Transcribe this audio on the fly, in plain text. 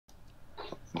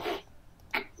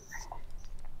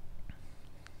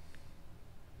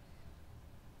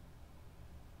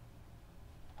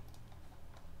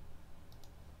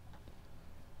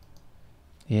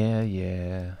Yeah,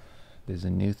 yeah. There's a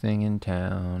new thing in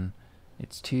town.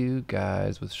 It's two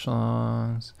guys with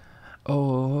schlongs.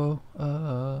 Oh,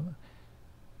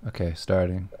 okay,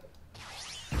 starting.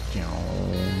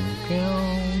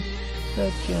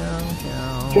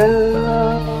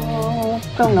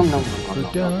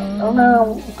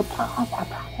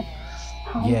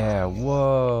 Yeah,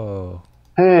 whoa.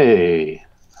 Hey,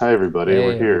 hi everybody.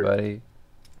 We're Hey, here. everybody.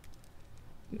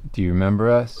 Do you remember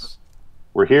us?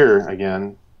 We're here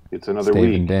again. It's It's another Dave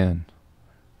and week. Dan.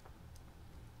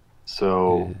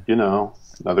 So, Yeah.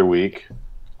 another week.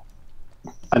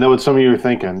 I know what some of you are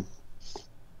thinking.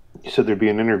 You said there'd be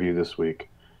an interview this week.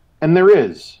 And there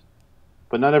is,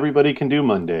 but not everybody can do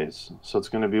Mondays. So it's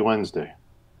going to be Wednesday.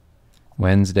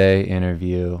 Wednesday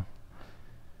interview.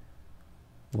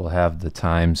 We'll have the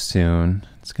time soon.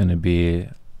 It's going to be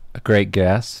a great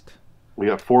guest. We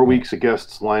got 4 weeks And of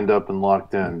guests lined up and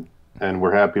locked in, and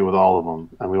we're happy with all of them.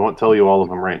 And we won't tell you all of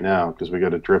them right now because we got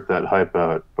to drip that hype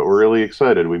out. But we're really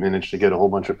excited. We managed to get a whole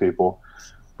bunch of people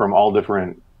from all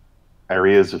different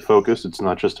areas of focus. It's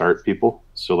not just art people.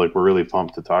 So like we're really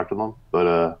pumped to talk to them.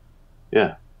 But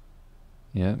yeah.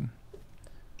 yeah,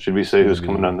 Should we it's say going to who's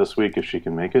coming be on this week if she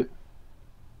can make it?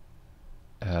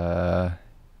 uh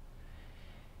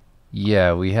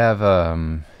yeah, we have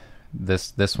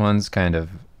this one's kind of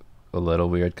a little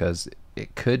weird cuz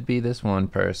it could be this one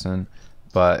person,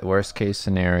 but worst case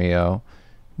scenario,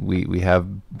 we have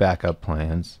backup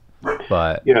plans.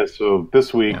 But Yeah, so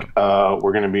this yeah. week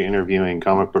we're going to be interviewing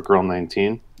Comic Book Girl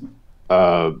 19.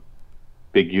 Uh,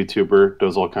 Big YouTuber,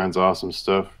 does all kinds of awesome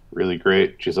stuff. Really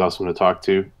great. She's awesome to talk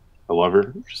to. I love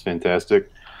her. She's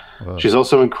fantastic. Whoa. She's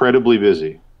also incredibly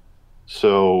busy.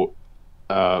 So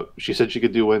she said she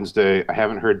could do Wednesday. I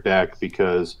haven't heard back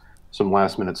because some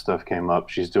last minute stuff came up.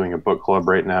 She's doing a book club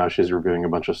right now. She's reviewing a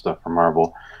bunch of stuff for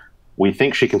Marvel. We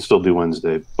think she can still do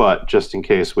Wednesday, but just in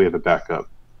case, we have a backup.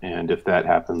 And if that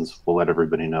happens, we'll let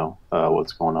everybody know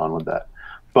what's going on with that.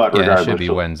 But Yeah, it should regardless, be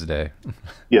Wednesday.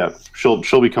 yeah, she'll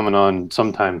be coming on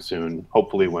sometime soon.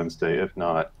 Hopefully Wednesday, if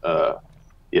not,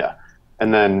 yeah.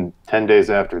 And then 10 days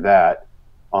after that,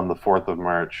 on the 4th of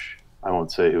March, I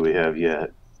won't say who we have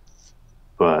yet,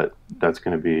 but that's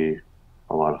going to be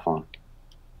a lot of fun.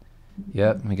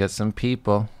 Yep, we got some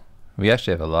people. We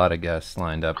actually have a lot of guests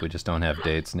lined up. We just don't have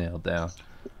dates nailed down.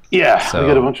 Yeah, we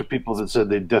got a So bunch of people that said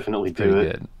they'd definitely it's pretty do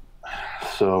it, good.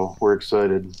 so we're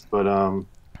excited. But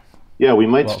yeah, we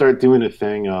might Well, start doing a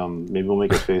thing. Maybe we'll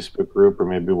make a Facebook group, or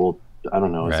maybe we'll. I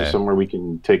don't know. Is there right. somewhere we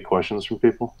can take questions from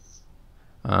people?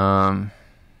 Um,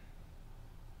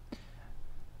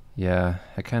 yeah,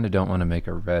 I kind of don't want to make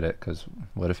a Reddit because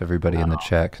what if everybody in the No,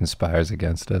 chat conspires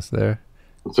against us there?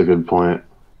 that's a good point.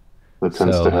 That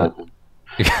tends So to happen.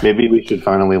 Maybe we should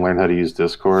finally learn how to use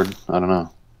Discord. I don't know.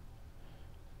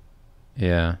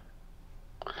 yeah,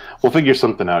 We'll figure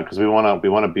something out because we want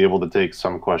to be able to take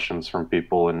some questions from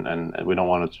people, and we don't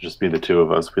want it to just be the two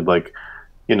of us. We'd like,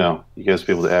 you guys to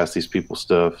be able to ask these people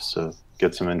stuff, so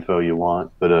get some info you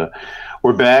want. But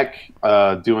we're back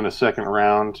doing a second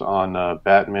round on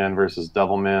Batman versus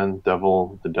Devilman,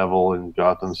 the Devil in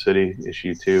Gotham City,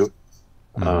 issue 2,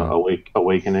 mm-hmm.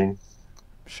 Awakening,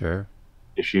 Sure.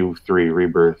 issue 3,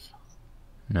 Rebirth.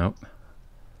 Nope.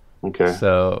 Okay.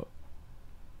 So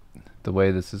the way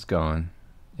this is going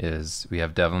is we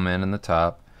have Devilman in the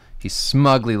top. He's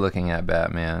smugly looking at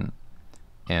Batman,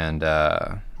 and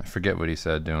I forget what he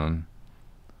said to him.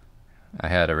 I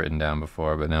had it written down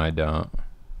before, but now I don't.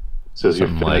 Says you're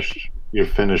Something like, finished. You're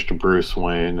finished, Bruce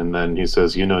Wayne, and then he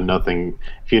says, "You know nothing.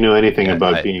 If you knew anything yeah,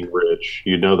 about being rich,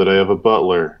 you'd know that I have a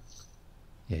butler."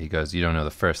 yeah. He goes, "You don't know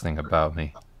the first thing about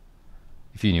me.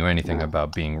 If you knew anything Yeah.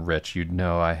 about being rich, you'd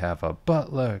know I have a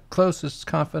butler, closest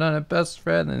confidant and best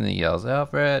friend." And he yells,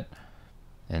 "Alfred!"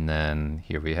 And then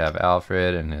here we have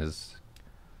Alfred in his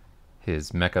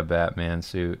Mecha Batman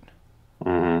suit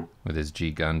Mm-hmm. with his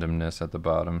G Gundamness at the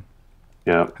bottom.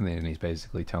 Yeah. And then he's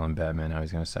basically telling Batman how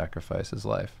he's going to sacrifice his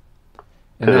life.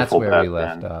 And that's Pitiful where we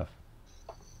left Batman. off.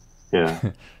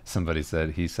 Yeah. Somebody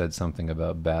said he said something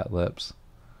about bat lips.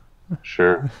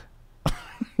 Sure.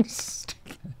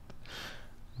 Stupid.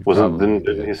 He Wasn't probably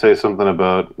didn't he did. say something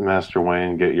about Master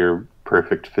Wayne? Get your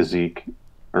perfect physique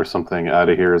or something out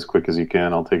of here as quick as you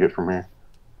can. I'll take it from here.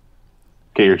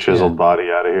 Get your Yeah. chiseled body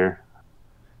out of here.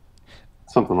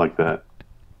 Something like that.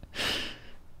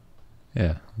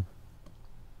 Yeah.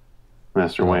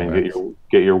 Master That Wayne, works.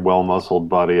 get your well muscled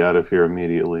body out of here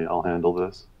immediately. I'll handle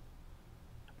this.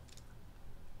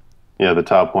 Yeah, the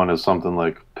top one is something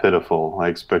like pitiful. I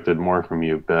expected more from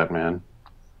you, Batman.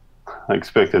 I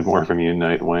expected more from you,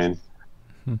 Night Wayne.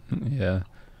 Yeah.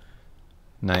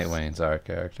 Nightwayne's our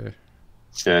character.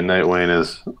 Yeah, Nightwing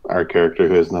is our character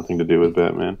who has nothing to do with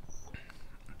Batman.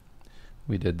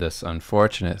 We did this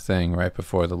unfortunate thing right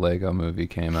before the Lego movie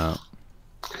came out.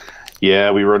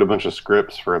 Yeah, we wrote a bunch of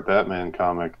scripts for a Batman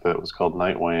comic that was called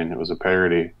Nightwing. It was a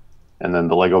parody. And then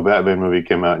the Lego Batman movie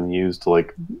came out and used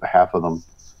like half of them.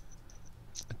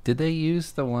 Did they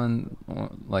use the one,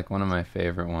 like one of my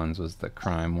favorite ones was the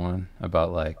crime one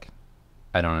about like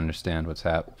I don't understand what's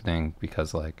happening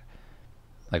because like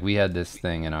we had this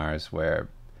thing in ours where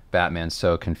Batman's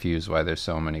so confused why there's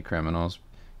so many criminals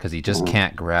because he just Mhm.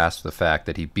 can't grasp the fact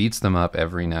that he beats them up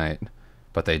every night,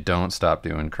 but they don't stop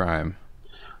doing crime.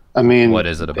 I What mean,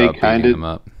 is it about beating them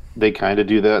up? they kind of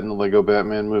do that in the Lego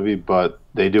Batman movie, but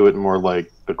they do it more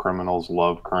like the criminals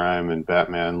love crime and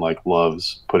Batman like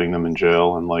loves putting them in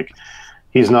jail, and like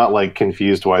he's not like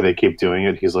confused why they keep doing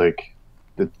it. He's like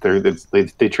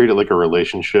they treat it like a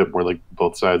relationship where like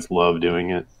both sides love doing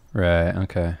it. Right.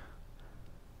 Okay.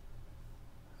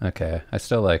 Okay. I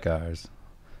still like ours.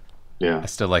 Yeah. I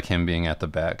still like him being at the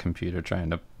bat computer trying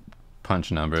to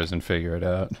punch numbers and figure it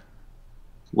out.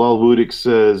 Lol Wudik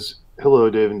says, "Hello,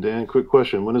 Dave and Dan. Quick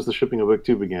question: when does the shipping of Book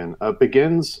Two begin?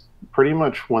 Begins pretty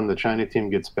much when the China team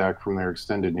gets back from their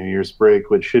extended New Year's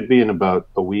break, which should be in about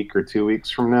a week or 2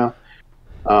 weeks from now.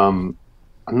 Um,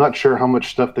 I'm not sure how much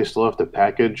stuff they still have to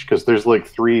package because there's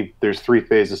three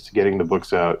phases to getting the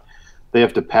books out. They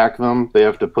have to pack them, they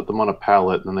have to put them on a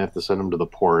pallet, and then they have to send them to the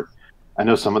port. I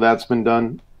know some of that's been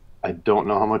done. I don't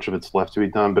know how much of it's left to be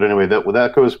done, but anyway,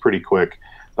 that goes pretty quick.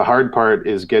 The hard part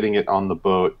is getting it on the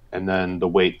boat and then the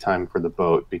wait time for the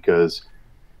boat because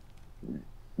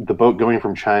the boat going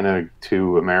from China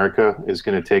to America is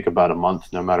going to take about a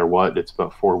month no matter what. It's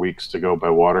about 4 weeks to go by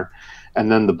water.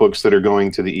 And then the books that are going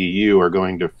to the EU are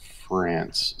going to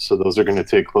France. So those are going to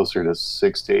take closer to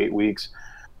 6 to 8 weeks.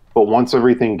 But once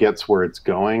everything gets where it's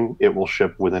going, it will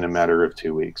ship within a matter of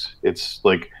 2 weeks. It's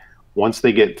like once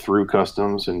they get through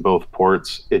customs in both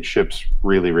ports, it ships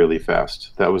really, really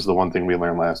fast. That was the one thing we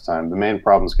learned last time. The main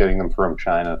problem is getting them from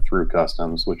China through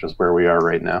customs, which is where we are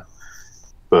right now.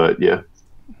 But yeah,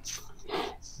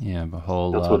 Yeah, a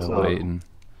whole that's lot what's of up. waiting.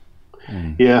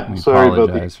 And Yeah, we sorry about the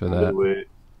apologize for that. wait.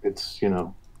 It's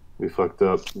we fucked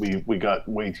up. We got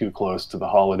way too close to the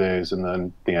holidays, and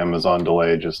then the Amazon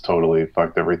delay just totally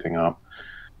fucked everything up.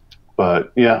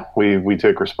 But yeah, we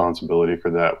take responsibility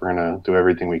for that. We're gonna do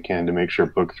everything we can to make sure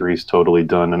book three is totally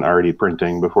done and already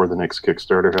printing before the next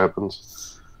Kickstarter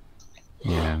happens.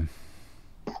 Yeah.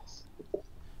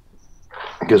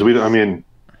 Because I mean,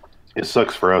 it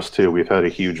sucks for us too. We've had a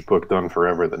huge book done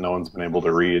forever that no one's been able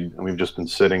to read, and we've just been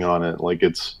sitting on it. Like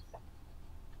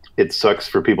it sucks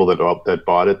for people that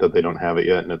bought it that they don't have it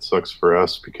yet, and it sucks for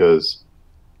us because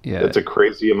Yeah. it's a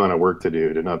crazy amount of work to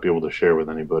do to not be able to share with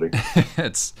anybody.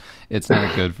 it's it's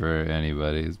not good for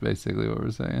anybody is basically what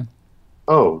we're saying.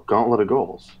 Oh, Gauntlet of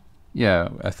Goals. Yeah,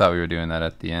 I thought we were doing that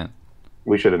at the end.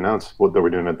 We should announce what that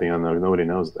we're doing at the end, though. Nobody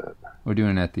knows that. We're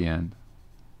doing it at the end.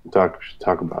 Talk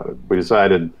about it. We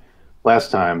decided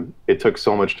last time it took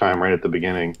so much time right at the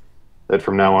beginning that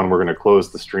from now on we're going to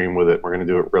close the stream with it. We're going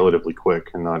to do it relatively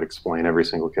quick and not explain every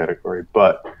single category,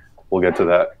 but we'll get to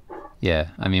that. Yeah,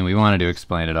 I mean, we wanted to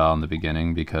explain it all in the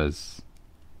beginning because,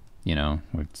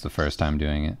 it's the first time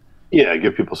doing it. Yeah,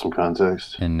 give people some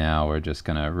context. And now we're just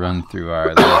going to run through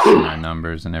our list and our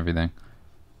numbers and everything.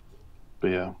 But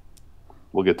yeah,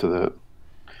 we'll get to that.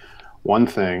 One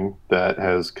thing that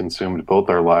has consumed both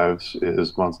our lives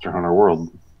is Monster Hunter World.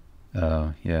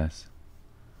 Oh, yes.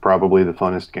 Probably the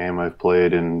funnest game I've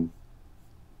played in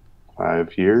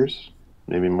 5 years,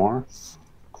 maybe more.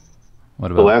 What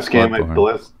The about last game,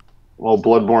 Bloodborne? well,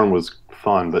 Bloodborne was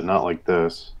fun, but not like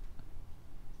this.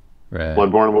 Right.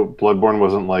 Bloodborne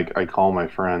wasn't like I call my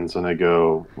friends and I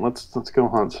go, let's go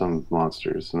hunt some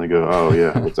monsters, and they go, oh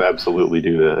yeah, let's absolutely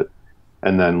do that.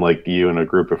 And then like you and a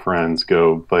group of friends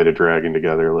go fight a dragon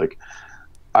together. Like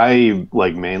I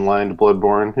like mainlined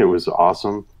Bloodborne. It was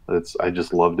awesome. I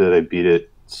just loved it. I beat it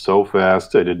so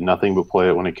fast. I did nothing but play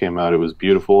it when it came out. It was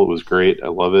beautiful. It was great. I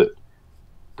love it.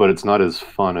 But it's not as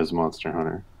fun as Monster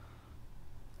Hunter.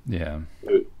 Yeah.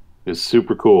 It's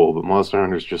super cool, but Monster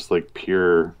Hunter is just like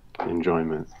pure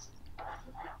enjoyment.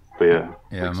 But yeah,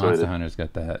 Yeah, excited. Monster Hunter's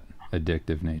got that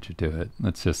addictive nature to it.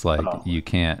 It's just like Oh, you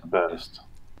can't. best.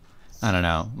 I don't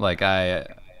know. Like I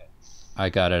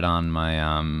got it on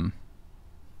my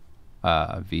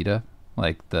Vita,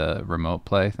 like the remote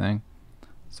play thing.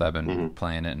 So I've been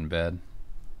playing it in bed.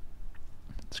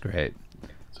 It's great.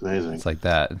 It's amazing. It's like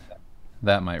that.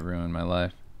 That might ruin my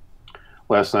life.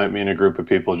 Last night, me and a group of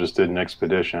people just did an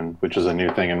expedition, which is a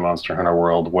new thing in Monster Hunter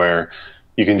World, where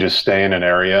you can just stay in an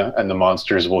area and the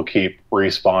monsters will keep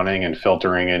respawning and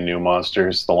filtering in new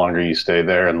monsters the longer you stay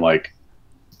there. And like,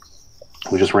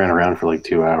 we just ran around for like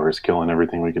 2 hours killing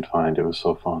everything we could find. It was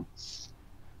so fun.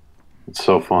 It's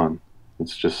so fun.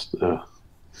 It's just,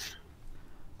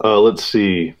 let's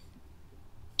see.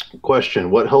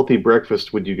 Question: what healthy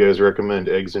breakfast would you guys recommend?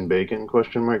 Eggs and bacon?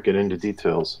 Question mark. Get into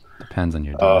details. Depends on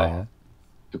your diet.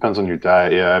 Depends on your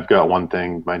diet. Yeah, I've got one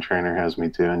thing. My trainer has me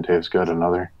too, and Dave's got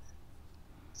another.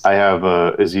 I have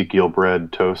Ezekiel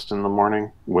bread toast in the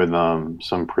morning with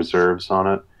some preserves on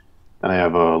it, and I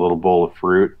have a little bowl of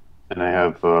fruit, and I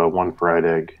have one fried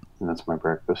egg, and that's my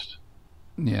breakfast.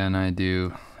 Yeah, and I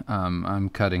do. I'm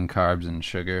cutting carbs and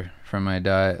sugar from my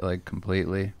diet like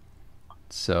completely.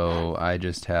 So I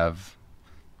just have,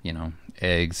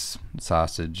 eggs,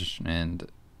 sausage, and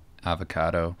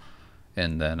avocado,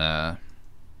 and then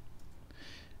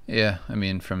yeah, I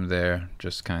mean from there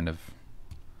just kind of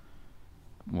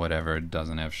whatever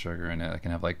doesn't have sugar in it. I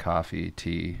can have like coffee,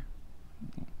 tea,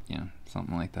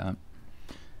 something like that.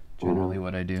 Generally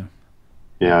what I do.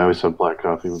 Yeah, I always have black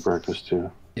coffee with breakfast too.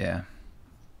 Yeah.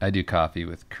 I do coffee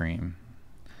with cream.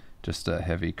 Just a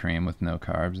heavy cream with no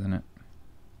carbs in it.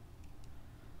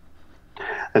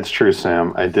 That's true,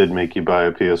 Sam. I did make you buy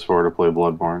a PS4 to play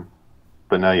Bloodborne,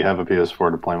 but now you have a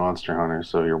PS4 to play Monster Hunter,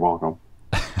 so you're welcome.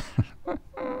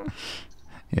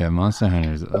 Yeah, Monster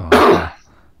Hunter is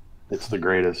It's the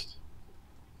greatest.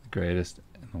 the greatest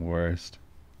and the worst.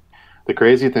 The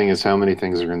crazy thing is how many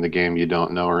things are in the game you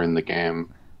don't know are in the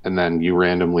game, and then you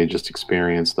randomly just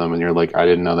experience them, and you're like, I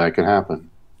didn't know that could happen.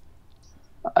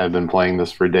 I've been playing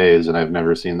this for days, and I've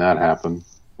never seen that happen,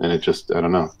 and it just, I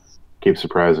don't know, keeps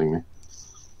surprising me.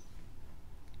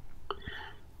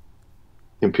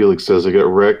 And Felix says, I got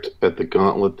wrecked at the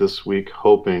gauntlet this week,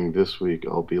 hoping this week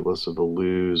I'll be less of a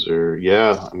loser.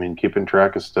 Yeah, I mean, keeping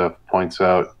track of stuff points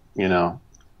out,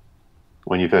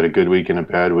 when you've had a good week and a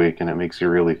bad week, and it makes you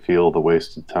really feel the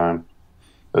wasted time.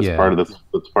 That's part of the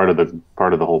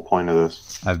part of the whole point of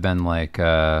this. I've been like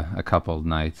a couple of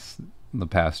nights the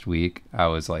past week. I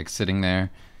was like sitting there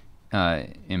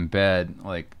in bed,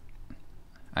 like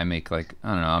I make like I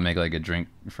don't know, I'll make like a drink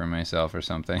for myself or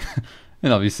something,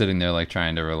 and I'll be sitting there like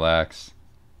trying to relax,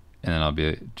 and then I'll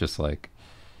be just like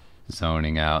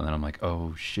zoning out, and then I'm like,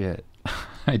 oh shit,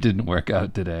 I didn't work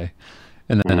out today,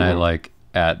 and then I like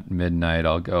at midnight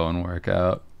I'll go and work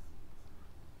out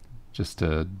just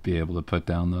to be able to put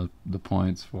down the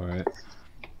points for it.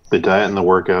 The diet and the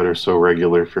workout are so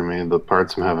regular for me. The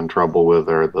parts I'm having trouble with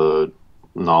are the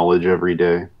knowledge every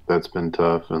day. That's been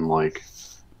tough, and like,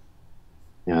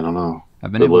 yeah, I don't know.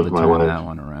 I've been able to turn that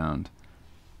one around.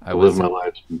 Live my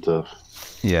life's been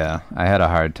tough. Yeah, I had a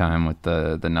hard time with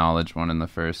the knowledge one in the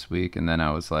first week, and then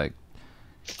I was like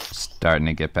starting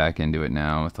to get back into it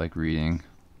now with like reading.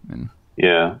 And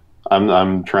yeah,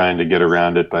 I'm trying to get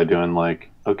around it by doing like,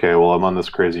 okay, well, I'm on this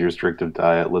crazy restrictive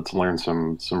diet. Let's learn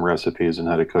some recipes and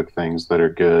how to cook things that are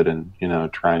good, and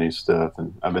try new stuff.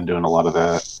 And I've been doing a lot of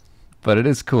that. But it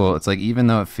is cool. It's like, even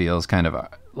though it feels kind of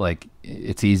like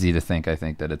it's easy to think, I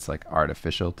think that it's like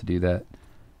artificial to do that.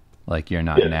 Like you're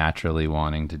not naturally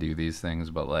wanting to do these things,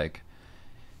 but like,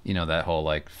 that whole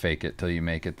like fake it till you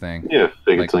make it thing. Yeah,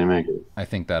 fake it till you make it. I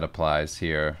think that applies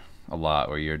here a lot,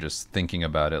 where you're just thinking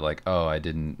about it like, oh, I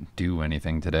didn't do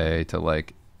anything today to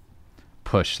like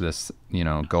push this,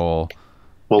 goal.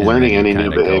 Well, learning any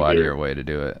new behavior, go out of your way to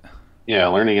do it. Yeah,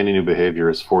 learning any new behavior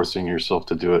is forcing yourself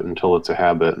to do it until it's a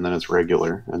habit, and then it's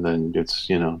regular, and then it's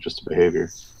just a behavior.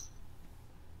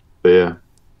 But yeah,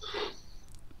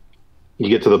 you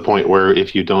get to the point where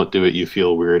if you don't do it, you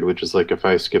feel weird, which is like if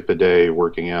I skip a day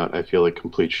working out, I feel like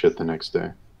complete shit the next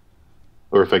day.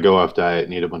 Or if I go off diet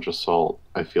and eat a bunch of salt,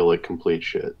 I feel like complete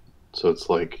shit. So it's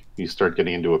like you start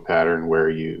getting into a pattern where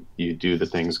you do the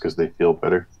things because they feel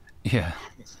better. Yeah.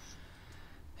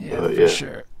 Yeah, for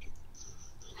sure.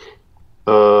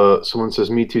 Someone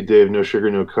says, me too, Dave. No sugar,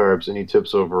 no carbs. Any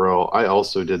tips overall? I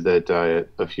also did that diet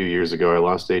a few years ago. I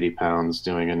lost 80 pounds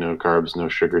doing a no carbs, no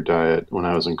sugar diet when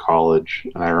I was in college.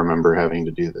 And I remember having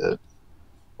to do that.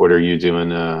 What are you doing?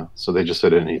 So they just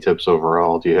said, any tips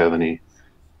overall? Do you have any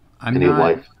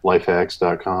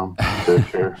lifehacks.com to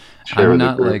share I'm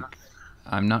not like,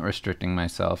 I'm not restricting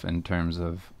myself in terms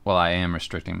of, well, I am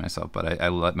restricting myself, but I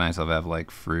let myself have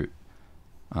like fruit.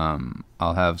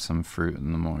 I'll have some fruit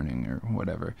in the morning or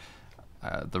whatever.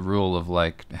 The rule of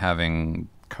like having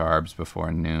carbs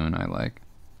before noon, I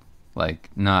like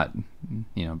not,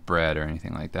 bread or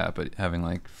anything like that, but having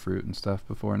like fruit and stuff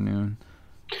before noon.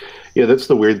 Yeah, that's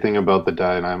the weird thing about the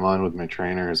diet I'm on with my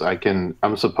trainers.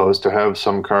 I'm supposed to have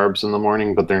some carbs in the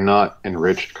morning, but they're not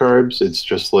enriched carbs. It's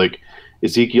just like,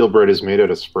 Ezekiel bread is made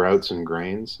out of sprouts and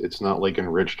grains. It's not like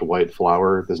enriched white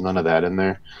flour. There's none of that in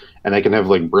there. And I can have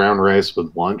like brown rice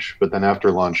with lunch, but then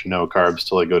after lunch, no carbs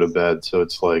till I go to bed. So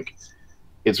it's like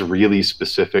it's really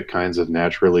specific kinds of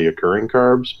naturally occurring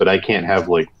carbs, but I can't have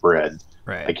like bread.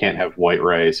 I Right. can't have white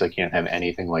rice. I can't have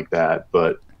anything like that.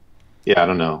 But yeah, I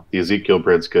don't know. The Ezekiel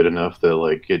bread's good enough that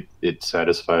like it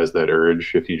satisfies that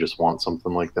urge if you just want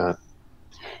something like that.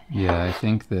 Yeah, I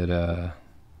think that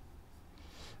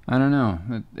I don't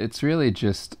know. It's really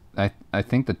just I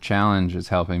think the challenge is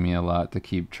helping me a lot to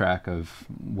keep track of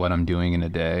what I'm doing in a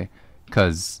day,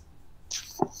 cuz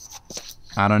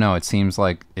I don't know, it seems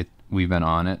like it we've been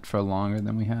on it for longer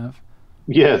than we have.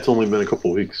 Yeah, it's only been a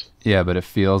couple weeks, Yeah, but it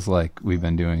feels like we've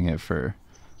been doing it for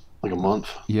like a month.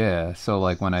 yeah, so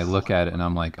like when I look at it and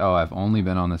I'm like, "Oh, I've only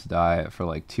been on this diet for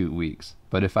like 2 weeks."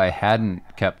 But if I hadn't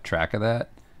kept track of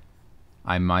that,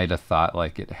 I might have thought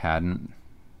like it hadn't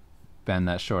been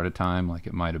that short a time, like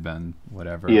it might have been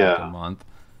whatever, like a Yeah, month,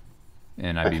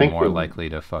 and I'd I be think more likely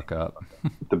to fuck up.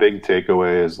 the big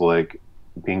takeaway is like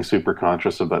being super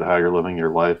conscious about how you're living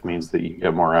your life means that you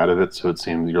get more out of it. So it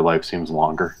seems your life seems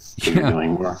longer because you're Yeah.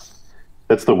 doing more.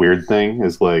 That's the weird thing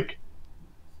is like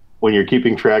when you're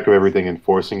keeping track of everything and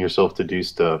forcing yourself to do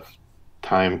stuff,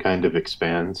 time kind of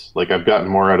expands. Like I've gotten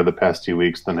more out of the past 2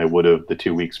 weeks than I would have the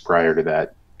 2 weeks prior to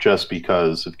that, just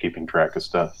because of keeping track of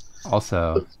stuff.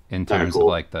 Also, It's in kind of terms of cool.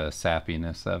 like the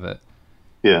sappiness of it,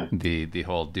 Yeah, the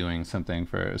whole doing something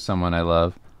for someone I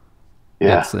love,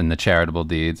 yeah, it's in the charitable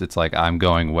deeds. It's like I'm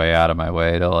going way out of my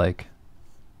way to like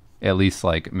at least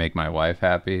like make my wife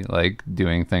happy, like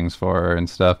doing things for her and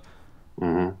stuff.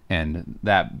 hmm And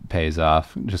that pays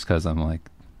off just because I'm like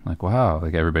wow,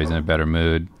 like everybody's in a better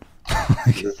mood.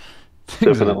 Like,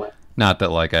 things are definitely. not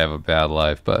that like I have a bad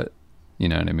life, but you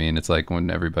know what I mean. It's like when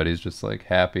everybody's just like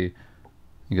happy,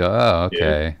 you go, oh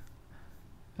Yeah, okay.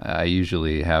 I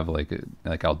usually have like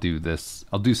like I'll do this,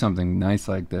 I'll do something nice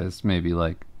like this, maybe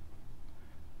like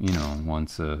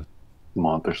once a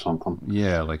month or something.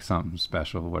 yeah, like something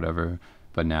special, whatever.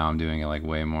 But now I'm doing it like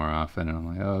way more often, and I'm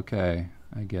like, oh, okay,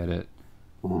 I get it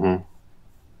hmm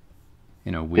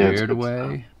in a Yeah, it's weird good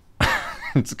stuff. way.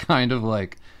 It's kind of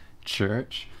like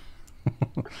church.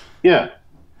 Yeah, I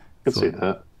could see So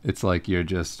that. it's like you're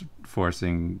just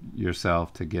forcing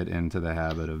yourself to get into the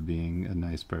habit of being a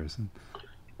nice person.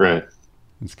 Right.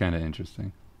 It's kind of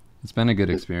interesting. It's been a good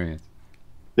experience.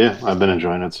 Yeah, I've been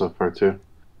enjoying it so far too.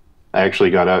 I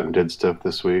actually got out and did stuff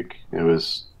this week. It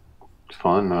was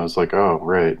fun. I was like, oh,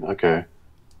 right, okay.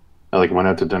 I like went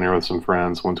out to dinner with some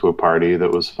friends, went to a party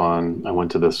that was fun. I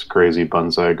went to this crazy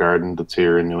bonsai garden that's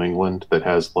here in New England that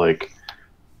has like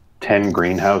 10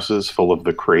 greenhouses full of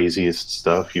the craziest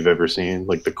stuff you've ever seen,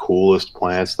 like the coolest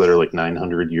plants that are like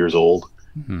 900 years old.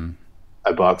 Hmm.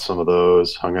 I bought some of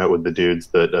those, hung out with the dudes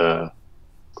that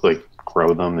like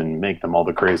grow them and make them all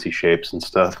the crazy shapes and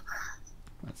stuff.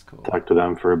 That's cool. Talked to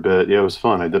them for a bit. Yeah, it was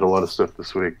fun. I did a lot of stuff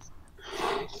this week.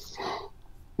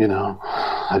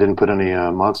 I didn't put any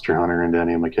Monster Hunter into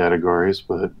any of my categories,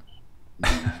 but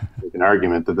make an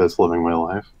argument that that's living my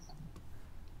life.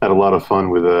 Had a lot of fun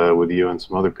with you and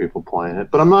some other people playing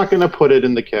it, but I'm not going to put it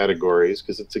in the categories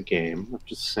because it's a game. I'm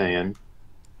just saying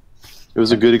it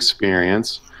was a good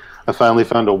experience. I finally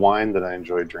found a wine that I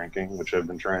enjoy drinking, which I've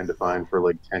been trying to find for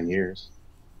like 10 years.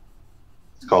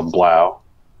 It's called Blau.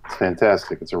 It's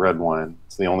fantastic. It's a red wine.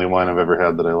 It's the only wine I've ever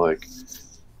had that I like.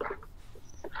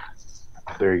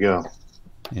 There you go.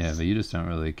 Yeah, but you just don't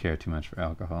really care too much for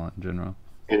alcohol in general.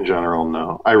 In general,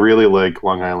 no. I really like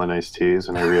Long Island iced teas,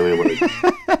 and I really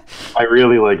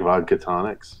like vodka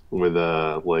tonics with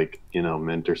like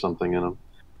mint or something in them.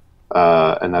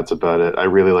 And that's about it. I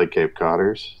really like Cape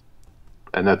Codders,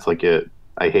 and that's like it.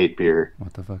 I hate beer.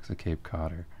 What the fuck's a Cape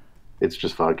Codder? It's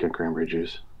just vodka and cranberry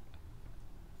juice.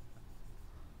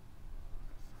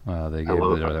 Wow, they I gave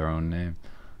it love their own name.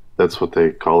 That's what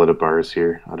they call it at bars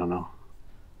here. I don't know.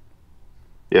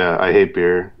 Yeah, I hate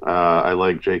beer. I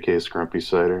like JK Scrumpy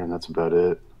cider, and that's about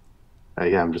it.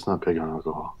 Yeah, I'm just not big on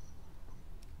alcohol.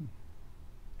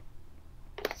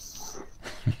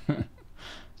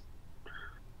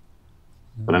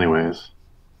 But anyways,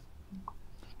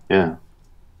 yeah,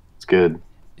 it's good.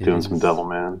 It Doing some is.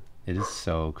 Devilman. It is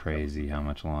so crazy how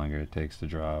much longer it takes to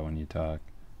draw when you talk.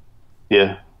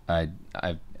 Yeah, I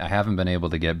haven't been able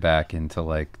to get back into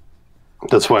like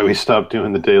that's why we stopped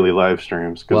doing the daily live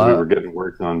streams because we were well, getting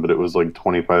work done, but it was like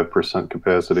 25%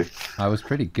 capacity. I was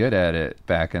pretty good at it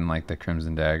back in like the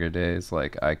Crimson Dagger days.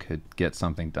 Like I could get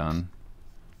something done,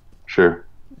 Sure.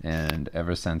 and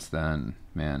ever since then,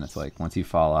 man, it's like once you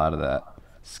fall out of that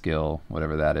skill,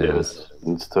 whatever that Yeah, is,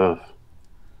 it's tough.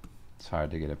 it's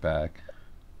hard to get it back.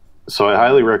 So I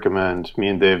highly recommend. Me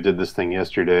and Dave did this thing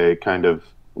yesterday. Kind of,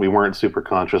 we weren't super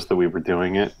conscious that we were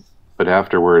doing it, but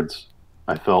afterwards,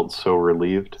 I felt so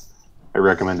relieved. I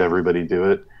recommend everybody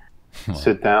do it. What?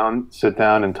 Sit down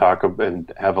and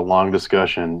and have a long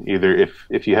discussion. Either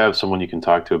if you have someone you can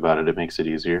talk to about it, it makes it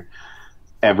easier.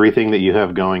 Everything that you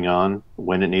have going on,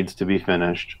 when it needs to be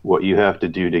finished, what you have to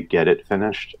do to get it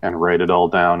finished, and write it all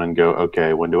down and go,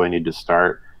 okay, when do I need to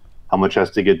start? How much has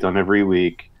to get done every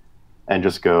week? And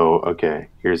just go, okay,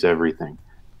 here's everything.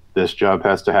 This job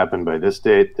has to happen by this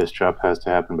date. This job has to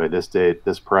happen by this date.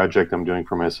 This project I'm doing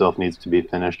for myself needs to be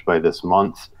finished by this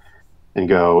month. And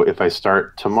go, if I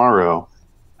start tomorrow,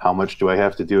 how much do I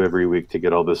have to do every week to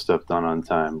get all this stuff done on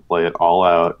time? Lay it all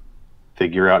out,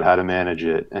 figure out how to manage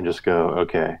it, and just go,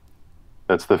 okay,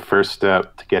 that's the first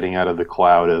step to getting out of the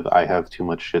cloud of I have too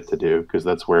much shit to do, because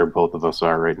that's where both of us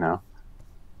are right now.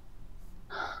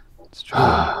 It's true.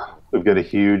 We've got a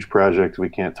huge project we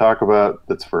can't talk about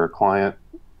that's for a client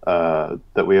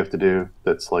that we have to do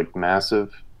that's like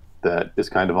massive, that is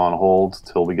kind of on hold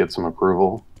till we get some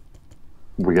approval.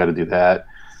 We got to do that.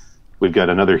 We've got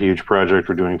another huge project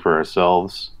we're doing for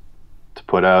ourselves to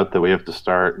put out that we have to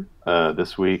start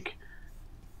this week.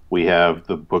 We have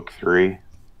the book 3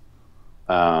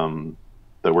 that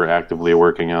we're actively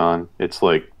working on. It's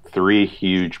like 3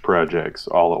 huge projects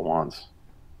all at once.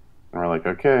 And we're like,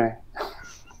 okay,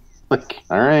 like,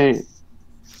 all right,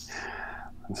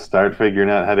 let's start figuring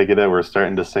out how to get out. We're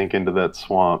starting to sink into that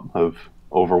swamp of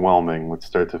overwhelming. Let's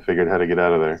start to figure out how to get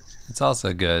out of there. It's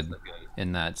also good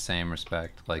in that same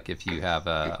respect. Like if you have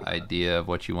a idea of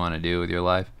what you want to do with your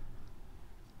life,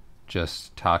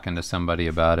 just talking to somebody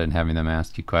about it and having them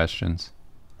ask you questions.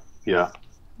 Yeah.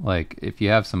 Like if you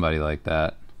have somebody like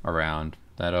that around,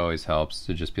 that always helps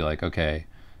to just be like, okay,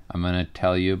 I'm gonna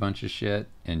tell you a bunch of shit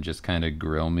and just kind of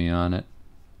grill me on it.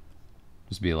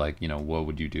 Just be like, what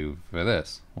would you do for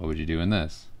this? What would you do in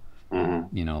this?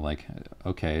 Mm-hmm. Like,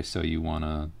 okay, so you want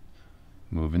to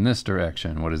move in this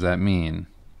direction. What does that mean?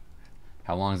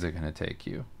 How long is it going to take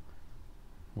you?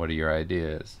 What are your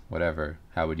ideas? Whatever.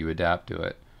 How would you adapt to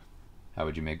it? How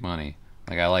would you make money?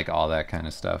 Like, I like all that kind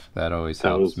of stuff. That always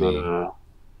helps me.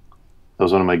 That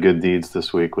was one of my good deeds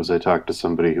this week. Was I talked to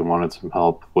somebody who wanted some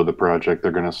help with a project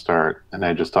they're going to start, and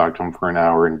I just talked to them for an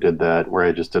hour and did that, where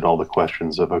I just did all the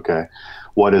questions of, okay,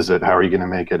 what is it? How are you going to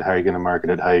make it? How are you going to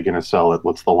market it? How are you going to sell it?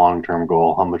 What's the long-term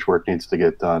goal? How much work needs to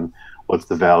get done? What's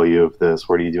the value of this?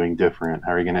 What are you doing different?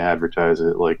 How are you going to advertise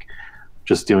it? Like,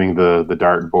 just doing the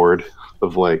dartboard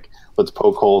of like, let's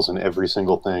poke holes in every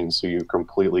single thing so you're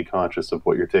completely conscious of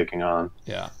what you're taking on.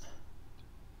 Yeah.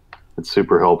 It's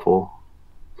super helpful.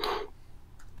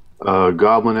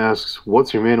 Goblin asks,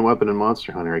 what's your main weapon in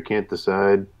Monster Hunter? I can't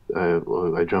decide.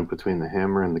 I jump between the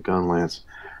hammer and the gun lance.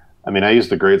 I mean, I use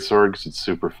the greatsword because it's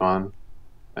super fun.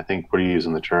 I think, what are you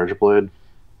using, the charge blade?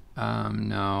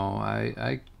 No,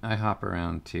 I hop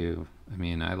around too. I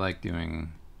mean, I like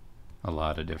doing a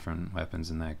lot of different weapons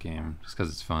in that game just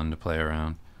because it's fun to play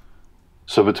around.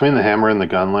 So between the hammer and the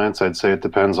gun lance, I'd say it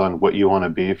depends on what you want to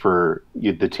be for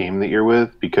the team that you're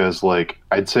with. Because, like,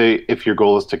 I'd say if your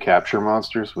goal is to capture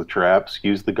monsters with traps,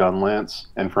 use the gun lance,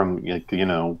 and from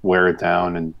wear it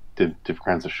down and different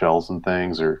kinds of shells and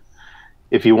things. Or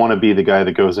if you want to be the guy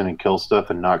that goes in and kills stuff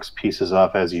and knocks pieces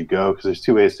off as you go, because there's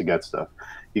 2 ways to get stuff.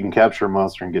 You can capture a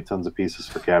monster and get tons of pieces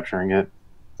for capturing it,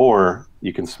 or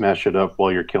you can smash it up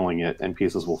while you're killing it and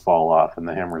pieces will fall off, and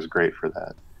the hammer is great for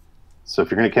that. So if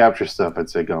you're going to capture stuff, I'd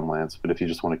say gun lance. But if you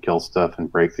just want to kill stuff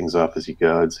and break things off as you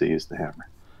go, I'd say use the hammer.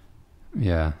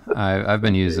 Yeah, I've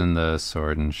been using the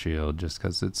sword and shield just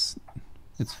because it's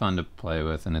fun to play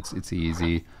with and it's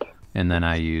easy. And then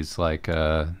I use like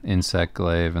insect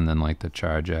glaive and then like the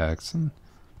charge axe. And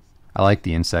I like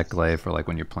the insect glaive for like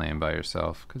when you're playing by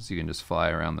yourself because you can just fly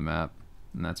around the map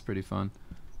and that's pretty fun.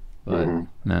 But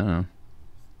no.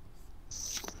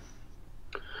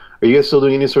 Are you guys still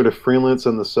doing any sort of freelance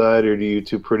on the side, or do you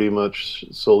two pretty much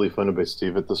solely funded by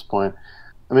Steve at this point?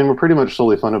 I mean, we're pretty much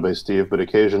solely funded by Steve, but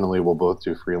occasionally we'll both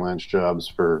do freelance jobs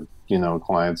for,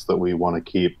 clients that we want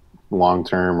to keep long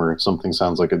term, or if something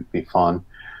sounds like it'd be fun.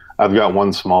 I've got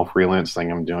one small freelance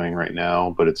thing I'm doing right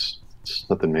now, but it's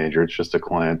nothing major. It's just a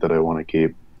client that I want to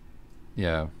keep.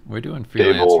 Yeah, we're doing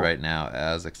freelance right now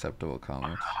as Acceptable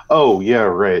Comics. Oh, yeah,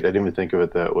 right. I didn't even think of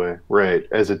it that way. Right.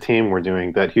 As a team, we're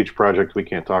doing that huge project we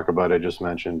can't talk about, I just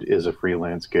mentioned, is a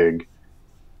freelance gig.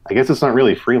 I guess it's not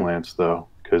really freelance, though,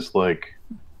 because, like,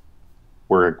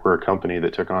 we're a company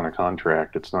that took on a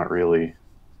contract. It's not really...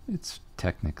 It's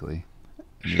technically.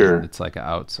 Sure. It's like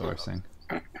outsourcing.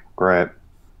 Right.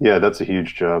 Yeah, that's a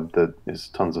huge job that is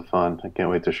tons of fun. I can't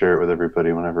wait to share it with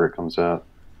everybody whenever it comes out.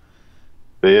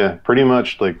 But yeah, pretty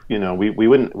much like, we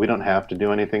don't have to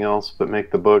do anything else but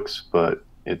make the books, but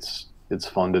it's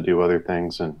fun to do other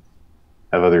things and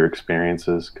have other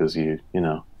experiences because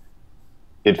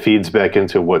it feeds back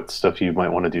into what stuff you might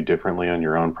want to do differently on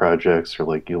your own projects, or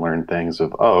like you learn things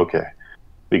of, oh, okay,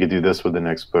 we could do this with the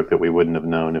next book that we wouldn't have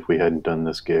known if we hadn't done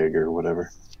this gig or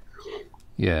whatever.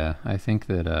 Yeah, I think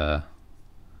that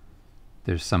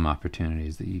there's some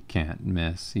opportunities that you can't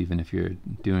miss, even if you're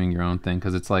doing your own thing,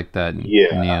 because it's like that Yeah,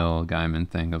 Neil Gaiman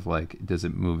thing of like, does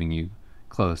it moving you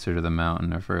closer to the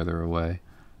mountain or further away?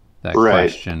 That right.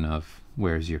 question of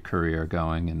where's your career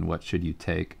going and what should you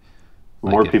take?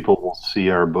 Like More if people will see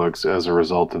our books as a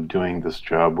result of doing this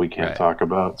job we can't right, talk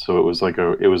about. So it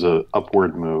was a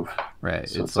upward move. right,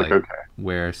 So it's it's like, like okay,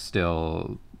 we're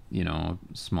still,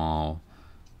 small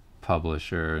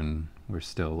publisher, and we're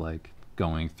still like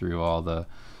going through all the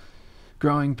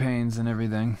growing pains and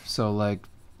everything. So like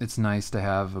it's nice to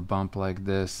have a bump like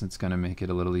this. It's going to make it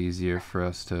a little easier for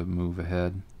us to move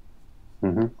ahead,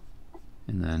 hmm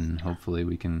and then hopefully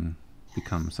we can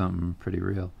become something pretty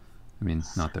real. I mean,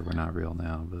 not that we're not real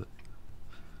now, but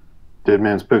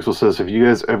Deadman's Pixel says, have you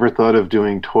guys ever thought of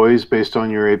doing toys based on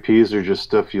your APs or just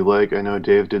stuff you like? I know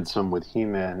Dave did some with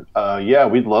He-Man. Yeah,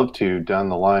 we'd love to down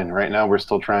the line. Right now, we're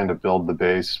still trying to build the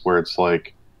base where it's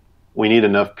like we need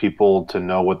enough people to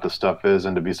know what the stuff is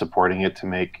and to be supporting it to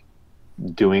make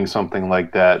doing something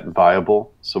like that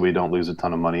viable so we don't lose a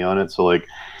ton of money on it. So, like,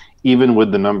 even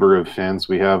with the number of fans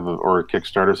we have or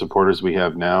Kickstarter supporters we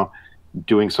have now,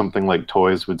 doing something like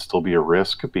toys would still be a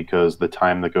risk because the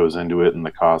time that goes into it and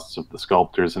the costs of the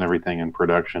sculptors and everything and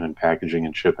production and packaging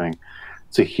and shipping,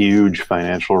 it's a huge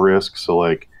financial risk. So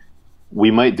like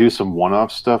we might do some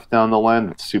one-off stuff down the line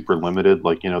that's super limited.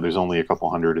 Like, there's only a couple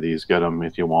hundred of these, get them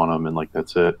if you want them. And like,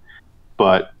 that's it.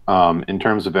 But in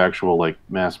terms of actual like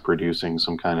mass producing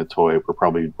some kind of toy, we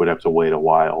probably would have to wait a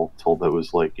while till that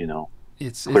was like,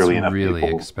 it's clearly enough really people.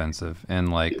 expensive,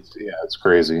 and like Yeah, it's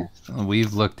crazy.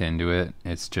 we've looked into it.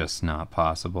 It's just not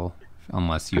possible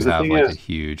unless you Because the have thing like a is,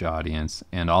 huge audience.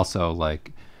 And also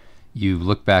like you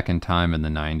look back in time in the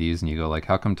 90s and you go like,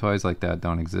 how come toys like that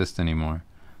don't exist anymore?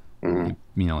 mhm,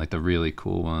 Like the really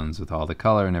cool ones with all the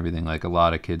color and everything. Like a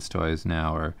lot of kids toys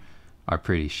now are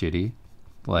pretty shitty.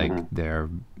 Like mhm. they're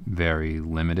very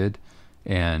limited,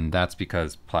 and that's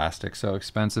because plastic's so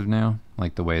expensive now.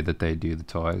 Like the way that they do the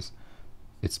toys,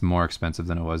 it's more expensive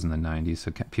than it was in the 90s,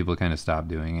 so people kind of stopped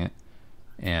doing it.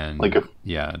 Like And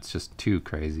yeah, it's just too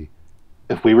crazy.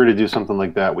 if we were to do something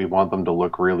like that, we want them to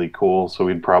look really cool. So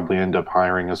we'd probably end up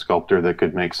hiring a sculptor that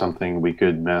could make something we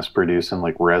could mass produce in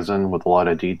like resin with a lot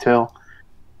of detail.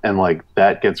 And like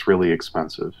that gets really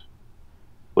expensive,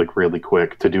 like really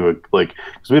quick to do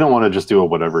because we don't want to just do a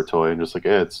whatever toy and just like,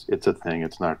 it's a thing.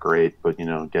 It's not great, but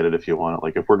get it if you want it.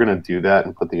 Like if we're going to do that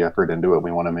and put the effort into it,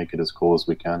 we want to make it as cool as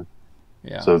we can.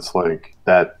 Yeah, So it's like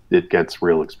that, it gets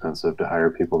real expensive to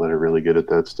hire people that are really good at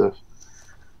that stuff.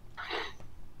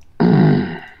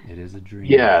 it is a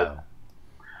dream Yeah, though.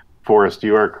 Forrest,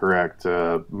 you are correct.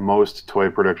 Most toy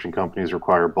production companies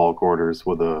require bulk orders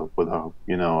with a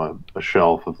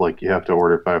shelf of like you have to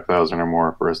order 5,000 or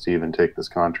more for us to even take this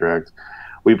contract.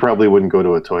 We probably wouldn't go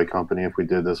to a toy company if we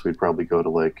did this. We'd probably go to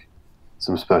like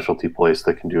some specialty place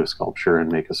that can do a sculpture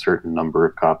and make a certain number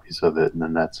of copies of it, and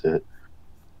then that's it.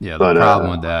 Yeah, the But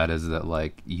problem with that is that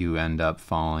like you end up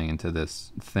falling into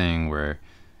this thing where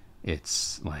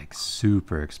it's like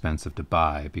super expensive to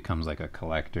buy. It becomes like a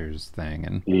collector's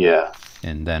thing, yeah,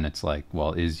 and then it's like,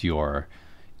 well, is your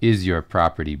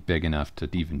property big enough to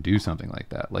even do something like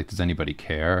that? Like, does anybody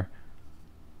care?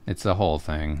 It's a whole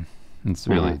thing. It's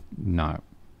hmm really not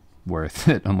worth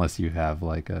it unless you have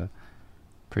like a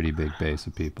pretty big base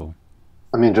of people.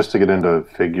 I mean, just to get into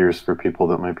figures for people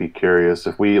that might be curious,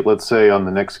 if we let's say on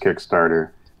the next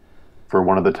Kickstarter for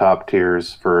one of the top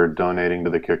tiers for donating to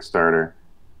the Kickstarter,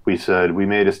 we said we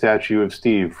made a statue of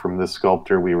Steve from this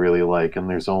sculptor we really like, and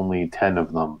there's only 10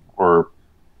 of them or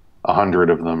 100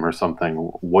 of them or something.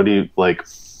 What do you like?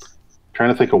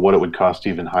 Trying to think of what it would cost to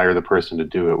even hire the person to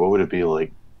do it. What would it be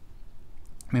like?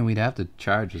 I mean, we'd have to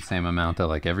charge the same amount that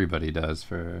like everybody does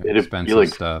for It'd be expensive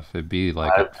like stuff. It'd be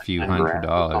like a five to few 10 grand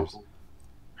or $100. something.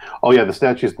 Oh yeah, the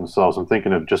statues themselves. I'm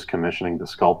thinking of just commissioning the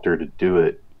sculptor to do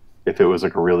it. If it was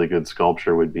like a really good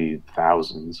sculpture, would be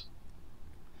thousands.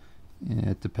 Yeah,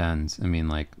 it depends. I mean,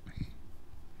 like,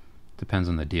 depends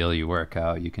on the deal you work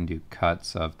out. You can do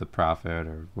cuts of the profit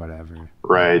or whatever.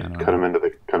 Right, I don't cut know. them into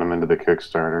the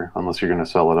Kickstarter, unless you're going to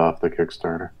sell it off the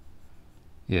Kickstarter.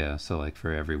 Yeah, so like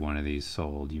for every one of these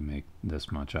sold, you make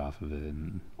this much off of it,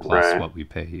 and plus Right, what we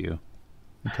pay you,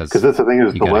 because because that's the thing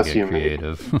is you the got to less get you make,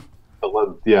 creative.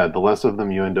 yeah, the less of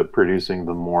them you end up producing,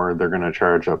 the more they're going to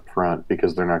charge up front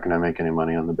because they're not going to make any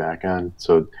money on the back end.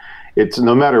 So it's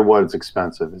no matter what, it's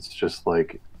expensive. It's just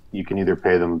like you can either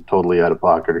pay them totally out of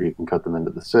pocket or you can cut them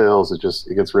into the sales. It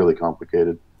gets really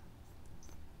complicated.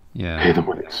 Pay Yeah. them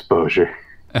with exposure.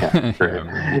 Yeah, Yeah, right.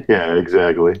 right. Yeah,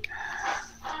 exactly.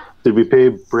 Did we pay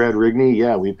Brad Rigney?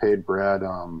 Yeah, we paid Brad. I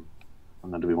don't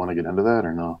know, do we want to get into that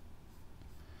or no?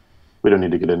 We don't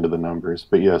need to get into the numbers,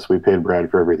 but yes, we paid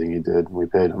Brad for everything he did. We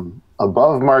paid him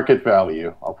above market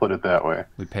value. I'll put it that way.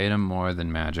 We paid him more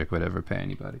than Magic would ever pay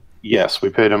anybody. Yes, we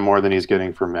paid him more than he's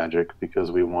getting for Magic because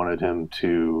we wanted him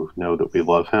to know that we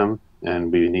love him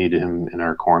and we need him in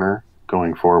our corner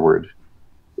going forward.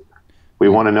 We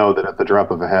Yeah. want to know that at the drop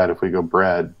of a hat, if we go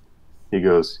Brad, he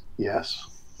goes, yes,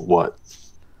 what?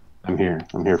 I'm here.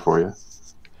 I'm here for you.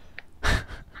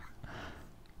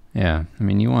 Yeah. I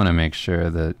mean, you want to make sure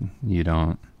that you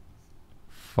don't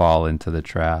fall into the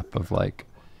trap of like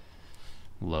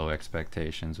low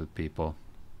expectations with people.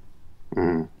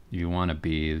 Mm. You want to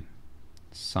be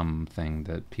something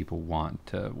that people want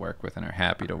to work with and are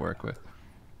happy to work with.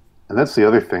 And that's the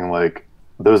other thing, like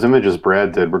those images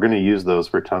Brad did, we're going to use those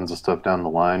for tons of stuff down the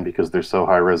line because they're so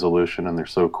high resolution and they're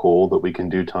so cool that we can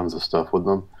do tons of stuff with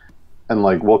them. And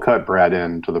like we'll cut Brad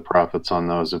into the profits on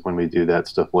those if when we do that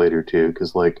stuff later too,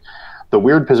 because like the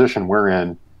weird position we're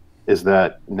in is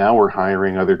that now we're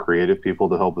hiring other creative people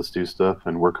to help us do stuff,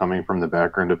 and we're coming from the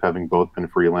background of having both been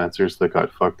freelancers that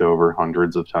got fucked over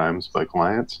hundreds of times by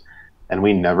clients, and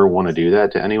we never want to do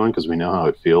that to anyone because we know how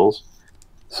it feels.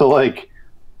 So like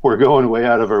we're going way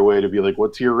out of our way to be like,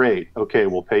 what's your rate? Okay,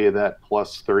 we'll pay you that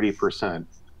plus 30%.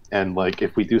 And like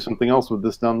if we do something else with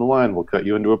this down the line, we'll cut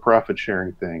you into a profit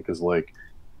sharing thing because like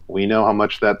we know how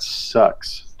much that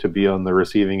sucks to be on the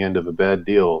receiving end of a bad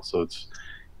deal. So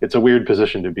it's a weird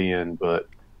position to be in, but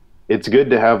it's good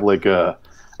to have like a,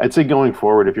 I'd say going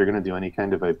forward, if you're going to do any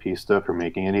kind of IP stuff or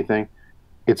making anything,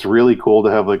 it's really cool to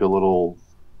have like a little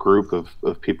group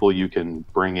of people you can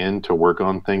bring in to work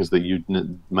on things that you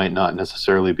might not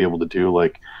necessarily be able to do.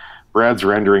 Like Brad's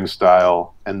rendering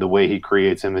style and the way he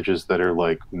creates images that are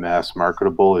like mass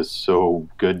marketable is so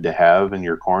good to have in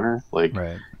your corner. Like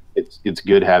Right. it's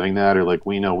good having that. Or like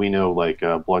we know like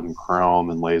Blood and Chrome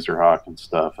and Laserhawk and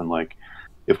stuff, and like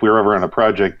if we're ever on a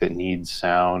project that needs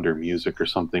sound or music or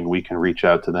something, we can reach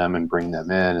out to them and bring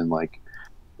them in. And like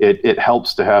it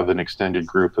helps to have an extended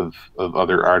group of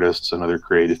other artists and other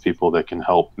creative people that can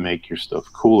help make your stuff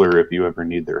cooler if you ever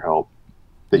need their help,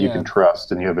 that you Yeah. can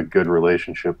trust and you have a good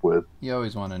relationship with. You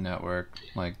always want a network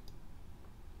like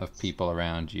of people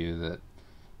around you that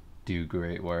do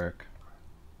great work.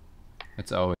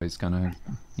 It's always gonna,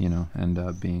 end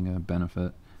up being a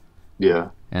benefit. Yeah.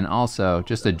 And also,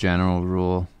 just a general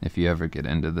rule, if you ever get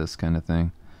into this kind of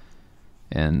thing,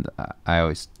 and I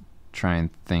always try and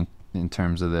think in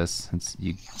terms of this.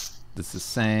 This is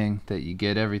saying that you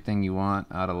get everything you want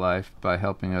out of life by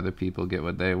helping other people get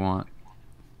what they want.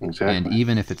 Exactly. And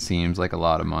even if it seems like a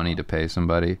lot of money to pay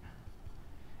somebody,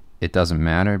 it doesn't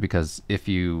matter, because if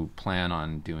you plan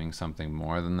on doing something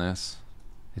more than this,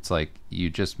 it's like you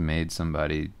just made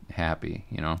somebody happy,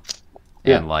 Yeah.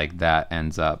 And like that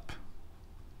ends up,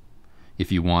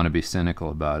 if you want to be cynical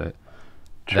about it,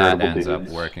 Charitable that ends up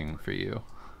deeds. working for you.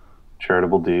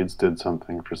 Charitable deeds did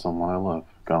something for someone I love.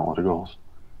 Gauntlet of goals.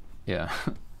 Yeah.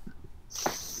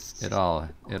 It all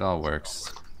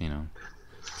works,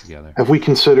 together. Have we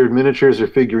considered miniatures or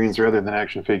figurines rather than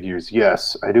action figures?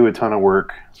 Yes, I do a ton of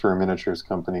work for miniatures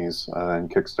companies and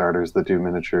Kickstarters that do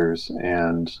miniatures,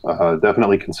 and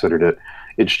definitely considered it.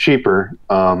 It's cheaper.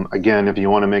 Again, if you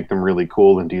want to make them really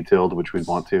cool and detailed, which we'd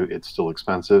want to, it's still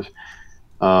expensive.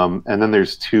 And then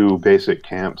there's two basic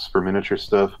camps for miniature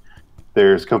stuff.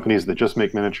 There's companies that just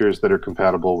make miniatures that are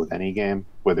compatible with any game,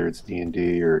 whether it's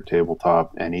D&D or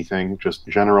tabletop, anything, just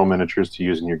general miniatures to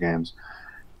use in your games.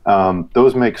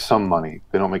 Those make some money.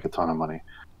 They don't make a ton of money.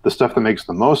 The stuff that makes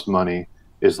the most money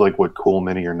is like what Cool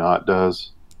Mini or Not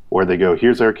does, where they go,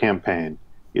 here's our campaign.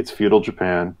 It's feudal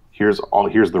Japan. Here's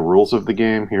the rules of the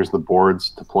game. Here's the boards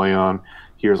to play on.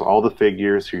 Here's all the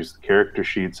figures. Here's the character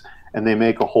sheets. And they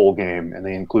make a whole game, and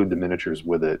they include the miniatures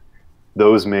with it.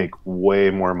 Those make way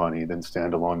more money than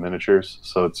standalone miniatures.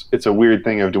 So it's a weird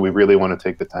thing of, do we really want to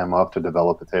take the time off to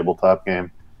develop a tabletop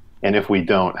game? And if we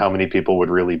don't, how many people would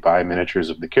really buy miniatures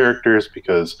of the characters?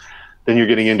 Because then you're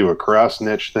getting into a cross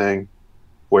niche thing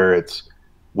where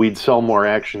we'd sell more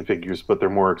action figures, but they're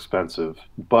more expensive.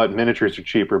 But miniatures are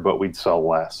cheaper, but we'd sell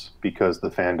less because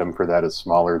the fandom for that is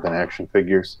smaller than action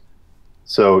figures.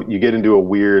 So you get into a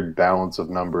weird balance of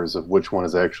numbers of which one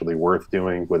is actually worth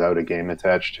doing without a game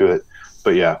attached to it.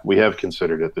 But yeah, we have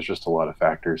considered it. There's just a lot of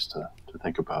factors to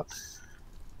think about.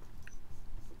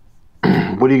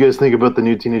 What do you guys think about the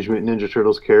new Teenage Mutant Ninja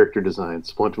Turtles character design?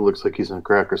 Splinter looks like he's on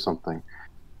crack or something.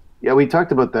 Yeah, we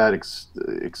talked about that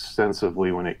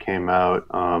extensively when it came out.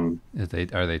 Are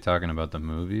they talking about the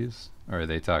movies, or are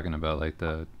they talking about like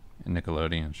the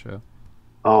Nickelodeon show?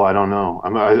 Oh, I don't know.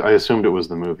 I assumed it was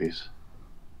the movies.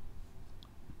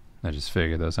 I just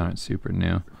figured those aren't super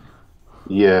new.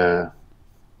 Yeah,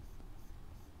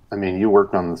 I mean, you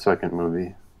worked on the second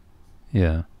movie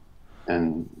Yeah,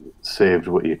 and saved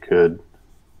what you could.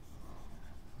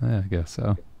 yeah, I guess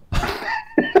so.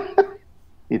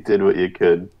 You did what you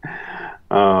could.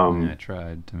 I mean, I Um,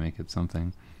 tried to make it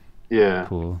something yeah,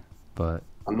 cool, but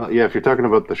I'm not. Yeah, if you're talking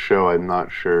about the show, I'm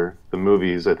not sure. The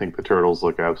movies, I think the turtles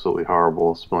look absolutely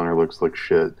horrible. Splinter looks like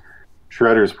shit.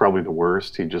 Shredder's probably the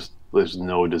worst. There's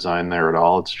no design there at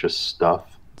all. It's just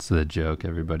stuff. it's the joke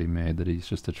everybody made that he's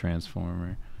just a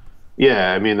transformer.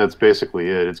 Yeah, I mean that's basically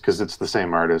it. It's because it's the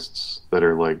same artists that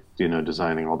are like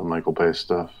designing all the Michael Bay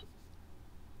stuff.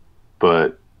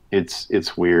 But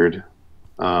it's weird.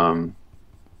 Um,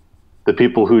 the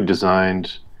people who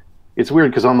designed it's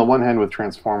weird because on the one hand with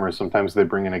Transformers, sometimes they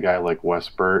bring in a guy like Wes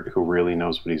Burt who really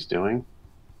knows what he's doing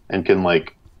and can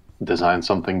like design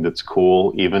something that's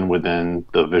cool even within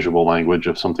the visual language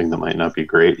of something that might not be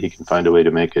great. He can find a way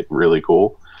to make it really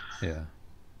cool. Yeah,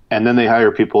 And then they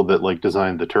hire people that like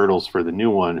designed the turtles for the new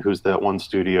one, who's that one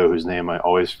studio whose name I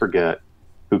always forget,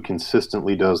 who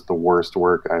consistently does the worst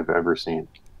work I've ever seen.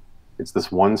 It's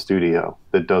this one studio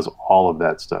that does all of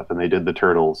that stuff, and they did the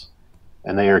turtles,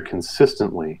 and they are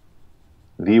consistently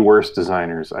the worst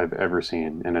designers I've ever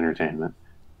seen in entertainment.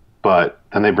 But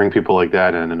then they bring people like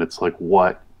that in, and it's like,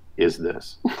 what is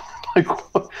this? Like,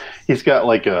 he's got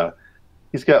like a,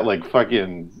 he's got like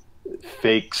fucking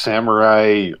fake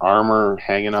samurai armor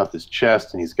hanging off his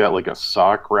chest, and he's got like a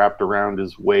sock wrapped around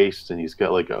his waist, and he's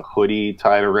got like a hoodie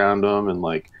tied around him, and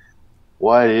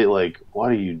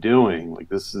what are you doing? Like,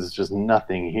 this is just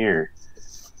nothing here.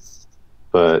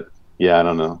 But yeah, I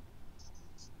don't know.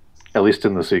 At least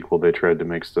in the sequel, they tried to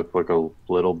make stuff look a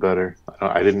little better.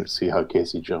 I didn't see how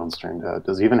Casey Jones turned out.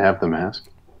 Does he even have the mask?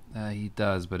 he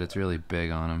does, but it's really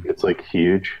big on him. It's like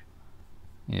huge.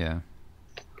 Yeah,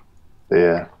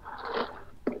 Yeah.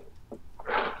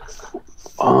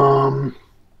 Um,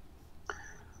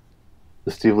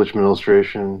 the Steve Litchman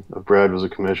illustration of Brad was a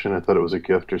commission. I thought it was a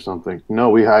gift or something. No,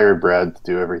 we hired Brad to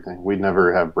do everything. We'd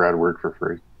never have Brad work for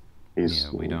free. yeah,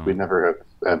 we We'd don't. never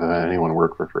have anyone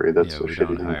work for free. That's Yeah, a we shitty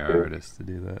don't thing hire to do. artists to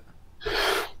do that.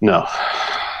 No,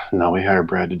 no, we hire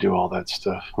Brad to do all that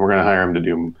stuff. We're gonna hire him to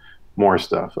do more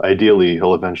stuff. Ideally,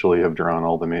 he'll eventually have drawn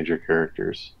all the major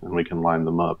characters, and we can line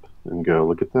them up and go,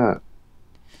 look at that.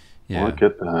 Yeah, Look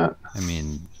at that. I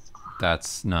mean,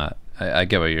 that's not. I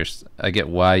get what I get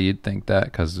why you'd think that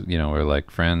because we're like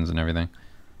friends and everything,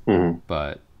 Hmm.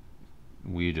 but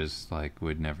we just like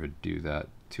would never do that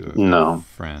to a No,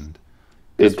 friend.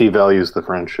 it Because devalues the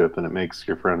friendship, and it makes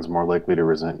your friends more likely to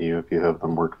resent you if you have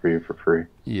them work for you for free.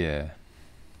 yeah,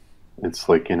 It's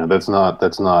like, that's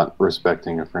not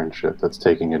respecting a friendship. That's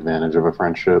taking advantage of a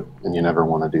friendship, and you never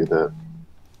want to do that.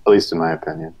 At least in my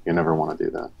opinion, you never want to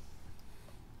do that.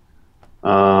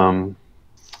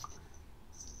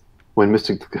 When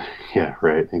Mystic, yeah,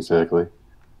 right, exactly.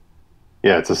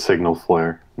 Yeah, it's a signal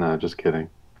flare. No, just kidding.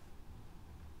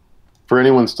 For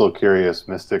anyone still curious,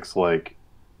 Mystic's like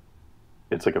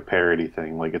it's like a parody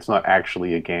thing. Like it's not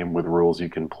actually a game with rules you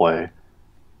can play.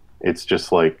 It's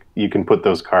just like you can put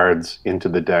those cards into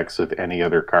the decks of any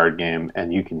other card game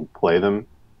and you can play them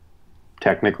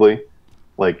technically.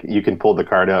 Like you can pull the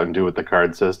card out and do what the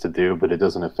card says to do, but it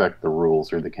doesn't affect the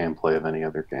rules or the gameplay of any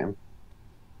other game.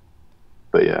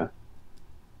 But yeah,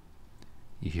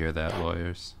 you hear that,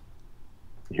 lawyers?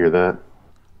 you hear that?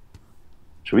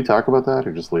 Should we talk about that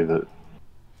or just leave it?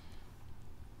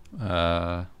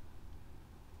 Uh,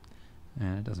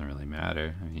 and it doesn't really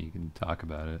matter. I mean, you can talk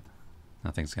about it.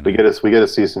 Nothing's We gonna. get a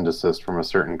cease and desist from a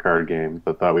certain card game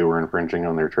that thought we were infringing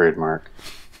on their trademark.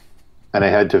 And I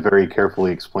had to very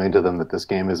carefully explain to them that this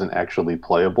game isn't actually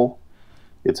playable.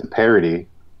 It's a parody.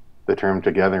 The term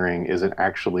 "togethering" isn't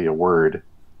actually a word,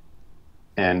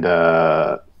 and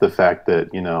the fact that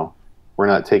we're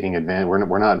not taking advantage,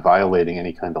 we're not violating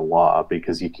any kind of law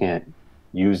because you can't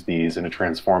use these in a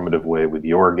transformative way with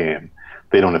your game.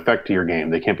 They don't affect your game.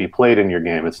 They can't be played in your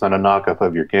game. It's not a knockoff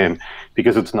of your game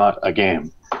because it's not a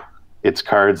game. It's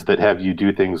cards that have you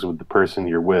do things with the person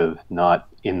you're with, not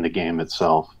in the game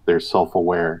itself. They're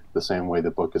self-aware, the same way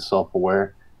the book is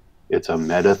self-aware. It's a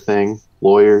meta thing,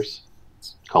 lawyers.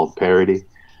 It's called parody.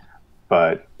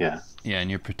 But yeah, Yeah, and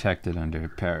you're protected under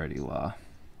parody law.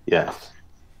 yes.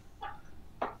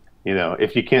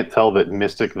 If you can't tell that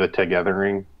Mystic the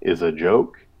Togethering is a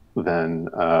joke, then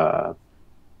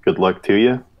good luck to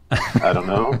you. I don't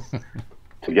know.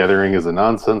 Togethering is a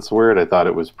nonsense word. I thought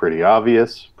it was pretty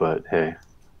obvious, but hey.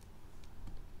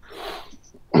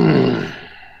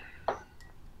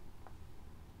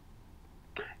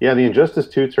 Yeah, the Injustice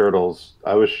 2 Turtles,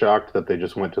 I was shocked that they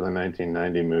just went to the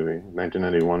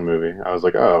 1991 movie. I was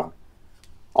like, oh,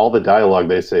 all the dialogue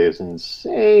they say is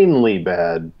insanely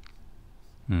bad,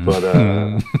 but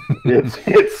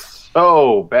it's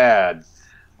so bad.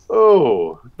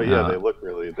 Oh, but yeah, uh, they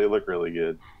look really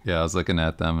good. yeah, I was looking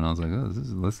at them and I was like, oh,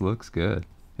 this looks good.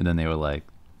 And then they were like,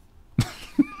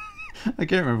 I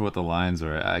can't remember what the lines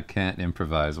were. I can't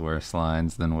improvise worse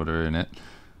lines than what are in it.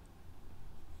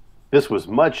 This was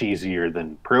much easier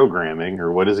than programming,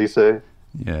 or what does he say?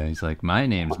 Yeah, he's like, my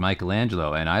name's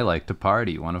Michelangelo and I like to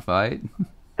party. Want to fight?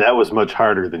 That was much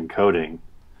harder than coding.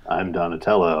 I'm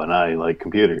Donatello and I like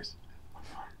computers.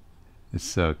 It's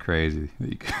so crazy that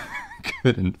you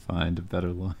couldn't find a better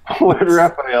line. What did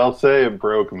Raphael say? It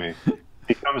broke me.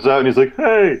 He comes out and he's like,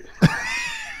 "Hey,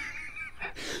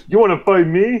 you want to fight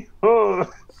me?"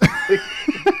 Oh,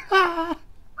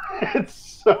 it's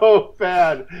so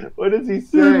bad. What does he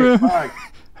say? Fuck.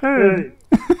 Hey,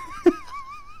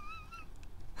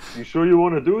 you sure you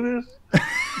want to do this?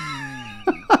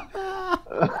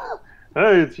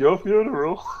 Hey, it's your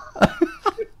funeral.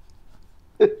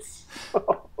 It's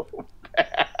so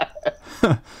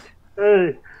bad.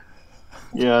 Hey.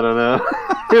 Yeah, I don't know.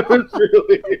 It was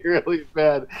really, really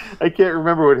bad. I can't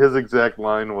remember what his exact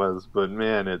line was, but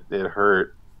man, it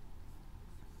hurt.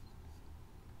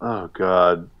 Oh,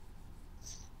 God.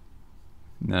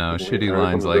 No, When shitty Leonardo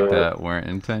lines comes like out. that weren't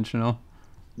intentional.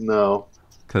 No,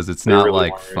 Because it's they not really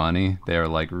like weren't. funny. They're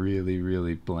like really,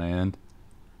 really bland.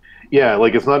 Yeah,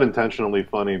 like it's not intentionally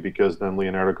funny because then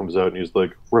Leonardo comes out and he's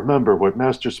like, "Remember what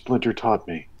Master Splinter taught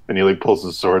me," and he like pulls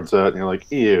his swords out and you're like,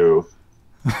 "Ew."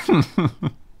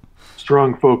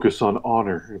 Strong focus on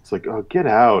honor. It's like, oh, get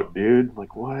out, dude.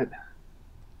 Like, what?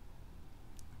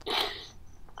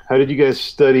 How did you guys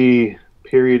study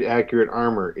period accurate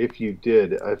armor? If you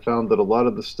did, I found that a lot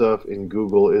of the stuff in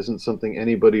Google isn't something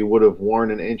anybody would have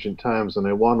worn in ancient times, and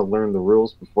I want to learn the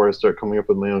rules before I start coming up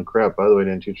with my own crap. By the way, I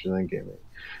didn't teach you anything gaming.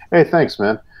 Hey, thanks,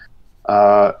 man.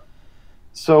 Uh,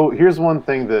 so here's one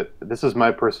thing that this is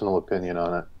my personal opinion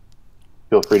on it.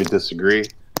 Feel free to disagree.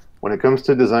 When it comes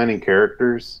to designing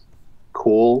characters,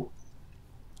 cool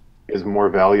is more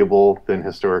valuable than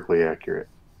historically accurate.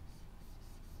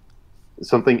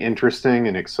 Something interesting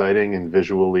and exciting and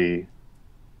visually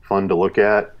fun to look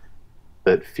at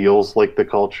that feels like the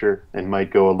culture and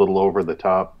might go a little over the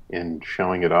top in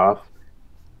showing it off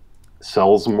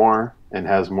sells more and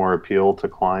has more appeal to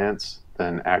clients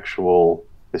than actual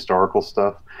historical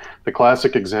stuff. The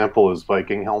classic example is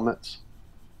Viking helmets.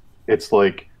 It's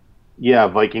like, yeah,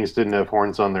 Vikings didn't have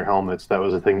horns on their helmets. That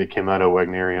was a thing that came out of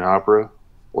Wagnerian opera.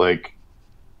 Like,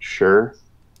 sure,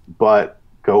 but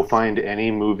go find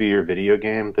any movie or video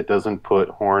game that doesn't put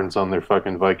horns on their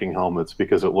fucking Viking helmets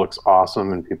because it looks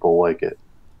awesome and people like it.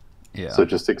 Yeah. So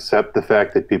just accept the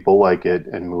fact that people like it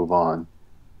and move on.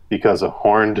 Because a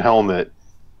horned helmet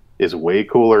is way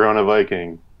cooler on a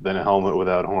Viking than a helmet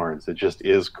without horns. It just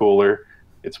is cooler.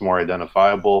 It's more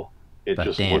identifiable. It But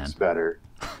just Dan, looks better.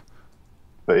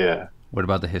 But yeah, what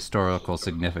about the historical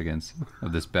significance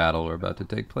of this battle we're about to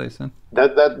take place in?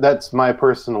 that's my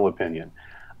personal opinion.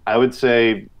 I would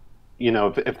say, you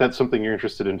know, if that's something you're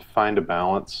interested in, find a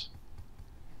balance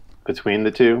between the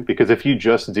two. Because if you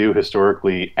just do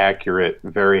historically accurate,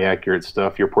 very accurate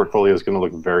stuff, your portfolio is going to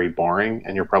look very boring,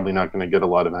 and you're probably not going to get a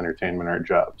lot of entertainment art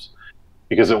jobs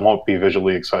because it won't be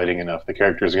visually exciting enough. The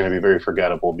character is going to be very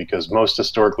forgettable because most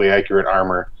historically accurate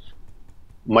armor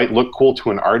might look cool to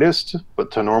an artist,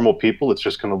 but to normal people, it's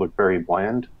just going to look very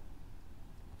bland.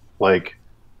 Like,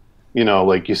 you know,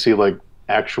 like you see like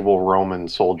actual Roman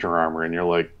soldier armor, and you're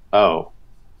like, oh,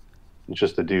 it's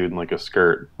just a dude in like a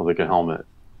skirt with like a helmet.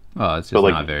 Oh, it's But just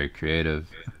like, not very creative.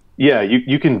 yeah,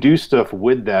 you can do stuff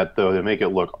with that though to make it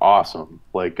look awesome.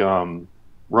 Like,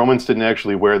 Romans didn't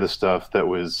actually wear the stuff that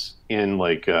was in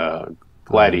like Gladiator,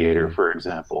 Gladiator. for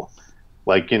example.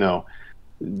 Like, you know,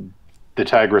 the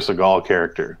Tigris of Gaul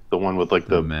character, the one with like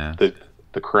The mask.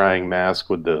 the crying mask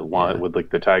with the Yeah. with like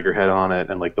the tiger head on it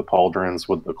and like the pauldrons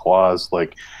with the claws,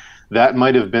 like that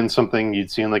might have been something you'd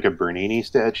see in like a Bernini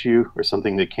statue or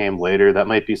something that came later. That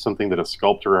might be something that a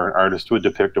sculptor or an artist would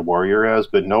depict a warrior as,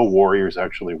 but no warriors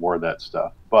actually wore that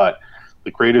stuff. But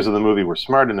the creators of the movie were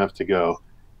smart enough to go,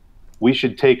 we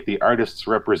should take the artist's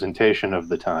representation of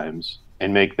the times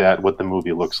and make that what the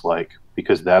movie looks like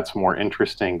because that's more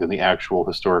interesting than the actual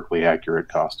historically accurate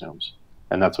costumes.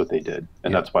 And that's what they did.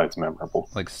 And Yeah. that's why it's memorable.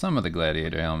 Like some of the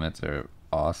gladiator helmets are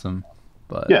awesome,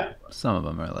 but Yeah. some of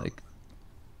them are like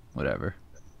whatever.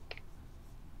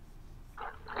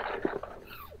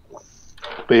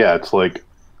 But yeah, it's like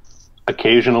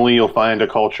occasionally you'll find a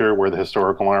culture where the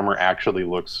historical armor actually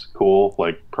looks cool.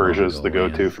 Like Persia's the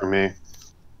go-to Mongolian. for me.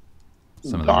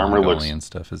 Some of The the armor looks, Mongolian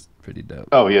stuff is pretty dope.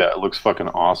 oh yeah, it looks fucking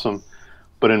awesome.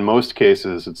 But in most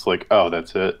cases, it's like, oh,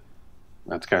 that's it.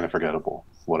 That's kind of forgettable.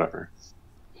 Whatever.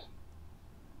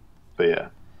 But yeah,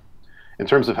 in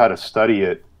terms of how to study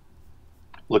it,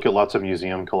 look at lots of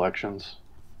museum collections.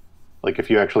 Like if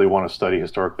you actually want to study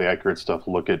historically accurate stuff,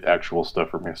 look at actual stuff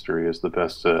from history is the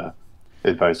best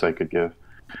advice I could give.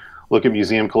 Look at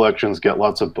museum collections, get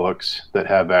lots of books that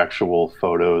have actual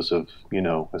photos of,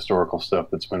 historical stuff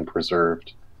that's been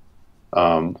preserved.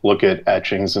 Look at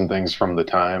etchings and things from the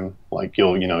time. Like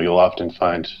you'll often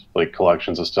find like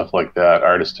collections of stuff like that,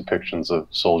 artist depictions of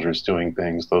soldiers doing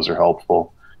things. Those are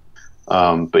helpful.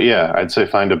 But yeah, I'd say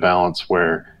find a balance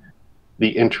where the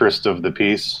interest of the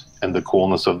piece and the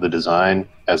coolness of the design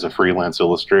as a freelance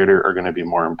illustrator are going to be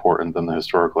more important than the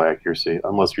historical accuracy,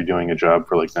 unless you're doing a job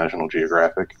for like National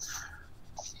Geographic.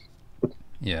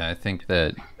 Yeah, I think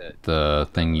that the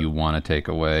thing you want to take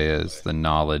away is the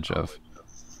knowledge of.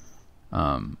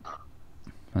 Um,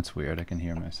 that's weird. I can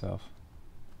hear myself.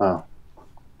 Oh,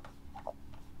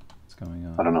 What's going I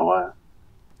on? don't know why.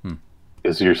 Hmm.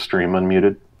 Is your stream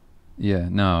unmuted? Yeah,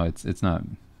 no, it's not.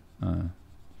 Uh,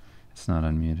 it's not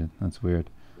unmuted. That's weird.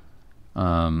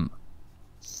 Um,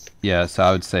 yeah, so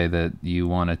I would say that you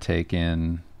want to take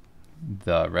in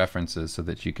the references so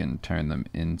that you can turn them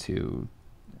into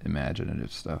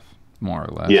imaginative stuff, more or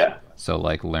less. Yeah. So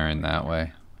like learn that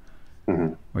way, Hmm.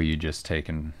 where you just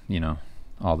taking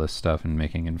all this stuff and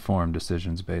making informed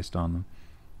decisions based on them.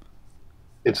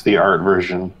 It's the art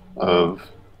version of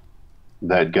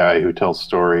that guy who tells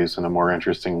stories in a more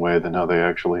interesting way than how they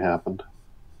actually happened.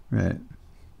 Right.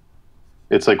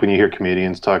 It's like when you hear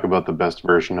comedians talk about the best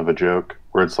version of a joke,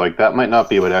 where it's like, that might not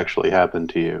be what actually happened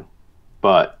to you,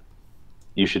 but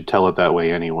you should tell it that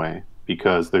way anyway,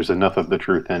 because there's enough of the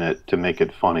truth in it to make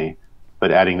it funny,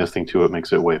 but adding this thing to it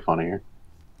makes it way funnier.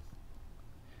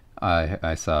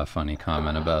 I saw a funny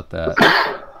comment about that.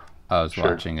 I was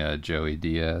Sure. watching a Joey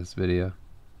Diaz video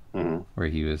Hmm. where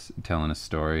he was telling a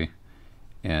story,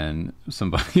 and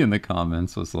somebody in the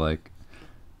comments was like,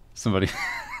 somebody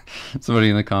somebody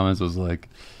in the comments was like,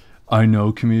 I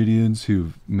know comedians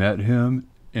who've met him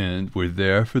and were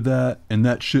there for that, and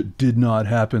that shit did not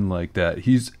happen like that.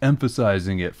 He's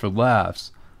emphasizing it for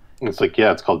laughs. It's like,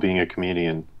 yeah, it's called being a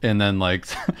comedian. And then like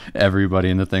everybody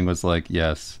in the thing was like,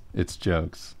 yes, it's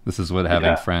jokes. This is what having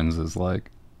Yeah. friends is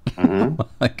like. Hmm.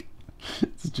 Like,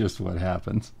 it's just what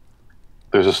happens.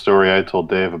 There's a story I told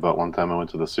Dave about one time I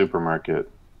went to the supermarket.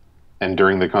 And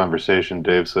during the conversation,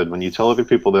 Dave said, when you tell other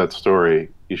people that story,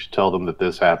 you should tell them that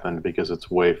this happened because it's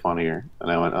way funnier.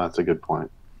 And I went, oh, that's a good point.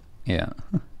 Yeah.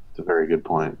 It's a very good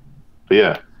point. But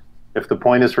yeah, if the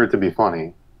point is for it to be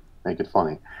funny, make it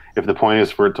funny. If the point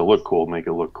is for it to look cool, make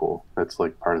it look cool. That's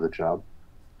like part of the job.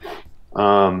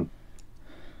 Um,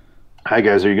 Hi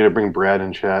guys, are you going to bring Brad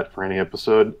in chat for any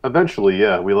episode? Eventually,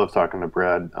 yeah. We love talking to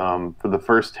Brad. For the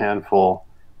first handful,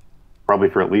 probably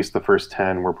for at least the first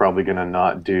 10, we're probably going to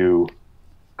not do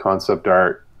concept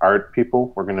art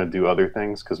people. We're going to do other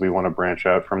things because we want to branch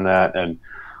out from that, and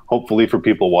hopefully for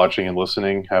people watching and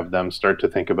listening, have them start to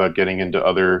think about getting into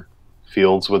other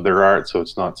fields with their art, so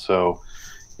it's not so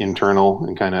internal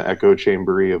and kind of echo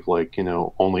chambery of like,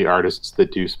 only artists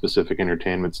that do specific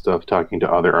entertainment stuff talking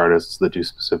to other artists that do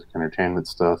specific entertainment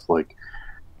stuff. Like,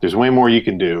 there's way more you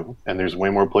can do, and there's way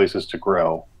more places to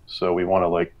grow, so we want to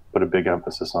like put a big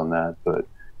emphasis on that. But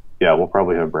yeah, we'll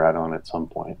probably have Brad on at some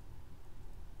point.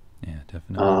 Yeah,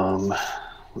 definitely.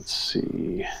 Let's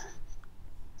see.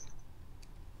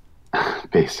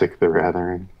 Basic the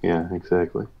Rathering. Yeah,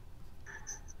 exactly.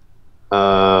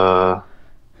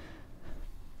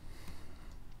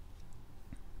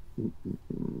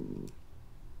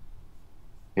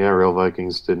 Yeah, real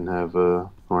Vikings didn't have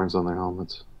horns on their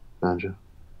helmets. Banjo.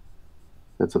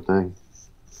 That's a thing.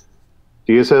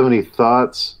 Do you guys have any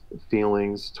thoughts,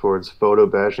 feelings towards photo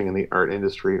bashing in the art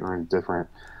industry, or indifferent?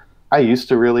 I used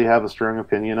to really have a strong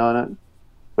opinion on it,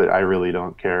 but I really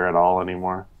don't care at all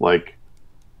anymore. Like,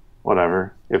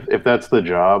 whatever. If that's the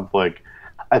job, like,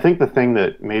 I think the thing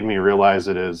that made me realize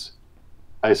it is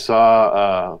I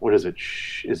saw what is it?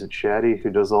 Is it Shaddy who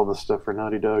does all this stuff for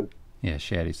Naughty Dog? Yeah,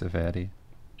 Shaddy Safadi.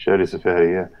 Shaddy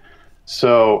Safadi, yeah.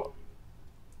 So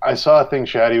I saw a thing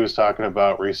Shaddy was talking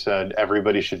about where he said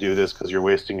everybody should do this because you're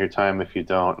wasting your time if you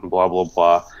don't, and blah blah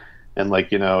blah. And like,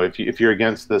 if you're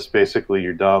against this, basically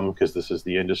you're dumb because this is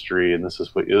the industry and this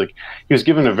is what you're like. He was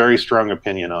given a very strong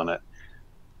opinion on it.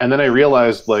 And then I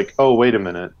realized, like, oh, wait a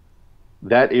minute,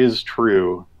 that is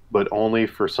true, but only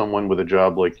for someone with a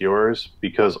job like yours,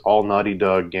 because all Naughty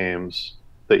Dog games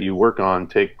that you work on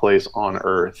take place on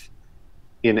Earth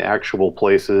in actual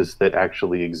places that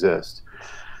actually exist.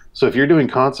 So if you're doing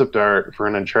concept art for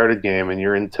an Uncharted game and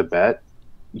you're in Tibet,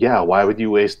 yeah, why would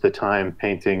you waste the time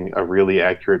painting a really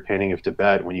accurate painting of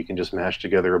Tibet when you can just mash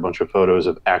together a bunch of photos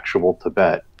of actual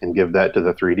Tibet and give that to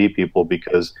the 3D people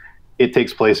because it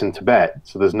takes place in Tibet,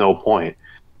 so there's no point.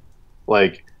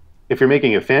 Like, if you're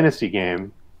making a fantasy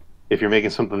game, if you're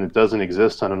making something that doesn't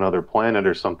exist on another planet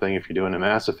or something, if you're doing a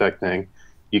Mass Effect thing,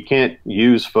 you can't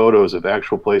use photos of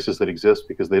actual places that exist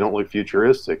because they don't look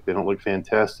futuristic. They don't look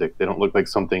fantastic. They don't look like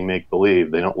something make believe.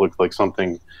 They don't look like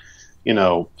something,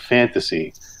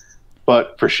 fantasy.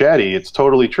 But for Shaddy, it's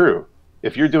totally true.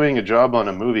 If you're doing a job on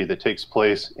a movie that takes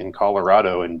place in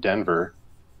Colorado and Denver,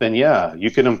 then yeah,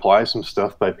 you could imply some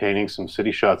stuff by painting some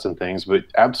city shots and things, but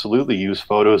absolutely use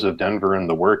photos of Denver in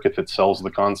the work if it sells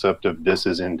the concept of this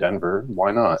is in Denver.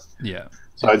 Why not? Yeah.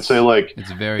 So I'd say like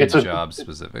it's very job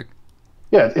specific.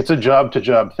 Yeah, it's a job to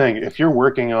job thing. If you're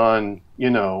working on,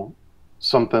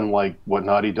 something like what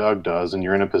Naughty Dog does and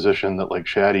you're in a position that like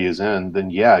Shaddy is in, then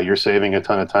yeah, you're saving a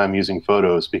ton of time using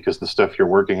photos because the stuff you're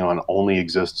working on only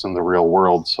exists in the real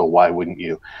world, so why wouldn't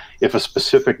you? If a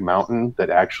specific mountain that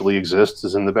actually exists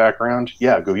is in the background,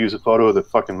 yeah, go use a photo of the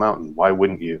fucking mountain. Why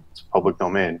wouldn't you? It's public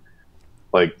domain.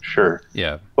 Like, sure.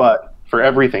 Yeah. But for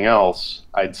everything else,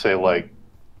 I'd say like,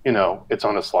 it's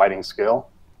on a sliding scale.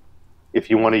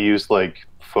 If you want to use like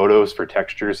photos for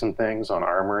textures and things on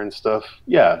armor and stuff,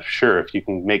 yeah, sure. If you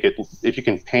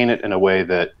can paint it in a way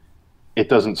that it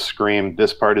doesn't scream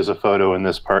this part is a photo and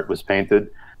this part was painted.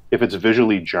 If it's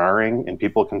visually jarring and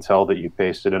people can tell that you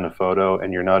pasted in a photo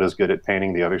and you're not as good at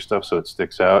painting the other stuff so it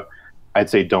sticks out, I'd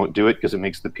say don't do it because it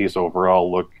makes the piece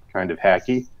overall look kind of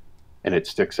hacky and it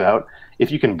sticks out. If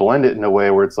you can blend it in a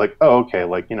way where it's like, oh, okay,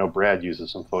 like, Brad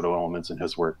uses some photo elements in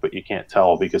his work, but you can't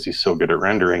tell because he's so good at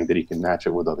rendering that he can match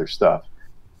it with other stuff.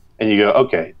 And you go,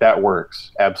 okay, that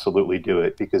works. Absolutely do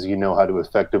it because you know how to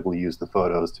effectively use the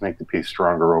photos to make the piece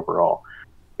stronger overall.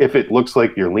 If it looks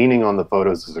like you're leaning on the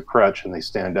photos as a crutch and they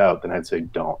stand out, then I'd say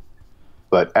don't.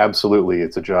 But absolutely,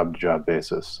 it's a job-to-job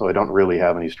basis, so I don't really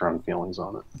have any strong feelings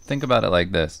on it. Think about it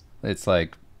like this. It's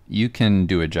like you can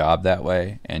do a job that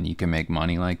way and you can make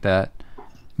money like that,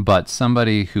 but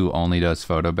somebody who only does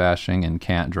photo bashing and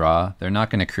can't draw, they're not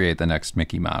going to create the next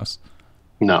Mickey Mouse.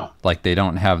 No. Like they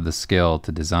don't have the skill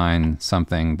to design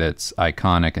something that's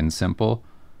iconic and simple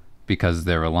because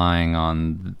they're relying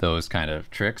on those kind of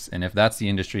tricks. And if that's the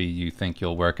industry you think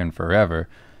you'll work in forever,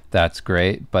 that's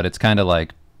great. But it's kind of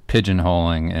like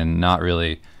pigeonholing and not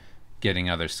really getting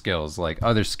other skills. Like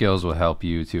other skills will help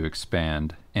you to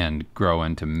expand and grow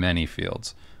into many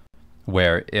fields.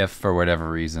 Where if for whatever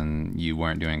reason you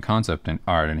weren't doing concept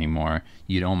art anymore,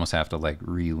 you'd almost have to like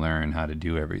relearn how to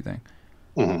do everything.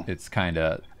 Mm-hmm. It's kind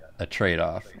of a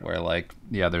trade-off where like,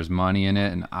 yeah, there's money in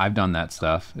it, and I've done that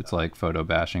stuff. It's like photo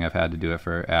bashing. I've had to do it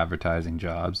for advertising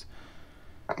jobs,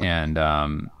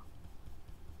 and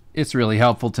it's really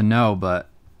helpful to know, but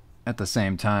at the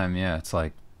same time, yeah, it's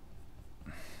like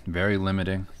very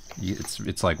limiting.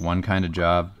 It's like one kind of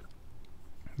job.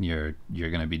 You're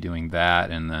going to be doing that,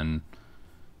 and then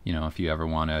if you ever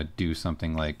want to do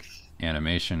something like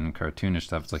animation, cartoonish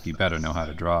stuff, it's like you better know how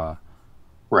to draw.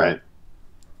 Right.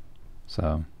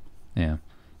 So, yeah,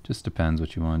 just depends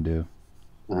what you want to do.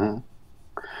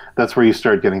 Mm-hmm. That's where you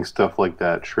start getting stuff like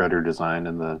that Shredder design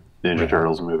in the Ninja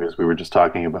Turtles movies we were just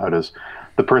talking about. Is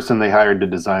the person they hired to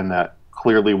design that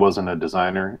clearly wasn't a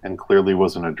designer and clearly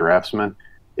wasn't a draftsman.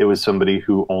 It was somebody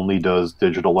who only does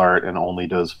digital art and only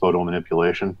does photo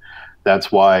manipulation. That's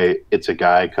why it's a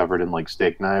guy covered in like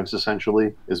steak knives,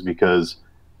 essentially, is because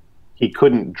he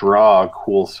couldn't draw a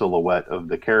cool silhouette of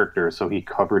the character, so he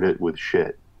covered it with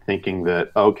shit, thinking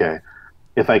that, okay,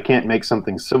 if I can't make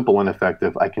something simple and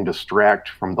effective, I can distract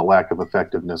from the lack of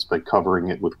effectiveness by covering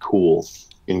it with cool,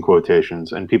 in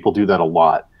quotations. And people do that a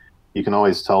lot. You can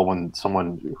always tell when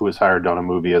someone who was hired on a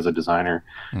movie as a designer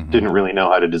didn't really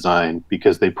know how to design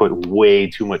because they put way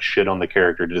too much shit on the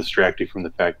character to distract you from the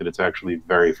fact that it's actually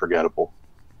very forgettable.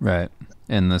 Right.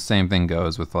 And the same thing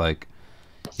goes with like,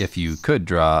 if you could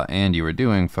draw and you were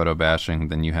doing photo bashing,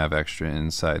 then you have extra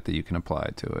insight that you can apply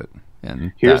to it.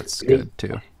 And that's good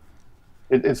too.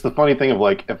 It's the funny thing of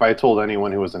like, if I told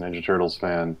anyone who was a Ninja Turtles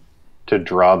fan to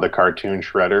draw the cartoon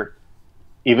Shredder,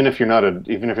 even if you're not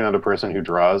a person who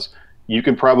draws, you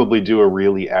could probably do a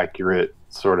really accurate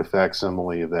sort of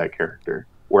facsimile of that character,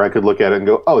 where I could look at it and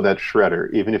go, oh, that's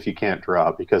Shredder, even if you can't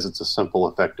draw, because it's a simple,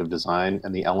 effective design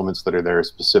and the elements that are there are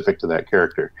specific to that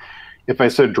character. if I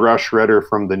said draw Shredder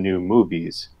from the new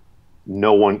movies,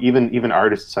 no one, even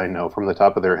artists I know from the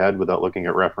top of their head without looking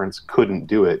at reference, couldn't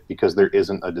do it because there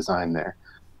isn't a design there.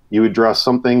 You would draw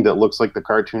something that looks like the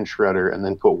cartoon Shredder and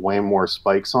then put way more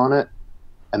spikes on it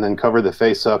and then cover the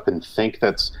face up and think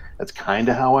that's kind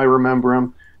of how I remember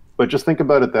him. But just think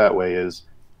about it that way: is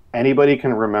anybody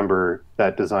can remember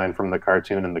that design from the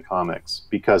cartoon and the comics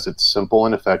because it's simple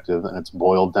and effective, and it's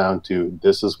boiled down to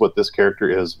this is what this character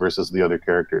is versus the other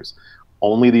characters.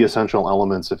 Only the essential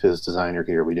elements of his design are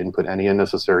here. We didn't put any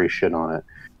unnecessary shit on it.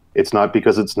 It's not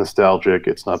because it's nostalgic.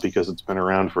 It's not because it's been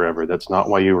around forever. That's not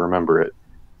why you remember it.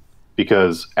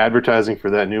 Because advertising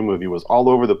for that new movie was all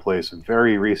over the place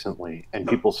very recently, and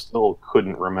people still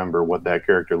couldn't remember what that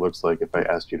character looks like if I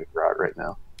asked you to draw it right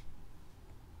now.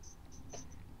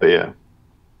 But yeah.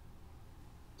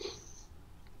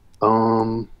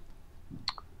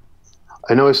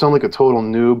 I know I sound like a total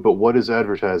noob, but what is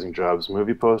advertising jobs?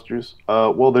 Movie posters?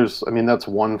 Well, that's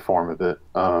one form of it.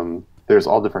 There's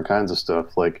all different kinds of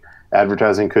stuff. Like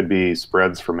advertising could be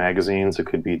spreads for magazines. It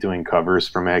could be doing covers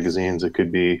for magazines. It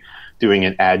could be doing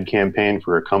an ad campaign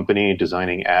for a company,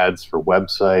 designing ads for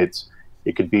websites.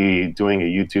 It could be doing a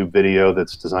YouTube video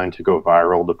that's designed to go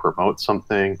viral to promote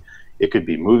something. It could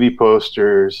be movie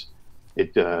posters.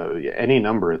 Any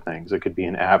number of things. It could be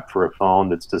an app for a phone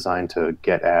that's designed to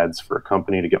get ads for a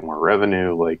company to get more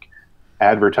revenue. Like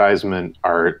advertisement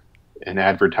art and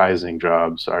advertising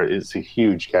jobs is a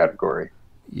huge category.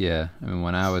 Yeah, I mean,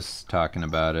 when I was talking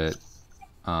about it,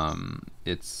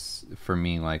 it's for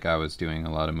me like I was doing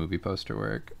a lot of movie poster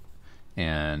work,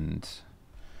 and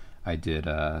I did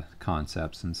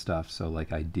concepts and stuff. So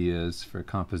like ideas for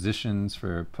compositions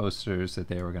for posters that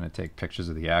they were going to take pictures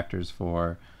of the actors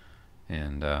for.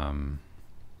 And,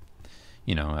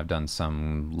 I've done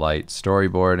some light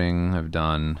storyboarding. I've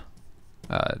done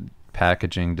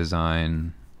packaging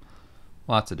design,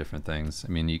 lots of different things.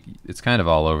 I mean, it's kind of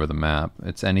all over the map.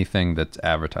 It's anything that's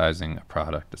advertising a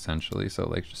product, essentially. So,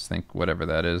 like, just think whatever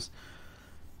that is.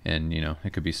 And,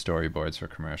 it could be storyboards for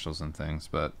commercials and things.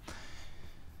 But,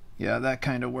 yeah, that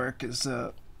kind of work is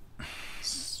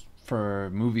for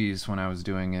movies when I was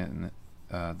doing it.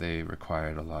 And they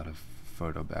required a lot of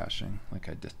photo bashing. Like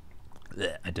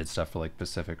I did stuff for like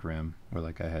Pacific Rim where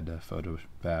like I had to photo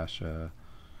bash the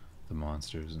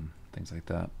monsters and things like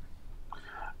that.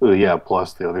 Yeah,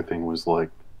 plus the other thing was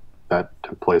like that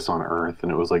took place on Earth,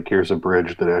 and it was like, here's a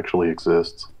bridge that actually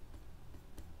exists.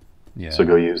 Yeah. So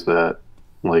go use that.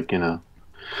 Like, But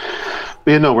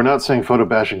yeah, no, we're not saying photo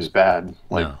bashing is bad.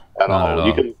 Like No, at not all. at all.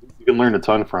 You can learn a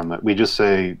ton from it. We just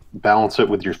say balance it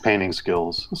with your painting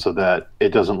skills so that it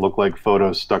doesn't look like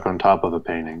photos stuck on top of a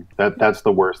painting. That's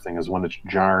the worst thing, is when it's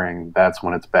jarring. That's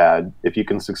when it's bad. If you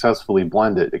can successfully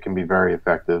blend it, it can be very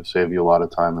effective, save you a lot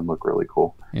of time, and look really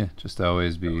cool. Yeah, just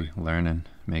always be learning.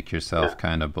 Make yourself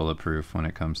kind of bulletproof when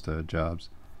it comes to jobs.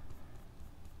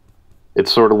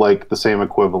 It's sort of like the same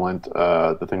equivalent,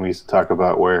 the thing we used to talk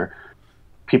about where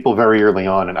people very early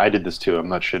on, and I did this too, I'm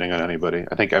not shitting on anybody.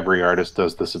 I think every artist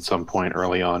does this at some point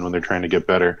early on when they're trying to get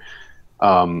better.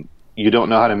 You don't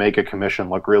know how to make a commission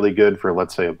look really good for,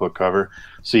 let's say, a book cover.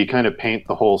 So you kind of paint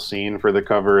the whole scene for the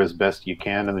cover as best you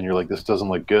can, and then you're like, this doesn't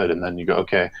look good. And then you go,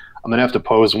 okay, I'm going to have to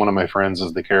pose one of my friends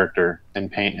as the character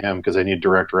and paint him because I need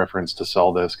direct reference to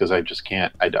sell this because I just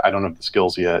can't, I don't have the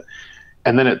skills yet.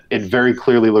 And then it very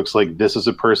clearly looks like this is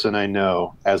a person I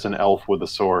know as an elf with a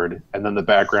sword. And then the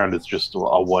background is just a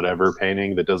whatever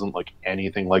painting that doesn't look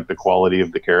anything like the quality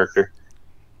of the character.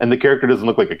 And the character doesn't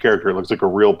look like a character. It looks like a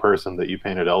real person that you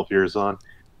painted elf ears on.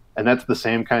 And that's the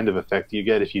same kind of effect you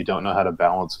get if you don't know how to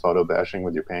balance photo bashing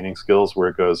with your painting skills, where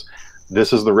it goes,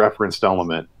 this is the referenced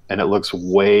element, and it looks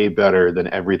way better than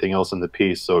everything else in the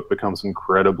piece, so it becomes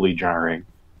incredibly jarring.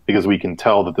 Because we can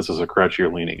tell that this is a crutch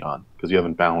you're leaning on because you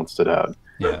haven't balanced it out.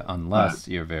 Yeah, unless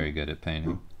you're very good at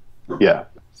painting. Yeah.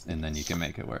 And then you can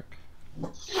make it work.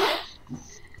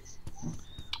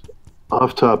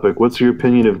 Off topic, what's your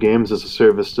opinion of games as a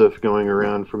service stuff going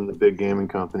around from the big gaming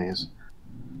companies?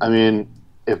 I mean,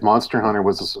 if Monster Hunter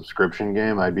was a subscription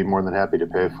game, I'd be more than happy to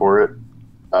pay for it.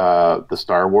 The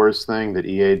Star Wars thing that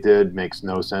EA did makes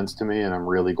no sense to me, and I'm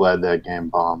really glad that game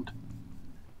bombed.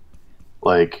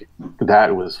 Like,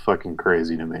 that was fucking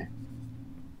crazy to me.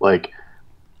 Like,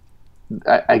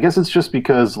 I guess it's just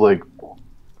because, like,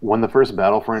 when the first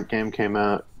Battlefront game came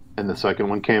out and the second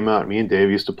one came out, me and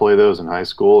Dave used to play those in high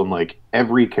school, and, like,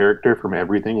 every character from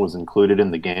everything was included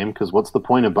in the game, because what's the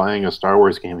point of buying a Star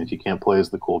Wars game if you can't play as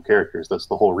the cool characters? That's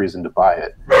the whole reason to buy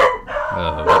it.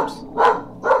 Oops.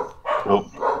 Nope.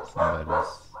 Somebody's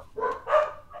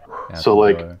So,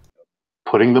 like,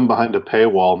 putting putting them behind a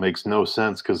paywall makes no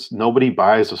sense because nobody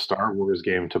buys a Star Wars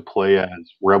game to play as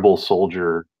Rebel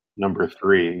Soldier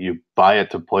 #3. You buy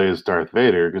it to play as Darth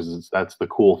Vader because that's the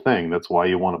cool thing. That's why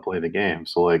you want to play the game.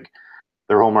 So like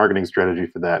their whole marketing strategy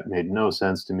for that made no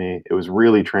sense to me. It was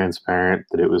really transparent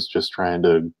that it was just trying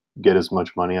to get as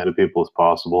much money out of people as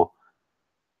possible.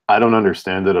 I don't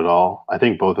understand it at all. I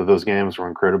think both of those games were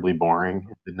incredibly boring.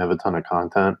 Didn't have a ton of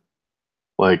content.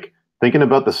 Like thinking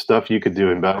about the stuff you could do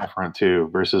in Battlefront 2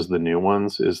 versus the new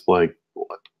ones is like,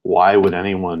 why would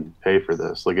anyone pay for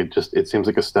this? Like it seems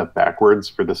like a step backwards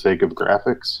for the sake of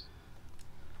graphics.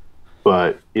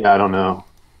 But yeah, I don't know.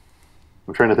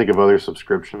 I'm trying to think of other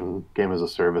subscription game as a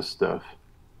service stuff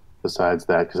besides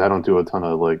that because I don't do a ton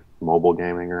of like mobile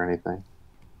gaming or anything.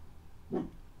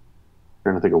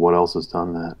 Trying to think of what else has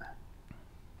done that.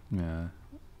 Yeah.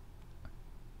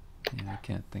 Yeah, I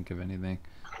can't think of anything.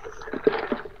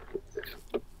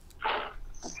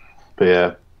 But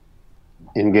yeah,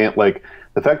 in game like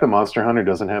the fact that Monster Hunter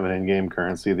doesn't have an in-game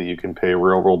currency that you can pay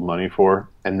real world money for,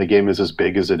 and the game is as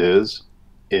big as it is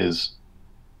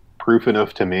proof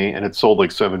enough to me. And it sold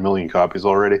like 7 million copies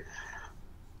already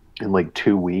in like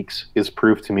 2 weeks. Is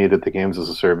proof to me that the games as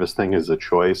a service thing is a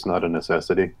choice, not a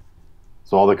necessity.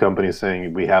 So all the companies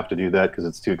saying we have to do that because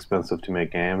it's too expensive to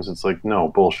make games, it's like, no,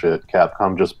 bullshit.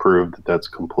 Capcom just proved that that's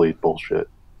complete bullshit.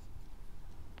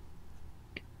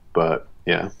 But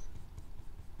yeah.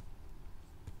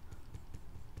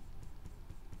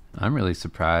 I'm really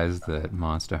surprised that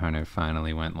Monster Hunter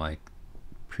finally went like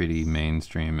pretty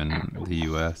mainstream in the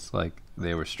US. Like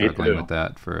they were struggling with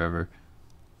that forever.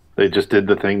 They just did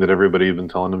the thing that everybody had been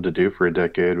telling them to do for a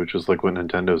decade, which is like what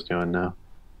Nintendo's doing now.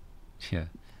 Yeah.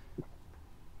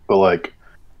 But like,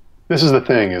 this is the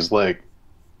thing: is like,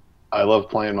 I love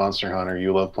playing Monster Hunter.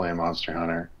 You love playing Monster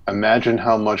Hunter. Imagine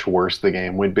how much worse the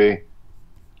game would be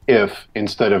if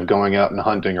instead of going out and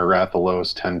hunting a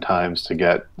Rathalos 10 times to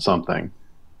get something,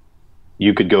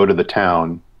 you could go to the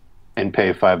town and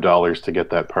pay $5 to get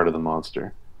that part of the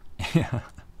monster. Yeah.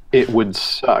 It would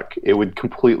suck. It would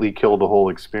completely kill the whole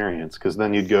experience because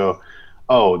then you'd go,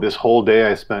 oh, this whole day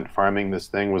I spent farming this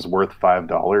thing was worth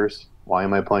 $5. Why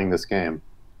am I playing this game?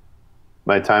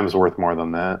 My time is worth more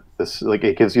than that. This like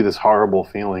it gives you this horrible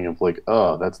feeling of like,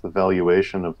 oh, that's the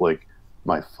valuation of like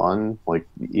my fun. Like,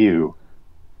 ew.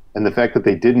 And the fact that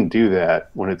they didn't do that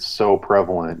when it's so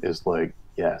prevalent is like,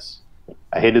 yes.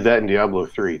 I hated that in Diablo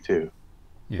 3 too.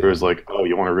 Yeah. It was like, oh,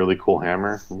 you want a really cool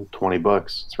hammer?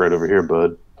 $20. It's right over here,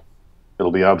 bud.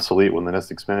 It'll be obsolete when the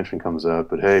next expansion comes out,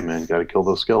 but hey, man, gotta kill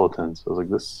those skeletons. I was like,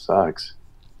 this sucks.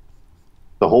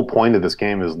 The whole point of this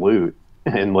game is loot,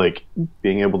 and like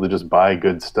being able to just buy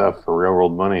good stuff for real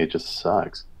world money, it just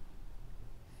sucks.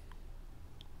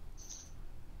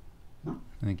 I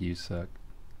think you suck.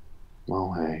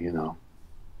 Well, hey, you know.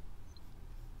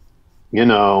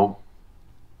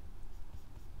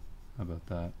 How about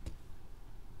that?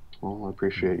 Well, I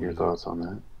appreciate your thoughts on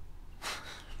that.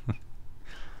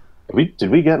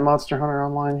 Did we get Monster Hunter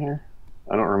Online here?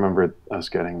 I don't remember us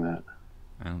getting that.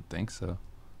 I don't think so.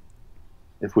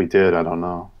 If we did, I don't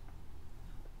know.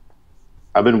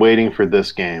 I've been waiting for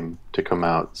this game to come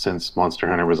out since Monster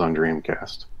Hunter was on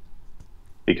Dreamcast.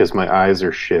 Because my eyes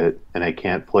are shit and I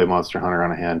can't play Monster Hunter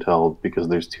on a handheld because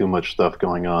there's too much stuff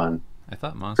going on. I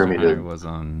thought Monster Hunter was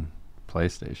on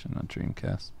PlayStation, not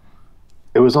Dreamcast.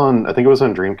 It was on, I think it was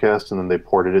on Dreamcast, and then they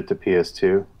ported it to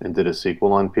PS2 and did a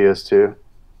sequel on PS2.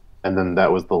 And then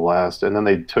that was the last. And then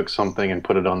they took something and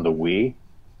put it on the Wii.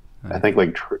 I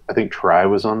think Try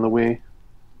was on the Wii.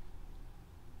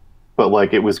 But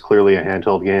like it was clearly a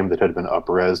handheld game that had been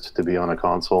up-resed to be on a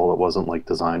console. It wasn't like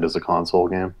designed as a console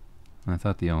game. I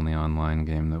thought the only online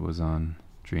game that was on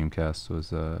Dreamcast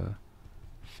was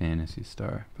Phantasy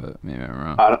Star, but maybe I'm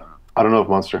wrong. I don't know if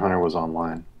Monster Hunter was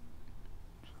online.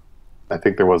 I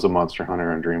think there was a Monster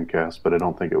Hunter on Dreamcast, but I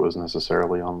don't think it was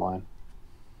necessarily online.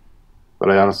 But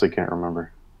I honestly can't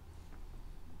remember.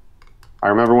 I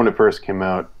remember when it first came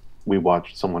out, we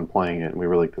watched someone playing it, and we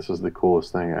were like, this is the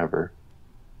coolest thing ever.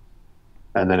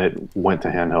 And then it went to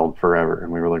handheld forever,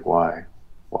 and we were like, why?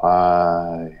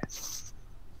 Why?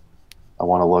 I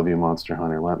want to love you, Monster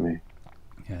Hunter, let me.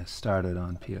 Yeah, it started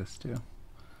on PS2.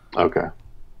 Okay.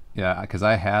 Yeah, because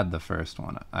I had the first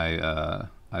one. I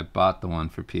bought the one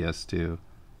for PS2,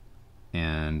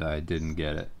 and I didn't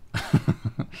get it.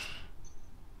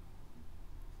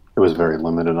 It was very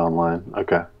limited online.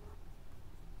 Okay.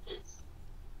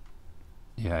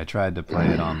 Yeah, I tried to play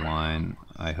it online.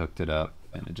 I hooked it up,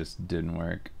 and it just didn't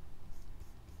work.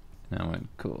 And I went,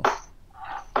 cool.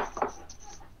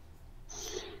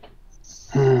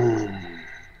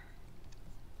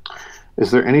 Is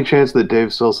there any chance that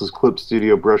Dave sells his Clip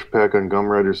Studio brush pack on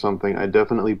Gumroad or something? I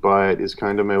definitely buy it. It's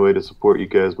kind of my way to support you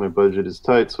guys. My budget is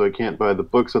tight, so I can't buy the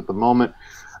books at the moment.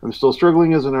 I'm still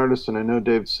struggling as an artist, and I know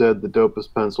Dave said the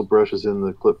dopest pencil brush is in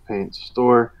the Clip Paint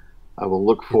store. I will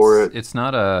look for it. It's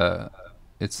not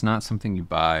something you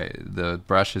buy. The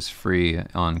brush is free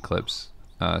on Clips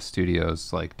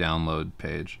Studio's like download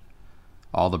page.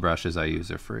 All the brushes I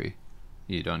use are free.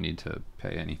 You don't need to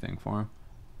pay anything for them.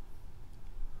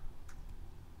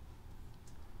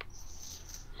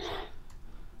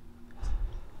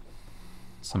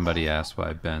 Somebody asked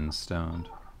why Ben's stoned.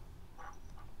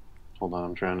 Hold on,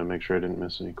 I'm trying to make sure I didn't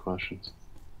miss any questions.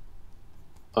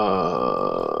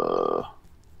 Lots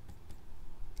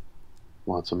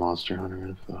of Monster Hunter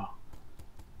info.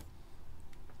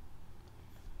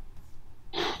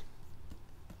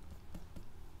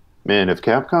 Man, if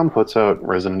Capcom puts out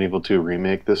Resident Evil 2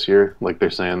 Remake this year, like they're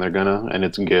saying they're gonna, and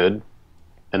it's good,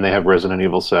 and they have Resident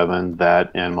Evil 7, that,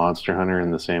 and Monster Hunter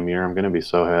in the same year, I'm gonna be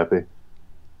so happy.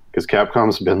 Because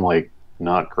Capcom's been, like,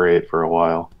 not great for a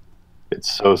while.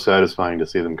 It's so satisfying to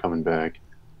see them coming back.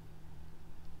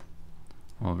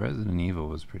 Well, Resident Evil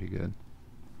was pretty good.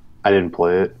 I didn't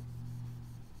play it.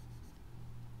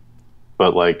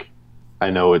 But, like, I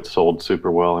know it sold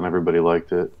super well and everybody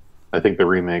liked it. I think the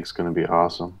remake's gonna be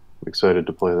awesome. I'm excited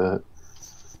to play that.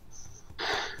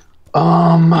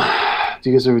 Do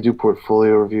you guys ever do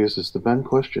portfolio reviews? Is the Ben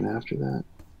question after that?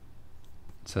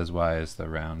 It says, why is the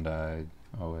round eye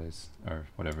always, or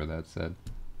whatever that said.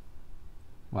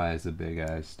 Why is the big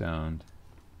eye stoned?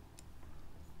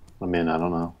 I mean, I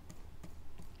don't know.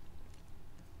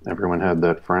 Everyone had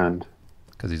that friend.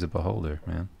 Because he's a beholder,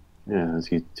 man. Yeah,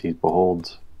 he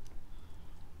beholds.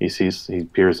 He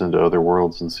peers into other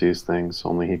worlds and sees things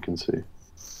only he can see.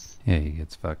 Yeah, he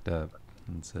gets fucked up.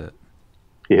 That's it.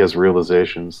 He has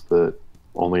realizations that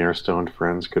only our stoned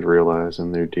friends could realize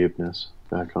in their deepness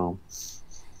back home.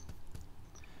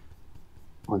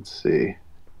 Let's see.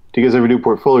 Do you guys ever do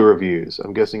portfolio reviews?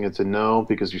 I'm guessing it's a no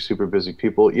because you're super busy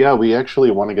people. Yeah, we actually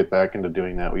want to get back into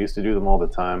doing that. We used to do them all the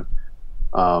time.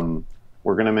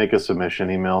 We're going to make a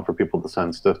submission email for people to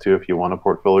send stuff to if you want a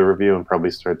portfolio review, and probably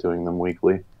start doing them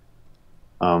weekly.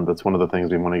 That's one of the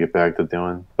things we want to get back to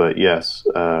doing. But yes,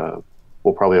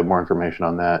 we'll probably have more information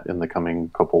on that in the coming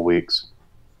couple weeks.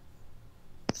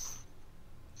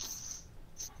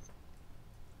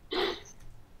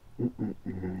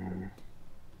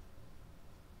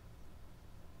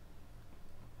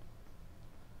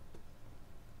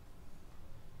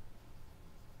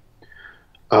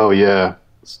 Oh yeah,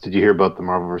 did you hear about the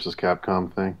Marvel vs.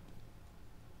 Capcom thing?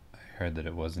 I heard that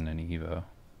it wasn't an Evo.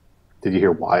 Did you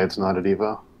hear why it's not at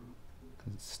Evo?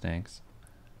 Because it stinks.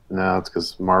 No, it's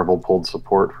because Marvel pulled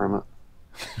support from it.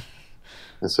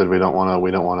 They said we don't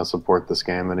want to support this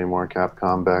game anymore.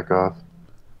 Capcom, back off.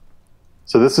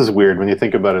 So this is weird when you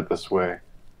think about it this way.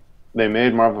 They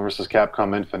made Marvel vs.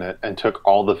 Capcom Infinite and took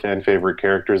all the fan favorite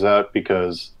characters out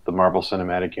because the Marvel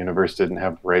Cinematic Universe didn't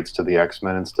have rights to the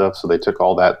X-Men and stuff. So they took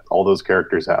all those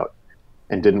characters out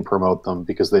and didn't promote them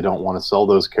because they don't want to sell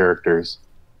those characters,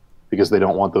 because they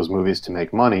don't want those movies to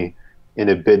make money, in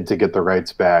a bid to get the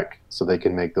rights back so they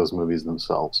can make those movies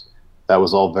themselves. That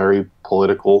was all very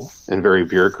political and very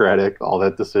bureaucratic, all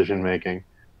that decision making.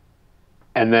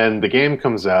 And then the game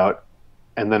comes out,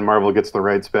 and then Marvel gets the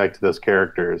rights back to those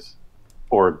characters,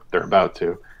 or they're about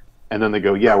to, and then they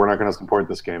go, yeah, we're not going to support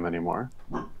this game anymore.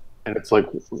 And it's like,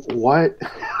 what?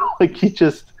 Like, you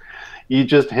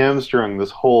just hamstrung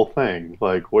this whole thing.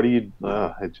 Like, what do you,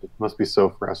 it just must be so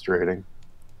frustrating.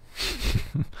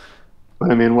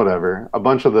 But I mean, whatever. A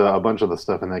bunch of the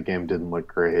stuff in that game didn't look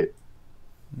great.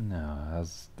 No,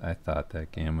 I thought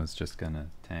that game was just gonna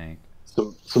tank.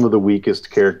 Some of the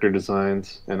weakest character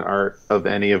designs and art of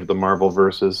any of the Marvel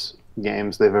versus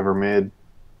games they've ever made.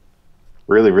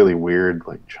 Really, really weird.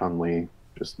 Like Chun-Li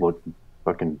just looked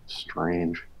fucking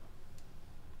strange.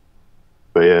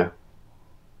 But yeah,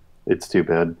 it's too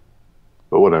bad.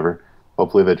 But whatever.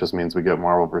 Hopefully that just means we get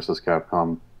Marvel vs.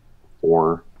 Capcom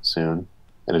 4 soon,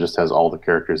 and it just has all the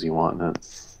characters you want in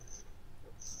it.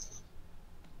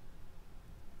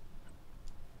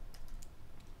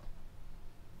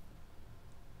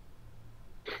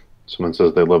 Someone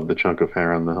says they love the chunk of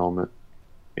hair on the helmet.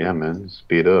 Yeah, man,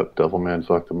 speed up. Devilman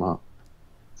fucked him up.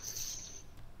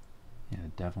 Yeah,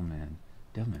 Devilman.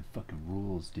 Devilman fucking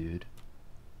rules, dude.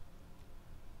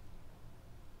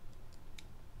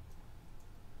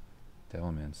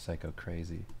 Devilman's psycho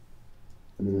crazy.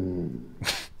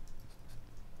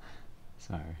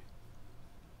 Sorry.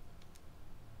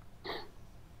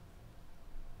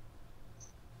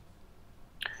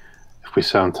 If we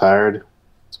sound tired,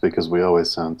 It's because we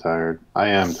always sound tired. I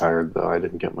am tired though. I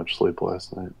didn't get much sleep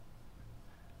last night.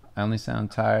 I only sound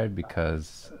tired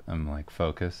because I'm like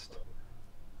focused.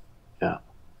 Yeah.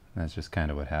 That's just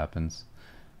kind of what happens.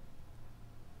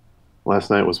 Last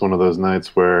night was one of those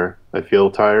nights where I feel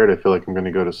tired. I feel like I'm going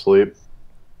to go to sleep.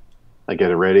 I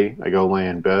get it ready. I go lay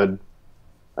in bed.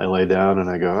 I lay down and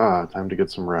I go, time to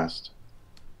get some rest.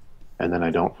 And then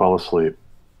I don't fall asleep.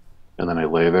 And then I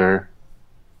lay there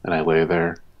and I lay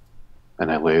there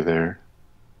and I lay there.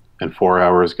 And 4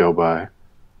 hours go by.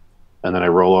 And then I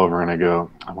roll over and I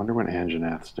go, I wonder what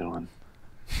Anjanath's doing.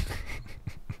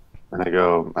 And I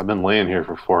go, I've been laying here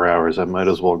for 4 hours. I might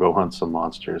as well go hunt some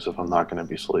monsters if I'm not going to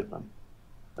be sleeping.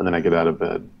 And then I get out of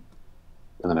bed.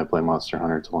 And then I play Monster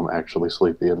Hunter till I'm actually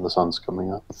sleepy and the sun's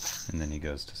coming up. And then he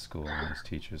goes to school and his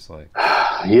teacher's like,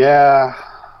 Yeah.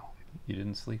 you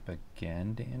didn't sleep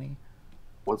again, Danny?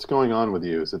 What's going on with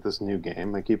you? Is it this new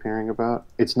game I keep hearing about?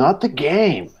 It's not the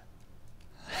game.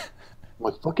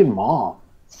 My fucking mom.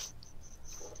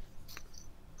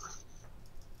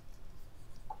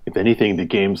 If anything, the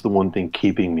game's the one thing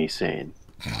keeping me sane.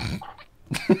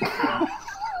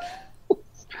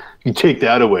 You take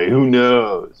that away, who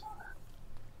knows?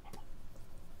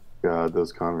 God,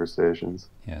 those conversations.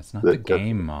 Yeah, it's not the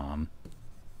game, Mom.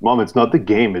 Mom, it's not the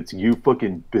game. It's you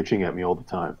fucking bitching at me all the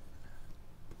time.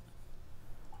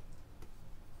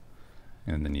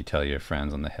 And then you tell your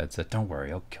friends on the headset, don't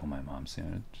worry, I'll kill my mom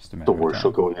soon. Just a matter Don't of worry, time.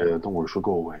 she'll go. Yeah, don't worry, she'll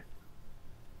go away.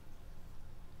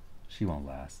 She won't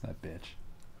last, that bitch.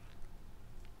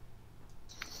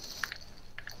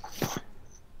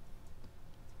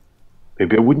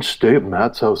 Maybe I wouldn't stay at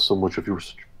Matt's house so much if you were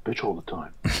such a bitch all the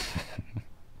time.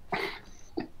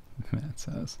 Matt's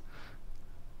house.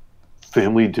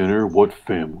 Family dinner? What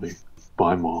family?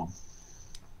 Bye, Mom.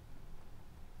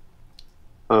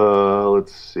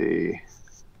 Let's see.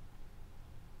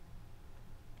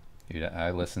 Dude, I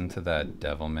listened to that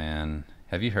Devilman.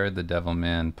 Have you heard the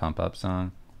Devilman Pump Up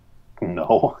song?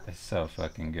 No. It's so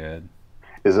fucking good.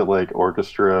 Is it like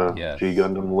orchestra Yes. G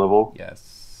Gundam level?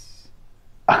 Yes.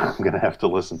 I'm gonna have to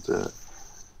listen to it.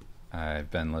 I've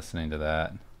been listening to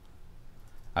that.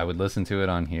 I would listen to it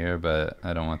on here, but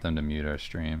I don't want them to mute our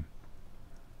stream.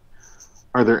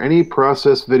 Are there any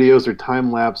process videos or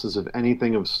time lapses of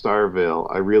anything of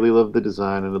Starvale? I really love the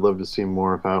design and I'd love to see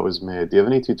more of how it was made. Do you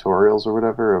have any tutorials or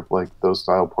whatever of like those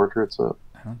style portraits up?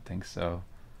 I don't think so.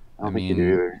 I don't think you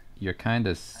do either. You're kind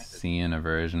of seeing a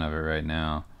version of it right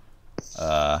now.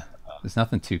 There's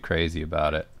nothing too crazy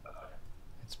about it.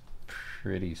 It's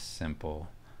pretty simple.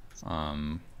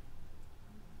 And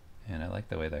I like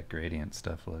the way that gradient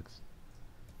stuff looks.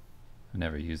 I've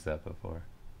never used that before.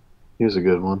 Here's a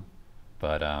good one.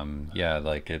 But yeah,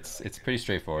 like it's pretty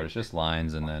straightforward. It's just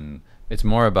lines, and then it's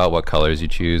more about what colors you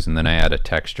choose, and then I add a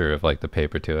texture of like the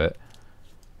paper to it.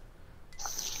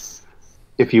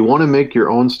 If you want to make your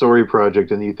own story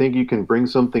project and you think you can bring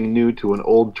something new to an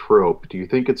old trope, do you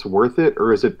think it's worth it,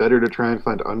 or is it better to try and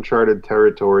find uncharted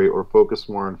territory or focus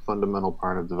more on fundamental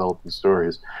part of developing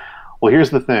stories? Well,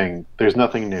 here's the thing. There's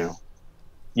nothing new.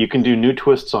 You can do new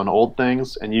twists on old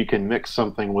things, and you can mix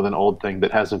something with an old thing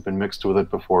that hasn't been mixed with it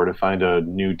before to find a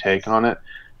new take on it.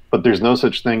 But there's no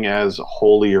such thing as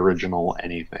wholly original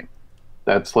anything.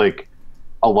 That's like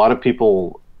a lot of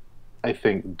people, I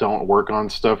think, don't work on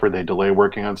stuff or they delay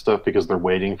working on stuff because they're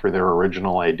waiting for their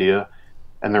original idea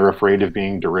and they're afraid of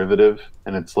being derivative.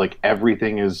 And it's like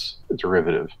everything is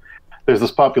derivative. There's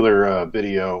this popular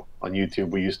video on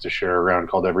YouTube we used to share around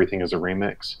called Everything is a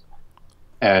Remix.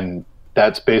 And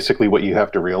that's basically what you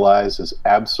have to realize is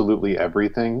absolutely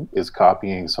everything is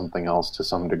copying something else to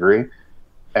some degree.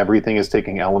 Everything is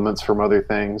taking elements from other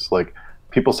things. Like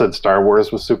people said Star Wars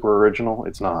was super original.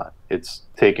 It's not. It's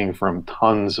taking from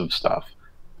tons of stuff.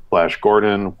 Flash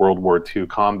Gordon, World War II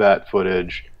combat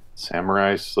footage,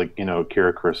 samurai, like, you know,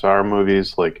 Akira Kurosawa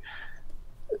movies, like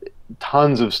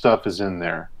tons of stuff is in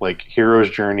there. Like Hero's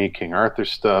Journey, King Arthur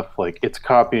stuff, like it's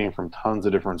copying from tons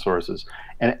of different sources.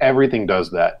 And everything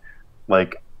does that.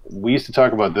 Like we used to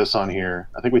talk about this on here.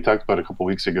 I think we talked about it a couple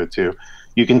weeks ago too.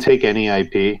 You can take any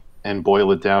IP and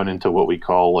boil it down into what we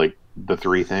call like the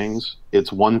three things.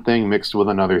 It's one thing mixed with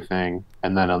another thing,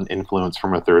 and then an influence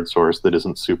from a third source that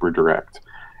isn't super direct.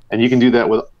 And you can do that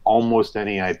with almost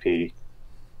any IP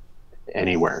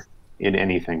anywhere, in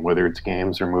anything, whether it's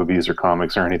games or movies or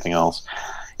comics or anything else.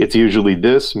 It's usually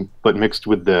this, but mixed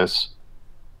with this,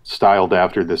 styled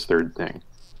after this third thing.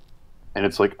 And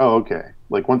it's like, oh, okay.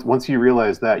 Like once you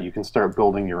realize that, you can start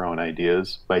building your own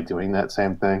ideas by doing that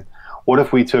same thing. What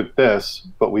if we took this,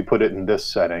 but we put it in this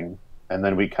setting, and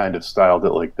then we kind of styled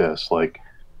it like this? Like,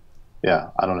 Yeah,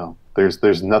 I don't know.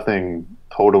 There's nothing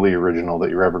totally original that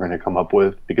you're ever going to come up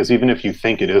with, because even if you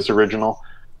think it is original,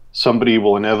 somebody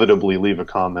will inevitably leave a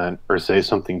comment or say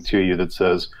something to you that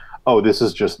says, "Oh, this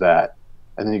is just that."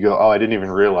 And then you go, "Oh, I didn't even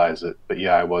realize it, but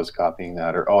yeah, I was copying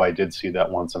that," or "Oh, I did see that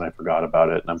once and I forgot about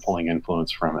it and I'm pulling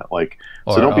influence from it." Like,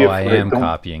 so Or, don't be oh, I afraid. am Don't.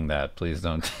 copying that. Please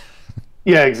don't.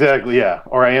 Yeah, exactly. Yeah.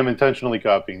 Or I am intentionally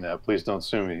copying that. Please don't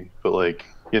sue me. But like,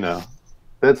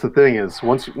 that's the thing is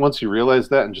once you realize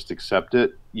that and just accept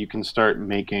it, you can start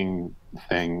making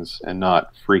things and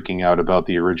not freaking out about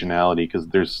the originality, because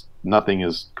there's nothing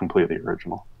is completely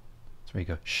original. So we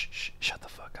go, shh, shh, shut the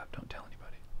fuck up. Don't tell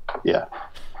anybody. Yeah.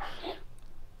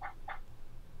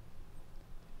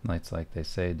 It's like they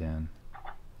say, Dan,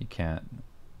 you can't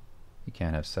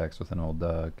have sex with an old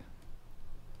dog.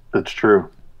 That's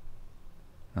true.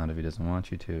 Not if he doesn't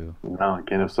want you to. No, you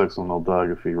can't have sex with an old dog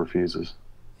if he refuses.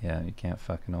 Yeah, you can't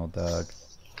fuck an old dog.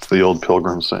 It's the old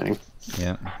pilgrim saying.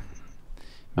 Yeah.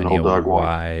 An Many old a dog won't.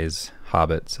 wise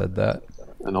hobbit said that.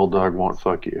 An old dog won't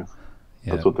fuck you.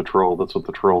 Yeah. That's what the troll. That's what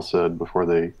the troll said before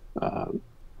they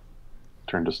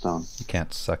turned to stone. You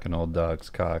can't suck an old dog's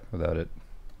cock without it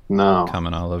No.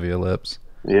 coming all over your lips.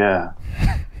 Yeah.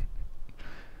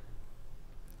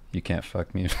 You can't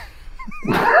fuck me if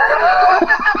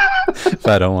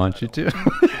I don't want you to.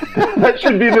 That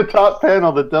should be the top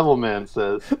panel that Devilman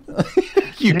says.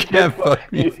 You can't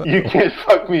fuck me. You can't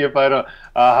fuck me if I don't.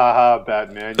 Ah ha ha,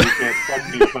 Batman. You can't fuck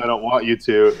me if I don't want you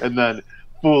to. And then,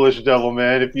 foolish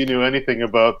Devilman, if you knew anything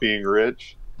about being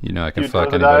rich, You know I can you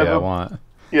fuck know that anybody I want.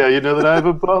 yeah, you know that I have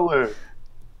a butler.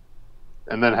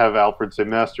 And then have Alfred say,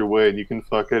 Master Wayne, you can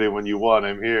fuck anyone you want.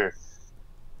 I'm here.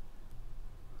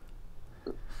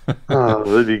 Oh,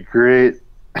 that'd be great.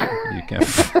 You can't.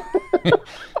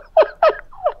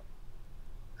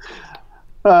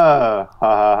 Ah, ha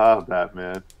ha ha,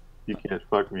 Batman. You can't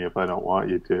fuck me if I don't want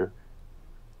you to.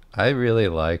 I really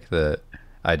like that.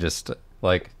 I just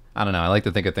like, I don't know. I like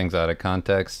to think of things out of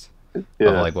context of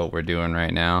Yeah. like what we're doing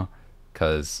right now,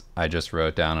 because I just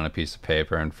wrote down on a piece of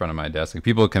paper in front of my desk. Like,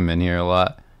 people come in here a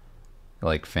lot,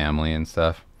 like family and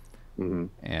stuff, Hmm.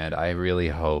 and I really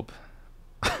hope,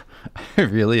 I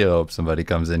really hope somebody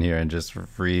comes in here and just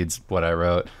reads what I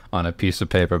wrote on a piece of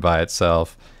paper by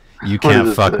itself. You What can't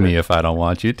does it fuck say? me if I don't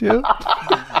want you to.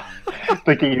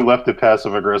 Thinking you left a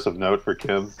passive aggressive note for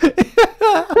Kim.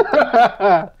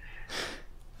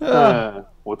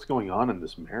 What's going on in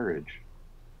this marriage?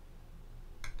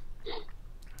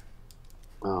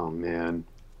 Oh man.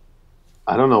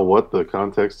 I don't know what the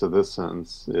context of this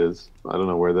sentence is. I don't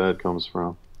know where that comes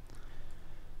from.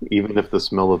 Even if the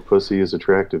smell of pussy is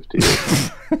attractive to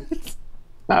you.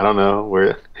 I don't know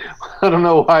where. I don't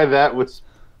know why that was.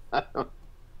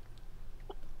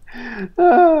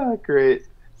 Great.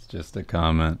 It's just a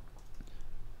comment.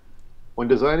 When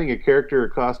designing a character or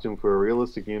costume for a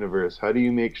realistic universe, how do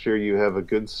you make sure you have a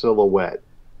good silhouette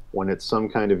when it's some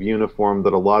kind of uniform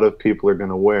that a lot of people are going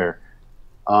to wear?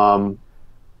 Um,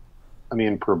 I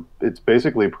mean, it's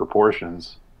basically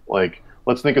proportions. Like,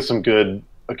 let's think of some good.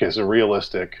 Okay, so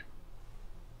realistic.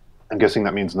 I'm guessing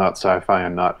that means not sci-fi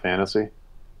and not fantasy.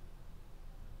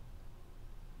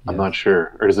 I'm Yes. not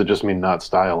sure. Or does it just mean not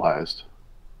stylized?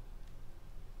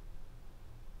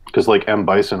 Because like M.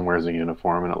 Bison wears a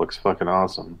uniform and it looks fucking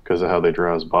awesome because of how they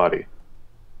draw his body.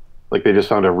 Like they just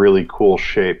found a really cool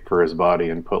shape for his body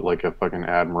and put like a fucking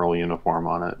admiral uniform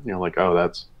on it. You're like, oh,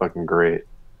 that's fucking great.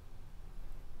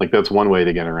 Like that's one way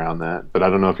to get around that. But I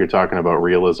don't know if you're talking about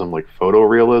realism, like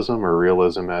photorealism, or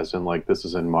realism as in like this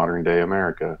is in modern day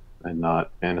America and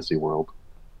not fantasy world.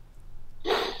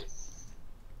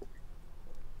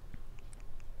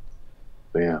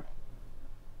 But yeah.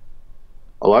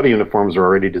 A lot of uniforms are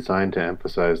already designed to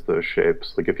emphasize those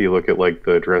shapes. Like if you look at like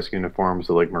the dress uniforms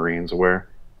that like Marines wear,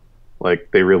 like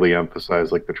they really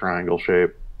emphasize like the triangle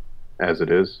shape as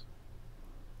it is.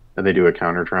 And they do a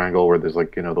counter triangle where there's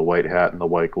like, the white hat and the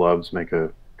white gloves make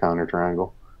a counter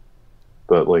triangle.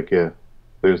 But like yeah,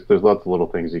 there's lots of little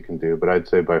things you can do, but I'd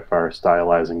say by far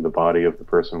stylizing the body of the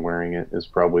person wearing it is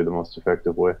probably the most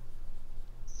effective way.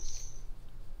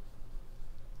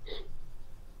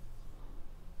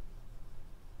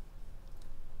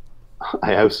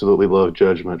 I absolutely love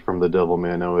Judgment from the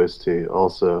Devilman OST.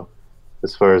 Also,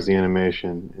 as far as the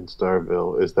animation in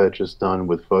Starville, is that just done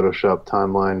with Photoshop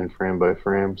timeline and frame by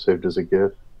frame saved as a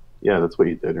GIF? Yeah, that's what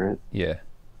you did, right? Yeah.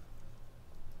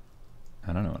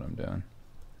 I don't know what I'm doing.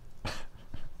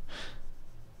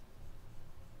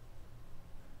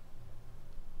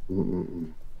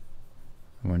 Mm-mm-mm.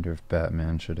 I wonder if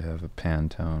Batman should have a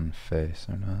Pantone face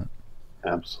or not.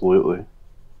 Absolutely.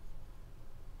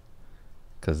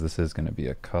 Because this is going to be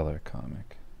a color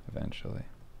comic eventually.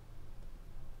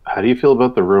 How do you feel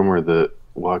about the rumor that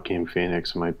Joaquin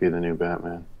Phoenix might be the new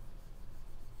Batman?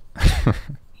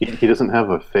 He doesn't have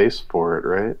a face for it,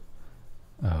 right?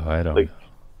 Oh, I don't know. Like,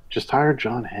 just hire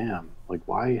John Hamm. Like,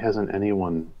 why hasn't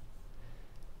anyone?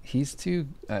 He's too.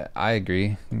 I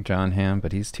agree, John Hamm,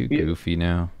 but he's too Yeah, goofy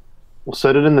now. we'll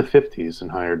set it in the '50s and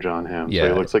hire John Hamm, so he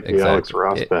Yeah, looks like the Alex exactly.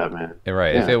 Ross Batman.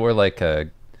 Right. If Yeah, it were like a,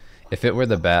 if it were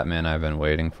the Batman I've been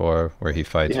waiting for, where he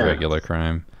fights yeah, regular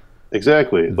crime,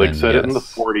 exactly. Like, then set it in the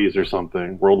yes. '40s or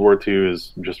something. World War II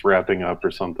is just wrapping up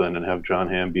or something, and have John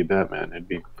Hamm be Batman. It'd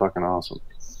be fucking awesome.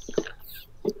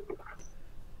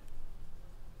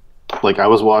 Like, I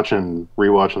was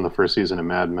rewatching the first season of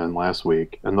Mad Men last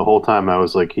week, and the whole time I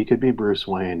was like, he could be Bruce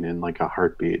Wayne in like a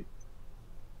heartbeat.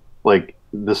 Like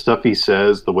the stuff he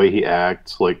says, the way he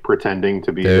acts, like pretending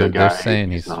to be the They're guy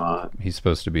saying he's not. he's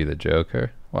supposed to be the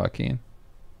Joker, Joaquin.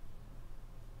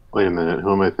 Wait a minute,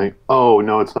 who am I thinking? Oh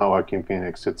no, it's not Joaquin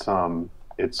Phoenix. It's Donnie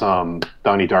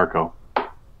Darko.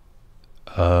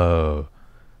 Oh,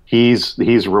 He's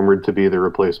rumored to be the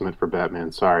replacement for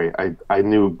Batman. Sorry, I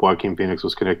knew Joaquin Phoenix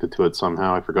was connected to it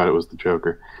somehow. I forgot it was the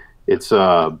Joker. It's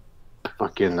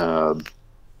fucking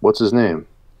what's his name?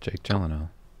 Jake Gyllenhaal.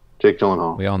 Jake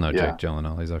Gyllenhaal. We all know Yeah, Jake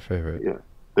Gyllenhaal. He's our favorite. yeah.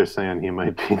 They're saying he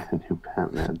might be the new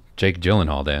Batman. Jake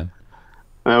Gyllenhaal, Dan.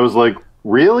 And I was like,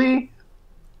 really?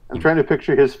 I'm He, trying to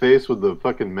picture his face with the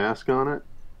fucking mask on it.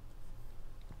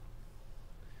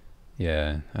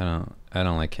 yeah, I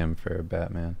don't like him for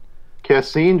Batman.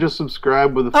 Cassine just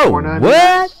subscribed with a Oh, 4.99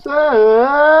 what?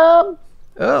 sub.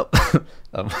 Oh,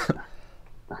 um,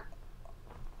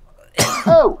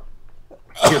 Oh,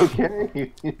 you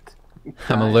okay?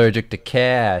 I'm allergic to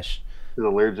cash. He's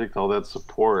allergic to all that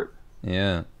support.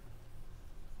 Yeah,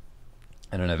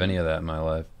 I don't have any of that in my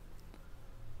life.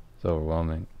 It's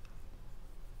overwhelming.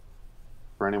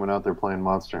 For anyone out there playing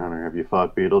Monster Hunter, have you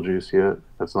fought Beetlejuice yet?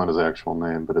 That's not his actual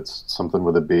name, but it's something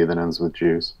with a B that ends with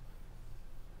juice.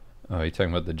 Oh, you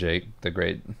talking about the Jake, the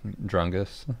Great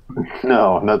Drungus?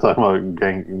 No, I'm not talking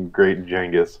about Great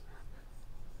Genghis.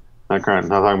 Not talking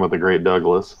about the Great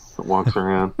Douglas that walks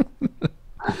around.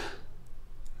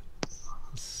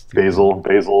 Stupid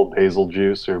Basil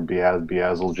juice or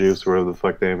Beazel juice, whatever the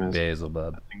fuck name is.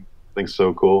 Beelzebub. I think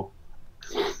so cool.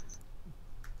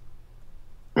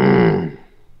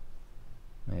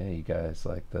 Yeah, you guys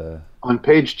like the On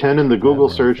page 10 in the Google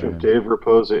Batman search of fan. Dave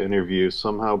Raposa interview,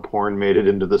 somehow porn made it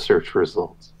into the search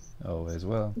results. Always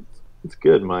will. It's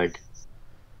good, Mike.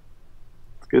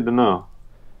 It's good to know.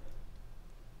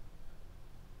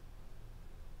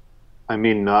 I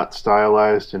mean, not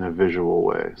stylized in a visual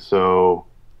way. So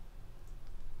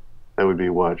that would be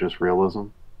what? Just realism?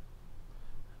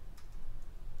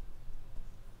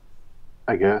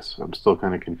 I guess. I'm still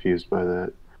kind of confused by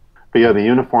that. But yeah, the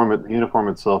uniform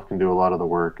itself can do a lot of the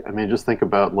work. I mean, just think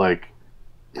about like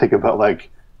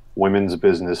women's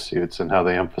business suits and how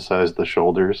they emphasize the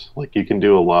shoulders. Like you can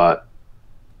do a lot.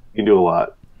 You can do a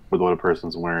lot with what a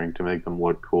person's wearing to make them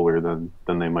look cooler than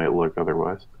they might look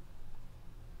otherwise.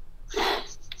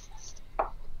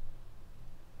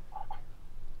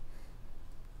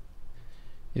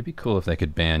 It'd be cool if they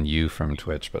could ban you from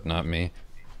Twitch, but not me.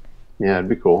 Yeah, it'd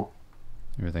be cool.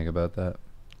 You ever think about that?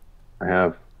 I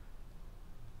have.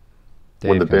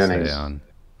 When Dave the can stay bannings on.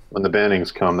 when the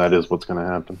bannings come, that is what's going to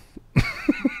happen.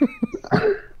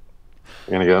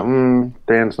 You're going to go,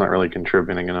 Dan's not really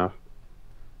contributing enough.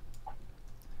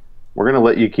 We're going to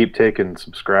let you keep taking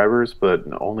subscribers, but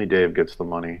only Dave gets the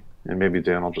money. And maybe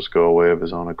Dan will just go away of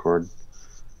his own accord.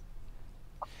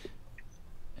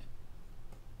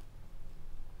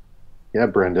 Yeah,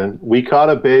 Brendan. We caught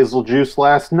a basil juice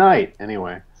last night.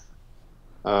 Anyway,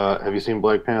 have you seen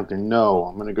Black Panther? No.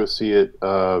 I'm going to go see it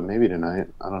maybe tonight.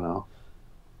 I don't know.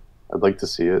 I'd like to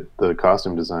see it. The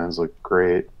costume designs look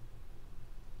great.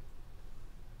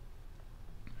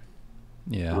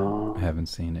 Yeah, I haven't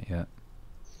seen it yet.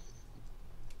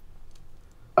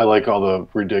 I like all the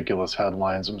ridiculous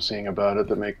headlines I'm seeing about it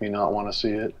that make me not want to see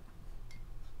it.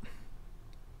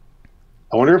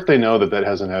 I wonder if they know that that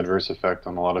has an adverse effect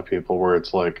on a lot of people where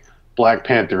it's like, Black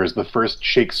Panther is the first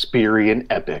Shakespearean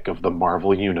epic of the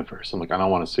Marvel Universe. I'm like, I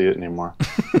don't want to see it anymore.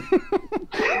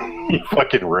 You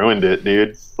fucking ruined it,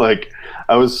 dude. Like,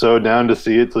 I was so down to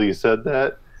see it till you said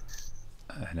that.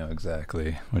 I know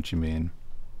exactly what you mean.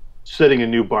 Setting a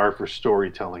new bar for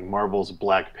storytelling. Marvel's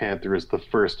Black Panther is the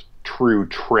first true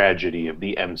tragedy of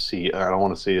the MC. I don't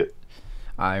want to see it.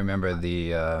 I remember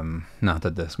the, not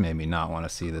that this made me not want to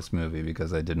see this movie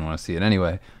because I didn't want to see it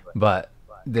anyway, but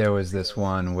there was this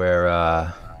one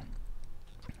where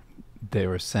they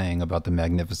were saying about the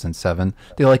Magnificent Seven.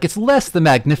 They're like, it's less the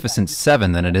Magnificent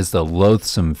Seven than it is the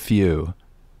Loathsome Few.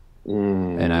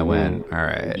 And I went, all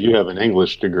Mm, right. you have an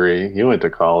English degree. You went to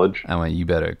college. I went, you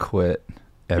better quit You took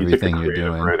a everything you're creative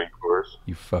doing. writing course.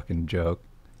 You fucking joke.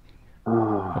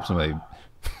 Hope Oh, somebody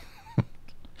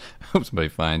hope somebody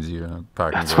finds you in a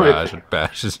parking that's my garage and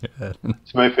bashes your head.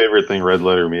 it's my favorite thing Red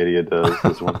Letter Media does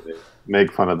is when they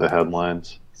make fun of the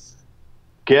headlines.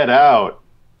 Get out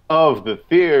of the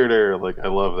theater. Like I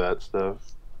love that stuff.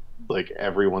 Like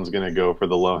everyone's gonna go for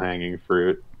the low hanging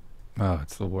fruit. Oh,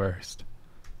 it's the worst.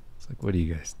 It's like, what are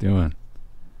you guys doing?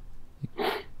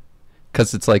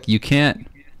 Because it's like you can't.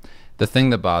 The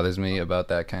thing that bothers me about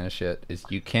that kind of shit is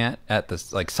you can't at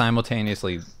this like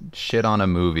simultaneously shit on a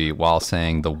movie while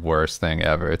saying the worst thing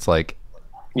ever. It's like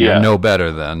you're Yeah, no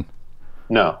better than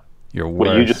no. you're worse.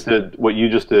 What you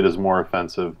just did is more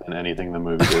offensive than anything the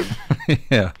movie did.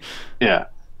 Yeah. Yeah.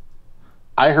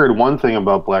 I heard one thing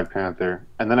about Black Panther,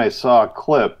 and then I saw a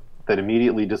clip that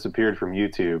immediately disappeared from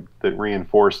YouTube that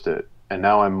reinforced it. And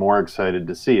now I'm more excited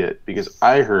to see it because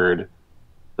I heard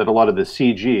that a lot of the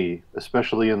CG,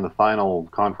 especially in the final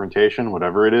confrontation,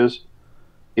 whatever it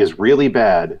is really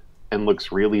bad and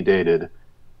looks really dated.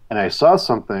 And I saw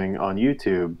something on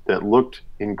YouTube that looked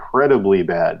incredibly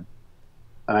bad.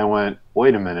 And I went,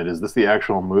 wait a minute, is this the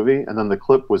actual movie? And then the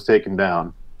clip was taken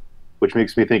down, which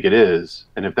makes me think it is.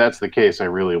 And if that's the case, I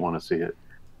really want to see it.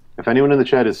 If anyone in the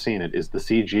chat has seen it, is the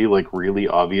CG like really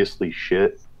obviously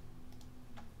shit?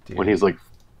 When Dude. he's like,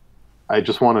 I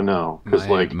just want to know because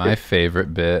like My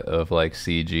favorite bit of like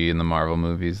CG in the Marvel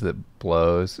movies that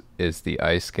blows is the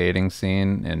ice skating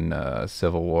scene in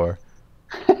Civil War.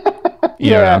 You know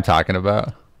what I'm yeah, talking about?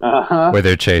 uh huh, Where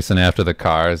they're chasing after the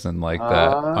cars in like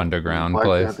that underground Black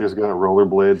place. Panther's got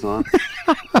rollerblades on.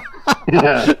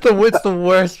 Yeah, It's the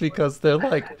worst because they're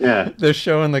like yeah, they're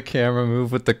showing the camera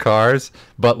move with the cars,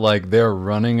 but like they're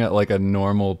running at like a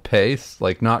normal pace,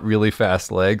 like not really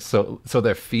fast legs, so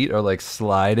their feet are like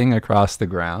sliding across the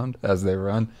ground as they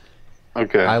run.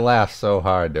 okay. I laughed so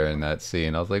hard during that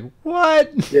scene. I was like,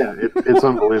 "What?" Yeah, it's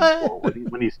unbelievable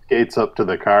when he skates up to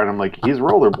the car, and I'm like, he's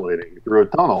rollerblading through a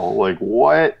tunnel. Like,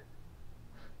 what?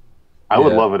 I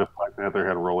would Yeah, love it if Black Panther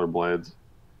had rollerblades.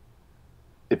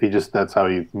 If he just that's how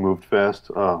he moved fast.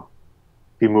 Oh,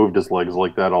 if he moved his legs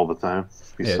like that all the time.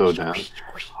 He's yeah. so down.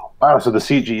 Wow, so the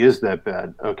CG is that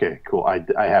bad. Okay, cool. I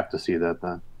have to see that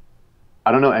then.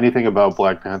 I don't know anything about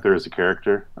Black Panther as a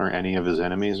character or any of his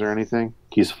enemies or anything.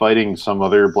 He's fighting some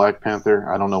other Black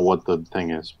Panther. I don't know what the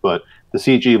thing is, but the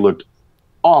CG looked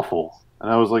awful.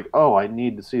 And I was like, oh, I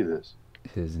need to see this.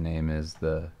 His name is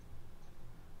the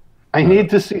I uh, need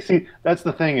to see. See, that's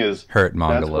the thing is, Hurt that's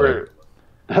Mongoloid.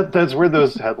 where that's where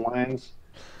those headlines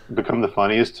become the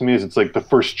funniest to me. Is it's like the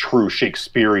first true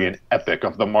Shakespearean epic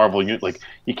of the Marvel unit. Like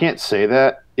you can't say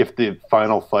that if the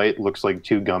final fight looks like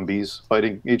two Gumbies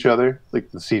fighting each other. Like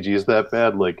the CG is that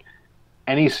bad. Like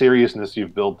any seriousness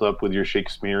you've built up with your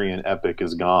Shakespearean epic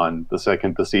is gone the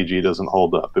second the CG doesn't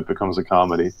hold up. It becomes a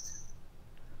comedy.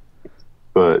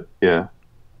 But yeah,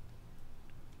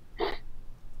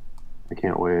 I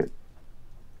can't wait.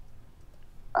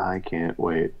 I can't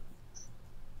wait.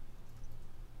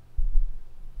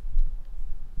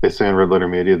 They say in Red Letter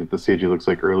Media that the CG looks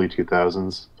like early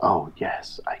 2000s. Oh,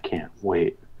 yes, I can't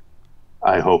wait.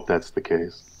 I hope that's the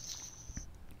case.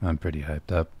 I'm pretty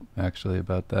hyped up actually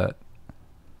about that.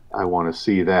 I want to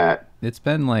see that. It's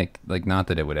been like not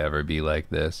that it would ever be like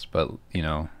this, but you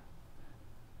know,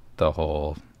 the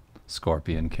whole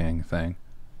Scorpion King thing.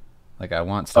 Like I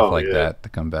want stuff Oh, like yeah. that to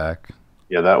come back.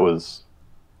 Yeah, that was.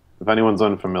 If anyone's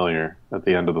unfamiliar, at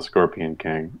the end of the Scorpion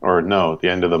King, or no, at the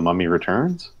end of the Mummy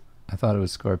Returns, I thought it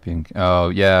was Scorpion. Oh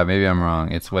yeah, maybe I'm wrong.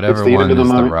 It's it's whatever the end one of the is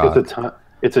the Mummy. Rock.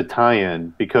 It's a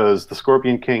tie-in because the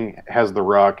Scorpion King has the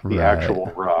Rock, the Right. actual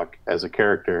Rock, as a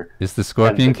character, Is the and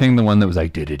Scorpion King the one that was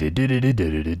like yeah,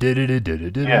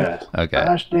 okay.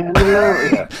 I stand alone.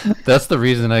 Yeah, That's the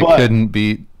reason I but couldn't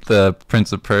beat the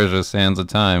Prince of Persia Sands of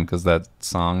Time because that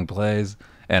song plays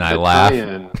and I the laugh.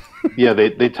 tie-in, yeah,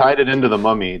 they tied it into the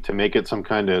Mummy to make it some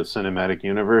kind of cinematic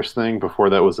universe thing before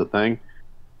that was a thing,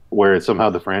 where somehow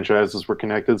the franchises were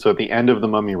connected. So at the end of the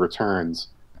Mummy Returns,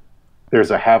 there's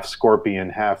a half scorpion,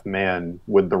 half man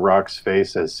with the Rock's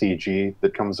face as CG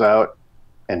that comes out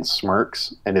and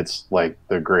smirks, and it's like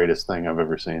the greatest thing I've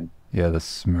ever seen. Yeah, the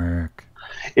smirk.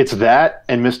 It's that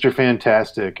and Mr.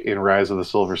 Fantastic in Rise of the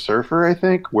Silver Surfer, I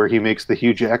think, where he makes the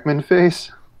Hugh Jackman face.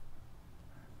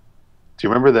 Do you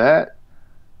remember that?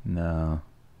 No.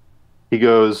 He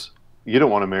goes, "You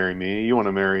don't want to marry me. You want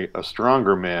to marry a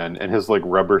stronger man." And his like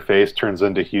rubber face turns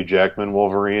into Hugh Jackman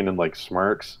Wolverine and like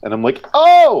smirks. And I'm like,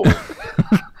 "Oh,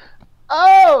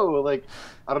 oh!" Like,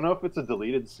 I don't know if it's a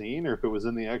deleted scene or if it was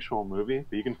in the actual movie,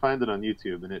 but you can find it on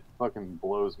YouTube, and it fucking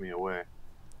blows me away.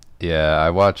 Yeah, I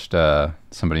watched.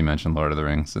 Somebody mentioned Lord of the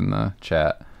Rings in the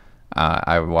chat.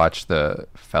 I watched the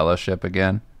Fellowship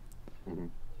again, Hmm.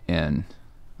 and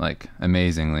like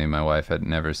amazingly, my wife had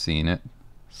never seen it,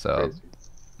 so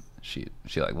Crazy.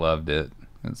 she like loved it.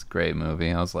 It's a great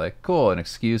movie. I was like, cool, an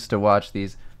excuse to watch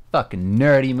these fucking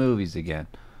nerdy movies again.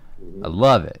 Hmm. I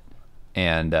love it,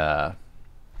 and that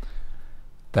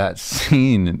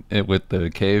scene with the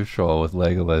cave troll with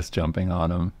Legolas jumping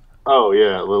on him. Oh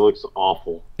yeah, it looks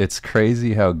awful. It's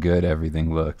crazy how good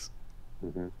everything looks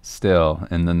Hmm. still,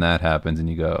 and then that happens, and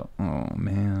you go, "Oh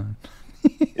man,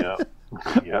 Yep.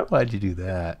 Yep. why'd you do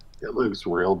that?" It looks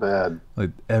real bad. Like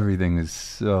everything is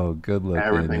so good looking,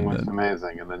 Everything and looks then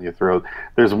amazing, and then you throw.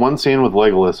 There's one scene with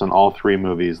Legolas in all three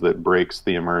movies that breaks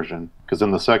the immersion. Because in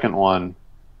the second one,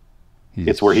 he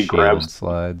it's where he shield grabs.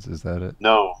 slides. Is that it?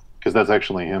 No, because that's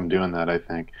actually him doing that, I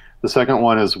think. The second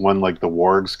one is when like the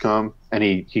wargs come and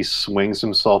he swings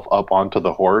himself up onto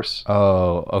the horse.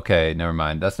 Oh, okay, never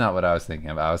mind. That's not what I was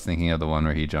thinking of. I was thinking of the one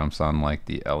where he jumps on like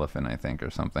the elephant, I think, or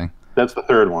something. That's the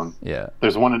third one. Yeah.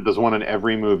 There's one in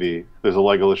every movie. There's a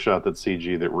Legolas shot that's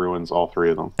CG that ruins all three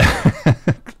of them.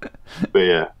 But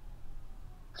yeah,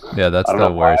 Yeah, I that's don't the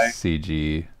know worst why.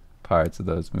 CG parts of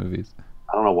those movies.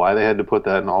 I don't know why they had to put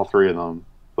that in all three of them.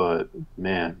 But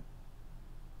man,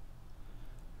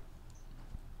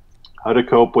 how to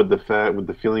cope with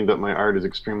the feeling that my art is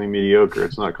extremely mediocre.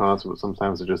 It's not constant, but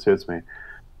sometimes it just hits me.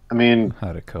 I mean,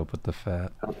 How to cope with the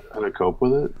fat. how to cope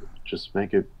with it? Just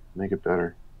make it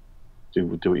better. Do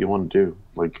what you want to do.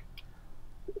 Like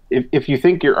if you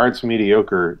think your art's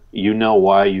mediocre, you know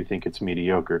why you think it's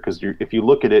mediocre. Because if you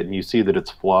look at it and you see that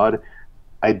it's flawed,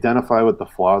 identify what the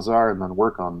flaws are and then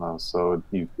work on those. So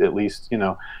you at least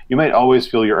you might always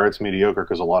feel your art's mediocre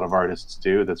because a lot of artists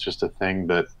do. That's just a thing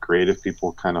that creative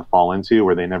people kind of fall into,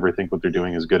 where they never think what they're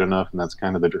doing is good enough, and that's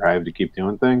kind of the drive to keep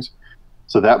doing things.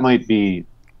 So that might be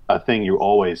a thing you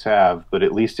always have, but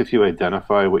at least if you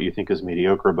identify what you think is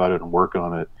mediocre about it and work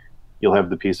on it, you'll have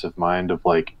the peace of mind of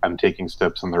like, I'm taking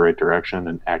steps in the right direction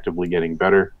and actively getting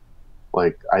better.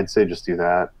 Like, I'd say just do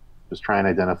that. Just try and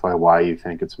identify why you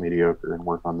think it's mediocre and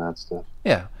work on that stuff.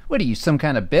 Yeah. What are you, some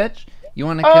kind of bitch? You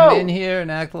want to come in Oh, here and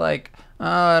act like, oh,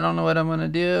 I don't know what I'm gonna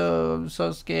do. I'm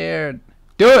so scared.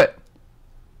 Do it.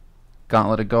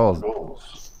 Gauntlet of Gold.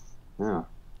 goals. Yeah.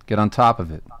 Get on top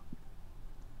of it.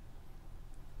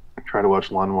 Try to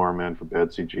watch Lawnmower Man for bad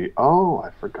CG. Oh, I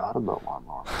forgot about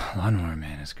Lawnmower Man. Lawnmower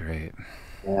Man is great.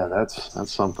 Yeah, that's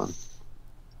something.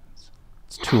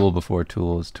 It's Tool before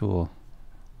Tool is Tool.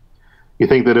 You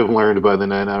think they'd have learned by the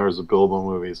 9 hours of Bilbo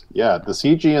movies? Yeah, the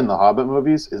CG in the Hobbit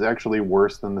movies is actually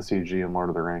worse than the CG in Lord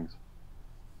of the Rings.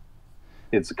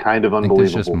 It's kind of I think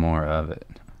there's just unbelievable. more of it.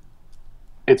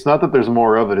 It's not that there's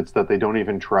more of it, it's that they don't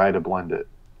even try to blend it.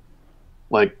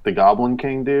 Like the Goblin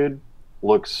King dude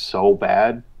looks so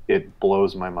bad, it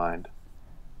blows my mind.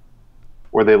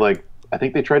 Where they like I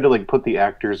think they tried to like put the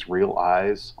actor's real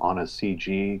eyes on a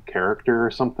CG character or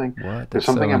something. What? There's That's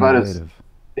so something about it. innovative.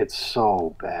 It's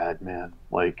so bad, man.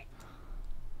 Like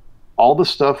all the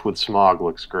stuff with Smog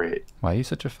looks great, Why are you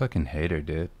such a fucking hater,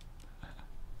 dude?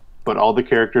 but all the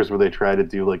characters where they try to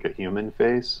do like a human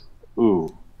face,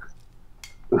 ooh,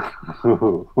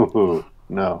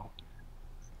 no,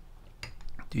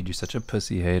 Dude, you're such a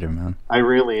pussy hater, man. I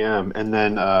really am. And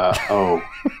then, oh,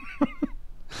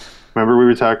 remember we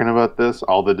were talking about this?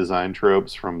 All the design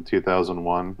tropes from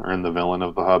 2001 are in the villain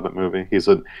of the Hobbit movie. He's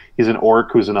an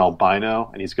orc who's an albino,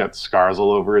 and he's got scars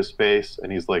all over his face,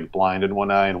 and he's like blind in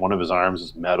one eye, and one of his arms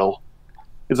is metal.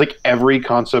 It's like every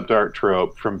concept art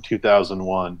trope from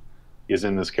 2001 is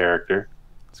in this character.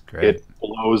 It's great. It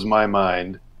blows my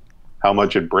mind how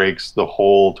much it breaks the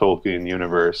whole Tolkien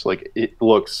universe. Like it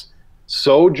looks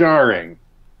so jarring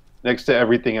next to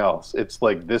everything else. It's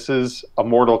like this is a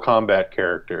Mortal Kombat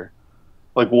character.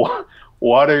 Like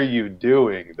what are you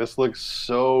doing? This looks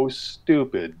so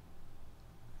stupid.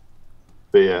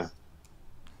 But yeah,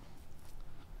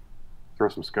 throw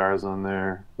some scars on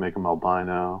there, make him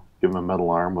albino, give him a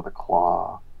metal arm with a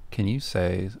claw. Can you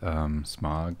say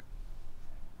smog?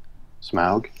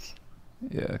 Smaug.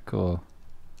 Yeah, cool.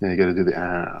 Yeah, you got to do the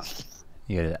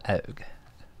You got an oak.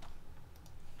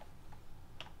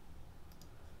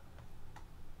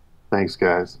 Thanks,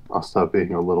 guys. I'll stop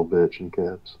being a little bitch in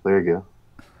caps. There you go.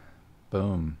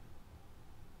 Boom.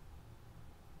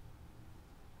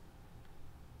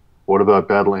 What about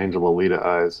Battle Angel Alita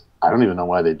eyes? I don't even know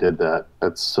why they did that.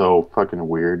 That's so fucking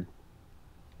weird.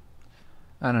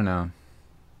 I don't know.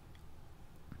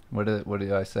 What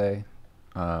do I say?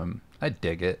 I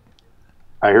dig it.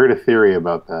 I heard a theory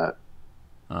about that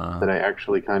Uh, that I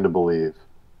actually kind of believe.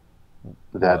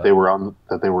 that What? they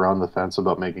were on the fence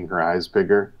about making her eyes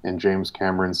bigger, and James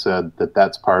Cameron said that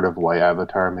that's part of why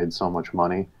Avatar made so much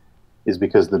money is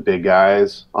because the big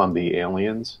eyes on the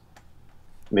aliens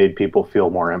made people feel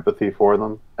more empathy for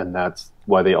them, and that's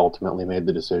why they ultimately made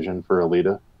the decision for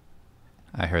Alita.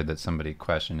 I heard that somebody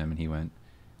questioned him and he went,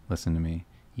 "Listen to me.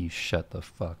 You shut the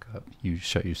fuck up. You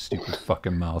shut your stupid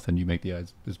fucking mouth and you make the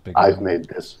eyes as big as I I've want. made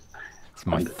this. It's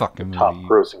my I'm the fucking top movie.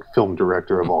 grossing film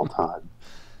director of all time.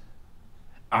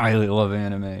 I love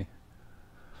anime."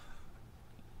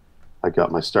 I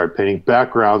got my start painting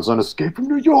backgrounds on Escape from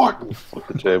New York. And flip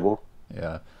the table.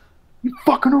 Yeah. You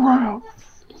fucking around.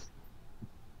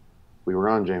 We were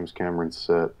on James Cameron's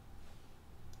set,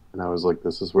 and I was like,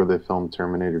 this is where they filmed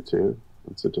Terminator 2.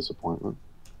 That's a disappointment.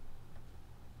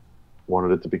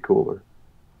 Wanted it to be cooler.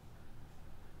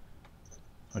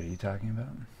 What are you talking about?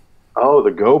 Oh,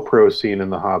 the GoPro scene in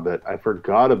The Hobbit. I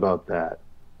forgot about that.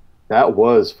 That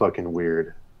was fucking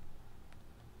weird.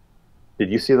 Did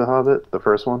you see The Hobbit, the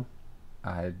first one?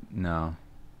 I no.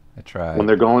 I tried. When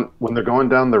they're going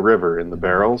down the river in the Didn't like it.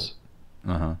 barrels,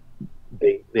 Uh-huh.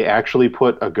 they actually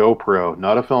put a GoPro,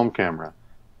 not a film camera.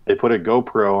 They put a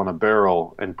GoPro on a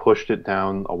barrel and pushed it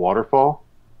down a waterfall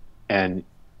and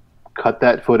cut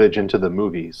that footage into the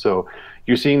movie. So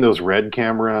you're seeing those red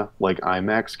camera, like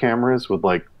IMAX cameras with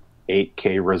like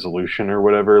 8K resolution or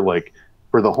whatever, like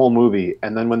for the whole movie.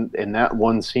 And then when in that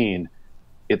one scene,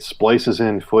 it splices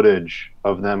in footage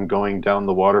of them going down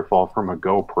the waterfall from a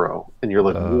GoPro. And you're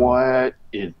like, Uh what?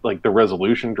 It like the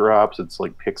resolution drops, it's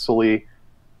like pixely,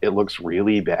 it looks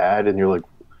really bad, and you're like,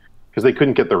 because they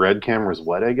couldn't get the red cameras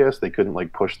wet, I guess. They couldn't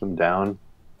like push them down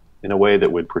in a way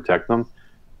that would protect them.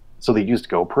 So they used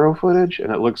GoPro footage,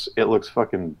 and it looks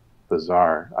fucking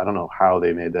bizarre. I don't know how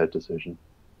they made that decision.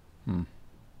 hmm.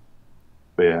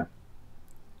 But yeah,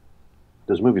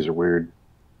 those movies are weird.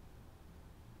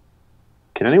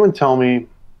 Can anyone tell me?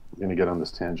 I'm gonna get on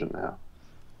this tangent now.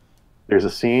 There's a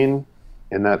scene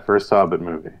in that first Hobbit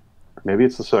movie, or maybe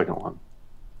it's the second one.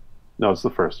 No, it's the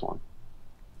first one,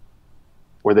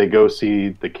 where they go see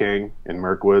the king in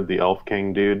Mirkwood, the elf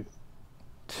king dude.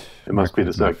 It must be the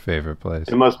Mirkwood's my second. favorite place.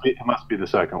 It must be the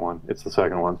second one. It's the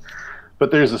second one.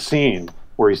 But there's a scene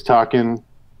where he's talking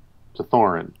to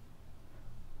Thorin,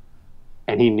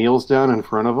 and he kneels down in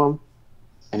front of him,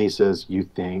 and he says, "You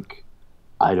think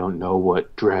I don't know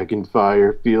what dragon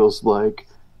fire feels like?"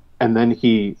 And then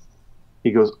he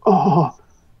goes, "Oh,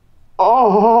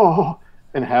 oh,"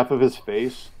 and half of his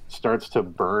face starts to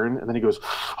burn, and then he goes,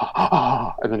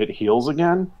 "Ah," and then it heals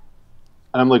again.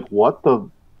 And I'm like, "What the?"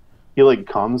 He like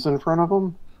comes in front of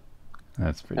him,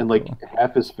 That's pretty and like cool.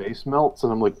 half his face melts,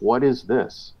 and I'm like, "What is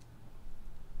this?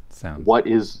 Sounds What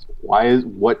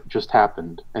just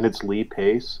happened?" And it's Lee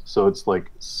Pace, so it's like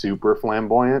super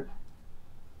flamboyant.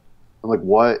 I'm like,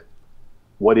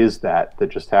 what is that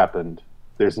just happened?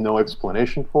 There's no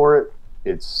explanation for it.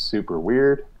 It's super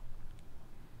weird.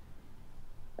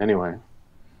 Anyway,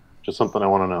 just something I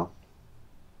want to know.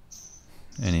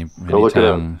 Go look it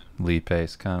up. Anytime Lee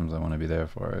Pace comes, I want to be there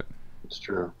for it. It's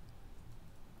true.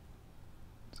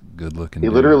 It's a good looking He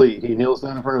dude. literally he kneels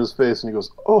down in front of his face and he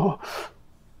goes, "Oh,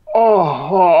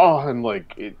 oh," and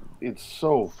like it's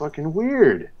so fucking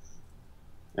weird.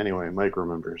 Anyway, Mike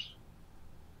remembers.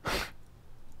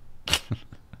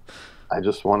 I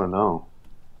just want to know.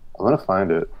 I'm gonna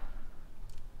find it.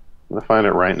 I'm gonna find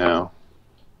it right now.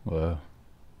 Whoa.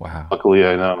 Wow. Luckily,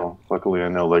 I know. Luckily, I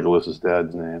know Legolas's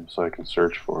dad's name, so I can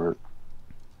search for it.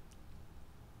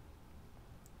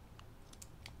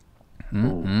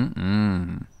 Mm.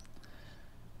 Mm-mm-mm.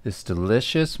 This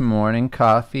delicious morning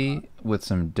coffee with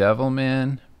some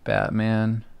Devilman,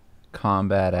 Batman,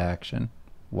 combat action.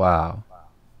 Wow.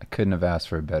 I couldn't have asked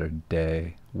for a better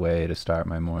way to start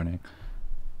my morning.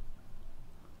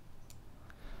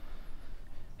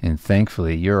 And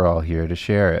thankfully, you're all here to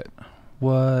share it.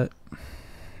 What?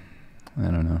 I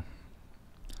don't know.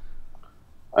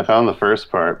 I found the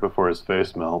first part before his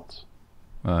face melts,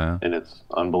 Oh, yeah. and it's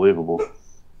unbelievable.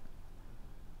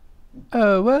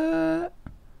 Oh, what?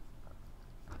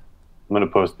 I'm gonna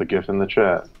post the GIF in the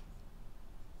chat.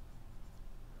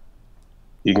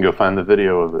 You can go find the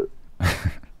video of it.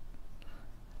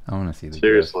 I want to see the GIF.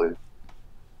 Seriously.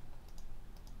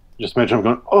 Just imagine I'm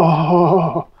going,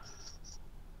 oh,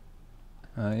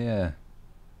 Oh, yeah.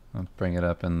 I'll bring it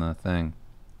up in the thing.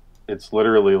 it's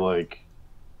literally like,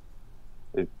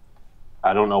 it.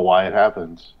 I don't know why it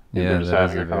happens. They're Yeah, just that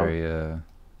is having a a con- very,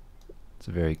 it's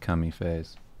a very cummy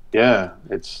face. Yeah,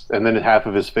 and then half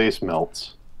of his face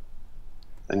melts.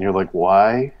 And you're like,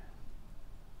 why?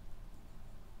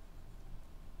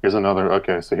 Here's another,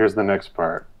 okay, so here's the next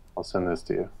part. I'll send this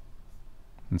to you.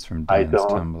 It's from I Dan's don't,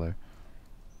 Tumblr.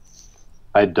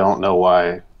 I don't know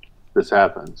why this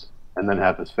happens. And then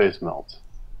half his face melts.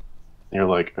 And you're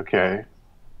like, okay.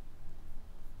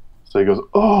 So he goes,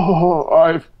 oh,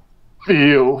 I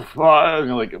feel fine. And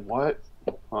you're like, what?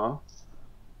 Huh?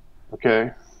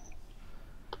 Okay.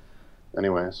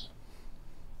 Anyways,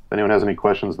 if anyone has any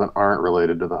questions that aren't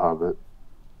related to The Hobbit,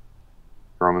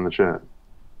 throw them in the chat.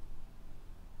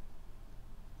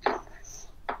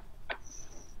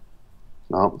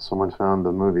 No, someone found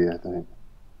the movie, I think.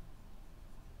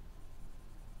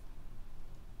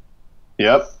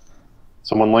 Yep.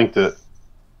 Someone linked it.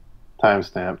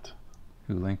 Time-stamped.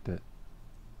 Who linked it?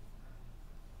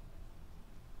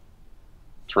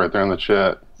 It's right there in the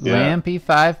chat. Yeah. Lampy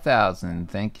 5000.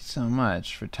 Thank you so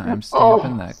much for time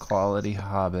stamping Oh. that quality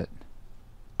Hobbit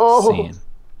Oh. scene.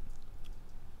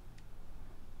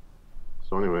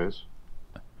 So anyways,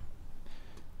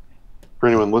 for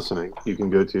anyone listening, you can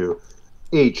go to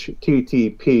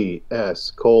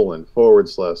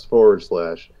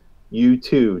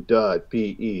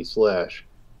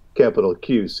https://u2.be/capital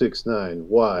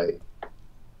Q69Y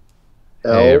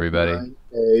Hey everybody.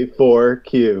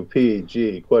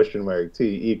 L9A4QPG question mark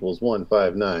T equals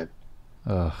 159.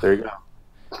 Ugh, There you go.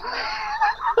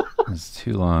 it's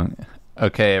too long.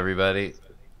 Okay, everybody.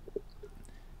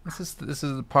 This is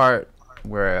the part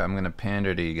where I'm gonna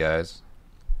pander to you guys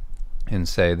and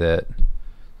say that.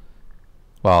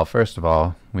 Well, first of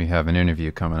all, we have an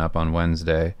interview coming up on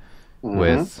Wednesday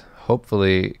with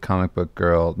hopefully Comic Book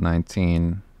Girl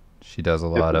 19. She does a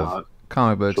lot of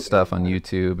comic book stuff on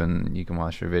YouTube, and you can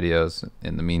watch her videos.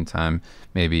 In the meantime,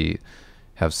 maybe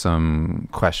have some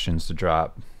questions to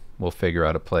drop. We'll figure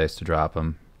out a place to drop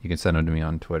them. You can send them to me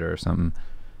on Twitter or something.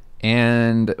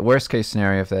 And worst case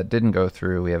scenario, if that didn't go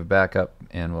through, we have a backup,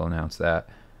 and we'll announce that.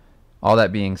 All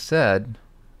that being said,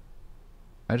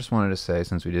 I just wanted to say,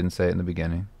 since we didn't say it in the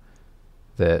beginning,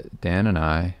 that Dan and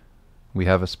I, we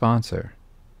have a sponsor.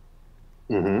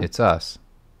 It's us.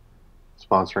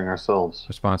 Sponsoring ourselves.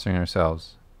 We're sponsoring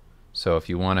ourselves. So if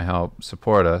you want to help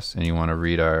support us and you want to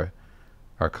read our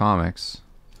comics,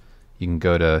 you can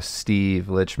go to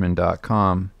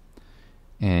stevelichman.com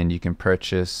and you can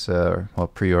purchase,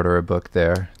 pre-order a book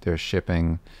there. They're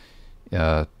shipping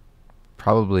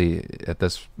probably at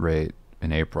this rate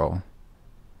in April.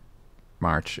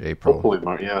 March, April.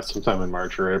 Hopefully, sometime in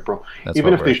March or April. That's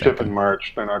Even what if they we're ship thinking. in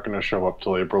March, they're not going to show up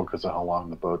till April because of how long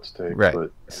the boats take. Right.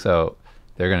 But, So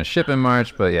they're going to ship in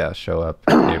March, but yeah, show up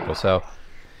in April. So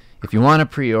if you want to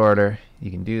pre-order,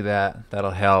 you can do that. That'll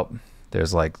help.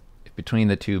 There's like, between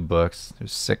the two books,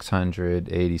 there's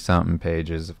 680 something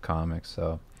pages of comics.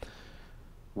 So,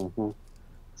 you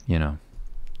know,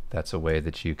 that's a way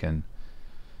that you can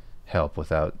help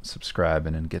without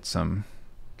subscribing and get some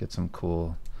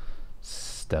cool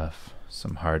stuff,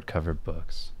 some hardcover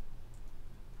books,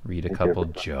 read a couple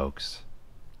jokes.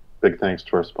 Big thanks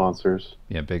to our sponsors.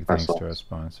 Yeah, big thanks to our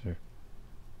sponsor.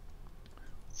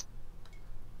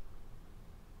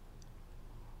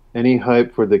 Any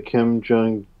hype for the Kim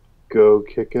Jong-go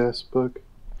Kick-Ass book?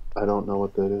 I don't know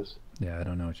what that is. Yeah, I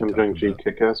don't know what you're Kim talking Jong-G about.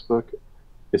 Kick-Ass book?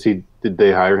 Did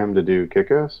they hire him to do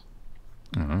Kick-Ass?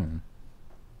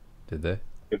 Did they?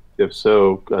 If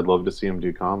so, I'd love to see him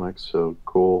do comics, so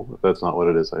cool. If that's not what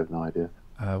it is, I have no idea.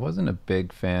 I wasn't a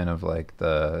big fan of like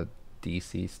the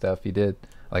DC stuff he did.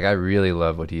 Like, I really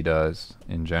love what he does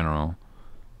in general,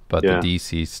 but the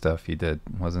DC stuff he did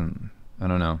wasn't, I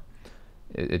don't know.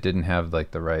 It didn't have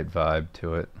like the right vibe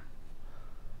to it.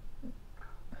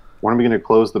 When are we going to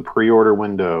close the pre-order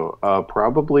window?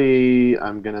 Probably,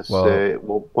 I'm going to say,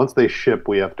 well, once they ship,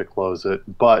 we have to close it.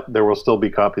 But there will still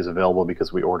be copies available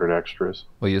because we ordered extras.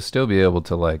 Well, you'll still be able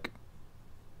to like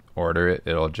order it.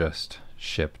 It'll just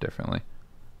ship differently.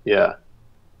 Yeah.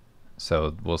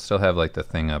 So we'll still have like the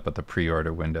thing up, but the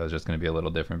pre-order window is just going to be a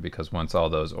little different because once all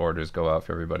those orders go out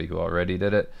for everybody who already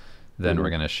did it, then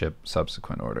we're going to ship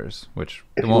subsequent orders, which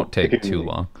it won't take too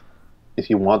long.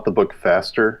 If you want the book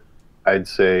faster, I'd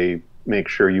say make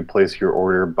sure you place your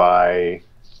order by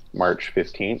March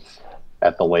 15th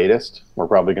at the latest. We're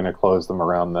probably going to close them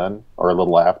around then or a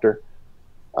little after.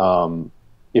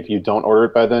 If you don't order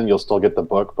it by then, you'll still get the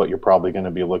book, but you're probably going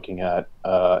to be looking at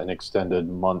an extended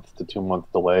month to 2 month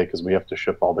delay because we have to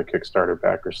ship all the Kickstarter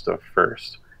backer stuff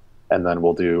first, and then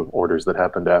we'll do orders that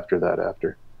happened after that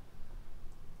after.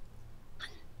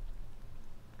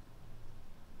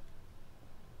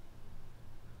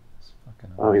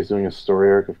 Oh, he's doing a story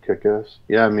arc of Kick-Ass.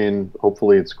 Yeah, I mean,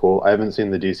 hopefully it's cool. I haven't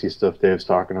seen the DC stuff Dave's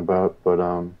talking about, but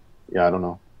yeah, I don't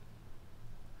know.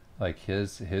 Like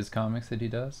his comics that he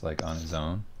does, like on his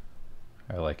own,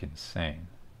 are like insane.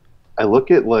 I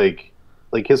look at like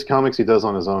like his comics he does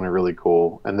on his own are really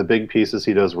cool, and the big pieces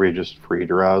he does where he just free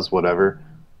draws whatever.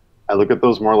 I look at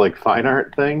those more like fine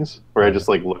art things, where I Yeah. just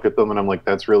like look at them and I'm like,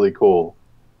 that's really cool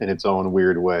in its own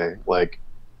weird way. Like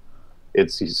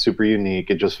it's he's super unique.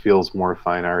 It just feels more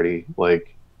fine arty.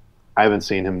 Like I haven't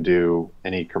seen him do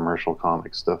any commercial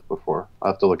comic stuff before.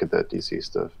 I'll have to look at that DC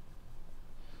stuff.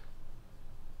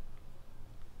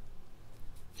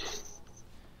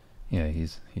 Yeah,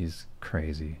 he's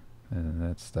crazy. And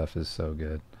that stuff is so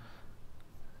good.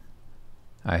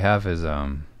 I have his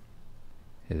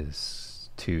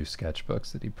two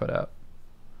sketchbooks that he put out.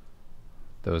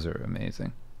 Those are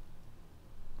amazing.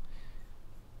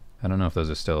 I don't know if those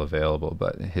are still available,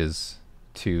 but his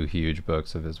two huge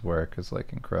books of his work is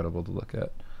like incredible to look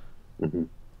at. Hmm.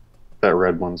 That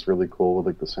red one's really cool with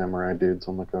like the samurai dudes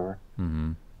on the cover.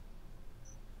 Mm-hmm.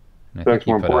 And I think Fact,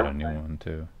 he more put out a important, new one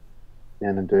too.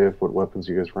 Dan and Dave, what weapons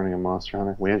are you guys running in Monster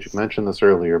Hunter? We actually mentioned this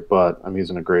earlier, but I'm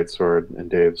using a great sword, and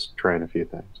Dave's trying a few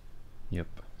things. Yep,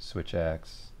 switch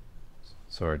axe,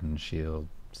 sword and shield,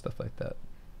 stuff like that.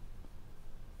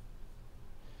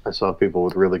 I saw people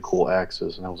with really cool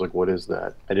axes, and I was like, what is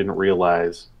that? I didn't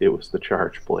realize it was the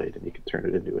charge blade, and you could turn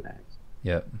it into an axe.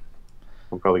 Yep.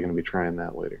 I'm probably going to be trying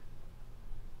that later.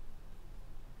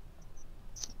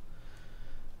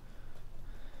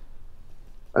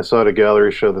 I saw at a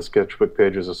gallery show the sketchbook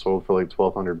pages are sold for like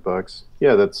 $1,200.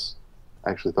 Yeah, that's. I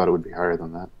actually thought it would be higher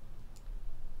than that.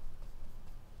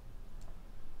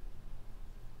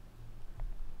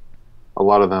 A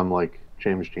lot of them, like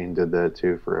James Jean, did that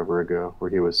too forever ago, where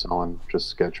he was selling just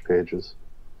sketch pages.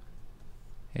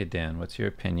 Hey Dan, what's your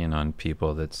opinion on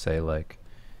people that say like,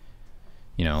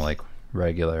 like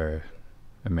regular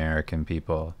American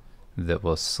people that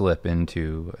will slip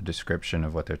into a description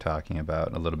of what they're talking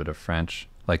about, a little bit of French,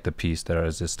 like the piece de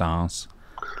resistance?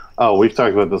 Oh, we've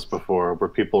talked about this before, where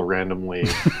people randomly,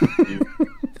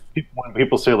 when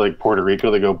people say like Puerto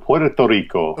Rico, they go Puerto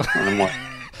Rico, and I'm like,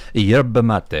 Yerba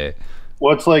mate.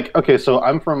 well, it's like, okay, so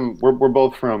we're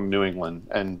both from New England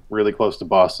and really close to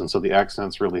Boston, so the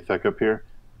accent's really thick up here.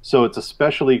 So it's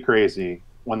especially crazy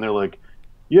when they're like,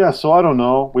 yeah, so I don't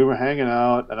know, we were hanging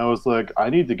out, and I was like, I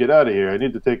need to get out of here, I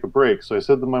need to take a break. So I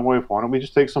said to my wife, why don't we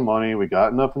just take some money? We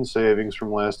got enough in savings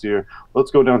from last year.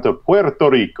 Let's go down to Puerto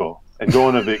Rico and go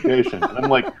on a vacation. And I'm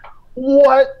like,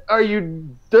 what are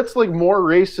you, that's like more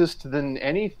racist than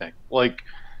anything. Like,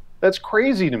 that's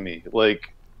crazy to me.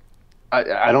 Like,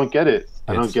 I don't get it.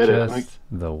 I don't get it. It's Like, just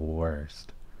the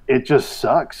worst. it just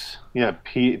sucks. Yeah,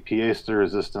 pièce de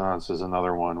resistance is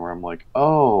another one where I'm like,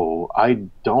 oh, I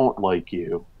don't like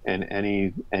you. And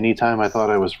any time I thought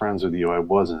I was friends with you, I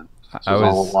wasn't. This I was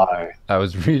all a was lie. I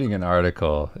was reading an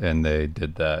article and they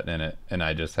did that in it, and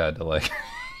I just had to like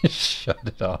shut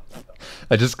it off.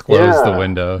 I just closed the Yeah,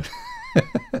 window.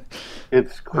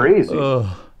 it's crazy.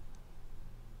 Oh,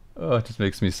 oh, it just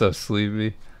makes me so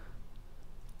sleepy.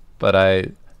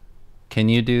 But can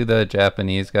you do the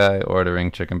Japanese guy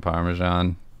ordering chicken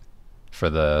parmesan for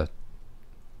the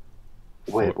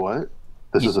for Wait, what?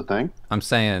 This is a thing? I'm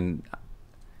saying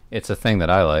it's a thing that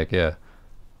I like, yeah.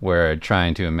 Where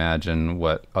trying to imagine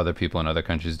what other people in other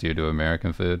countries do to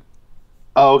American food.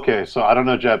 Oh, okay. So I don't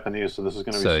know Japanese, so this is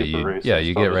going to So be super yeah, racist.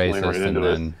 you I'll get just lean right racist and into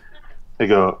it. then They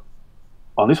go,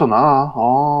 어디서 나?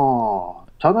 어,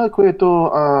 자네 questo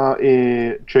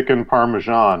chicken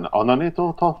parmesan.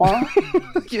 어나니도 tofa?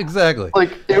 exactly.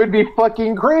 Like, it would be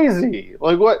fucking crazy.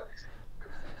 Like, what?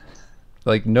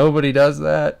 Like nobody does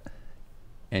that,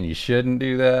 and you shouldn't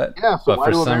do that. Yeah, so But why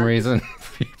for do some Americans? reason,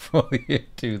 people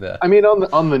do that. I mean,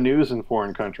 on the news in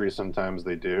foreign countries, sometimes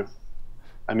they do.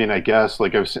 I mean, I guess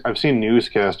like I've seen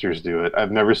newscasters do it.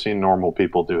 I've never seen normal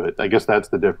people do it. I guess that's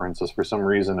the difference. Is for some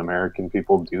reason American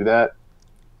people do that.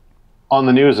 On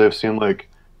the news, I've seen like,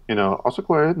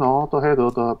 "Osakwe no tohedo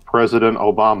the President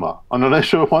Obama." And then I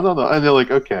show one of them, and they're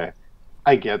like, "Okay,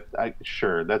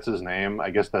 sure, that's his name. I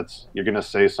guess that's you're gonna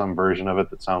say some version of it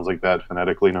that sounds like that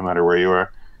phonetically, no matter where you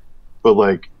are." But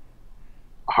like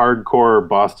hardcore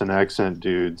Boston accent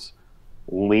dudes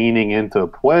leaning into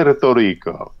Puerto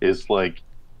Rico is like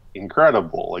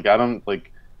incredible. Like I don't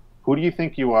like who do you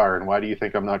think you are and why do you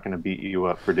think I'm not going to beat you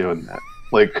up for doing that?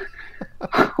 Like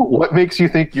what makes you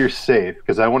think you're safe?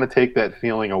 Because I want to take that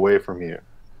feeling away from you.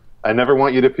 I never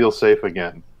want you to feel safe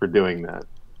again for doing that.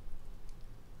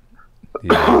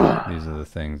 These are the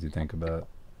things you think about.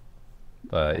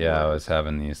 But yeah, I was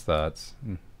having these thoughts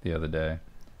the other day,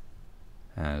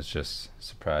 and I was just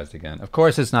surprised again. Of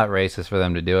course, it's not racist for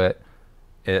them to do it.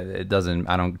 It doesn't.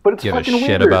 I don't But it's give a fucking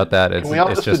shit weird. about that. Can we all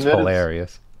It's just just admit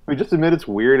hilarious. we just admit it's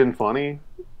weird and funny?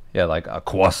 Yeah, like a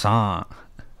croissant.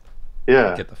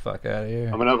 Yeah. Get the fuck out of here.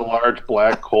 I'm gonna have a large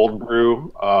black cold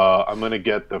brew. I'm gonna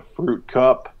get the fruit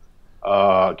cup.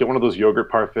 Get one of those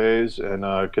yogurt parfaits,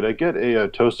 and could I get a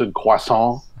toasted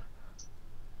croissant?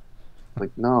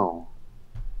 Like, no,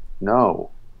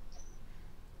 no,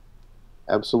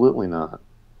 absolutely not.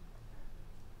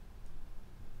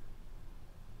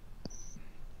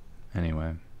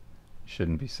 Anyway,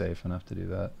 shouldn't be safe enough to do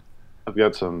that. I've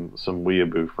got some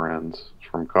weeaboo friends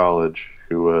from college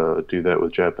who do that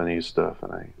with Japanese stuff,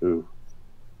 and I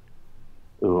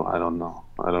don't know.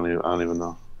 I don't even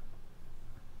know.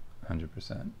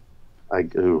 100%. I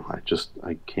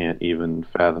can't even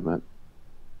fathom it.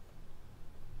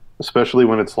 Especially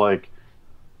when it's like,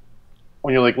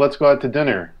 when you're like, let's go out to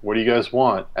dinner. What do you guys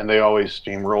want? And they always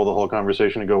steamroll the whole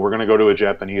conversation and go, we're going to go to a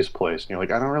Japanese place. And you're like,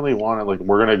 I don't really want it. Like,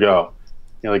 we're going to go.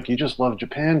 You're like, you just love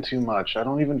Japan too much. I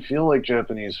don't even feel like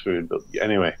Japanese food. But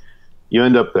anyway, you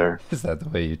end up there. Is that the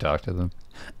way you talk to them?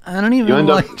 I don't even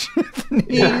like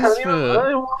Japanese food. I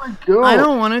don't want to go. I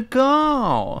don't want to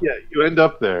go. Yeah, you end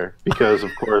up there because, of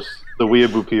course, the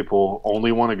weeaboo people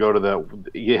only want to go to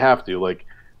that. You have to. Like,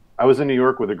 I was in New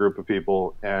York with a group of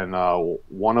people, and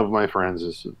one of my friends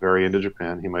is very into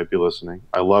Japan. He might be listening.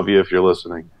 I love you if you're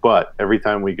listening. But every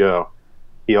time we go,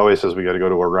 he always says we got to go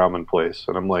to a ramen place.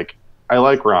 And I'm like, I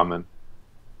like ramen,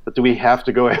 but do we have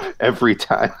to go every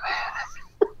time?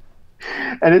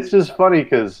 And it's just funny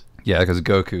because... Yeah, because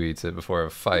Goku eats it before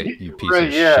a fight. You piece Right,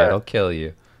 of yeah. shit, I'll kill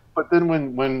you. But then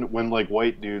when like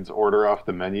white dudes order off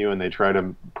the menu and they try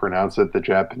to pronounce it the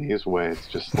Japanese way, it's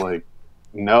just like,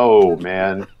 no,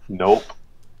 man, nope,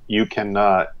 you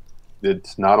cannot.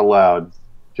 It's not allowed.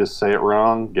 Just say it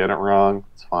wrong, get it wrong,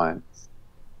 it's fine.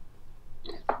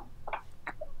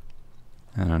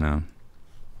 I don't know.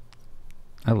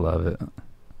 I love it.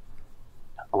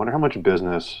 I wonder how much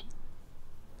business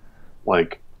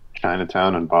like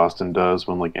Chinatown and Boston does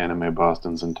when like Anime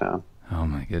Boston's in town. Oh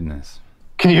my goodness.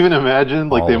 Can you even imagine?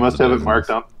 Like, All they of must the have it business. marked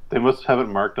on. They must have it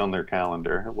marked on their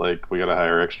calendar. Like, we gotta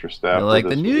hire extra staff. They're like, for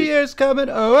the this New week. Year's coming.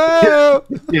 Oh,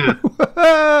 Yeah,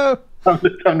 whoa. come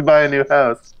to buy a new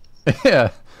house.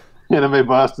 Yeah. Anime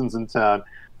Boston's in town.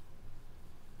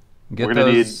 Get We're gonna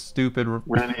those need- stupid.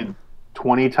 We're gonna need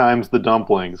 20 times the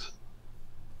dumplings.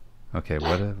 Okay,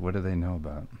 what do they know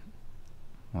about?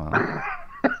 Well,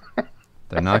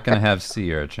 they're not going to have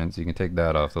sea urchins. You can take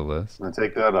that off the list. I'm gonna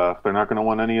take that off. They're not gonna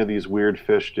want any of these weird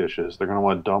fish dishes. They're gonna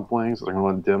want dumplings. They're gonna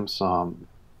want dim sum.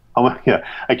 Oh yeah,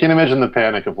 I can't imagine the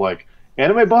panic of like,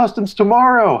 Anime Boston's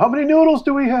tomorrow. How many noodles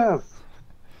do we have?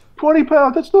 20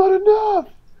 pounds. That's not enough.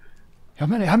 How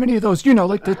many of those? You know,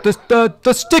 like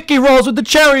the sticky rolls with the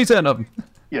cherries in them.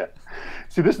 Yeah.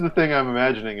 See, this is the thing I'm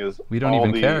imagining is We don't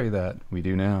even carry that. We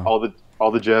do now.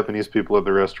 all the Japanese people at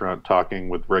the restaurant talking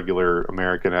with regular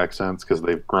American accents because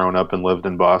they've grown up and lived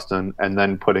in Boston, and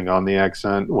then putting on the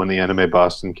accent when the Anime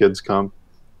Boston kids come.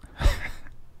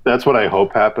 That's what I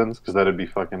hope happens, because that'd be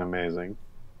fucking amazing.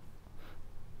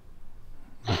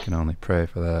 I can only pray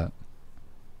for that.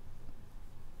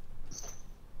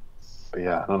 But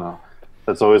yeah, I don't know.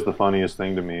 That's always the funniest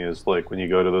thing to me is like when you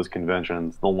go to those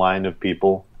conventions, the line of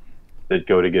people that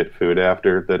go to get food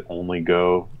after that only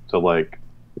go to like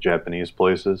Japanese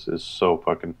places is so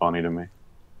fucking funny to me.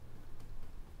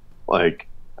 Like,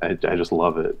 I just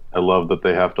love it. I love that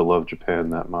they have to love Japan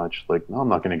that much. Like, no, I'm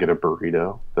not going to get a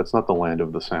burrito. That's not the land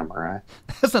of the samurai.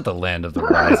 That's not the land of the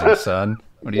rising sun.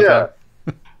 What do you Yeah.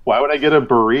 think? Why would I get a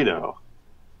burrito?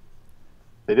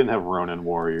 They didn't have Ronin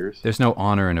warriors. There's no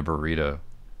honor in a burrito.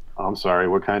 I'm sorry,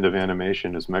 what kind of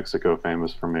animation is Mexico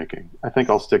famous for making? I think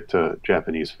I'll stick to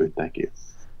Japanese food, thank you.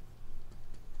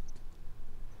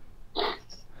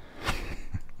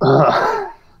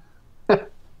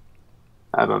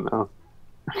 I don't know.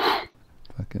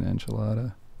 Fucking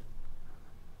enchilada.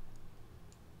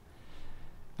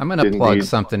 I'm gonna Didn't plug need-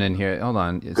 something in here. Hold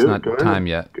on, it's Good, not go ahead. time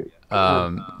yet. It's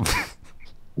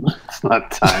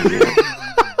not time yet.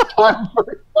 time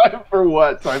for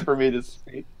what? Time for me to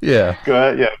speak? Yeah. Go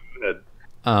ahead, yeah,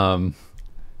 go ahead.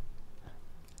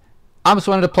 I just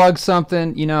wanted to plug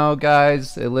something. You know,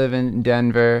 guys, I live in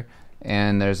Denver,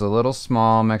 and there's a little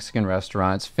small Mexican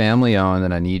restaurant. It's family owned,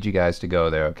 and I need you guys to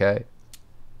go there, okay?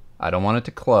 I don't want it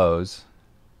to close.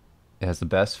 It has the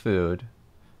best food.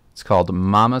 It's called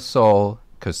Mama Sol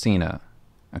Cocina,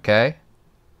 okay?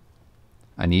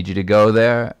 I need you to go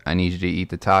there. I need you to eat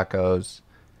the tacos.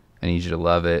 I need you to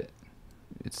love it.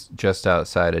 It's just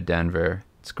outside of Denver.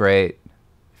 It's great.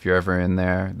 If you're ever in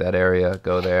there, that area,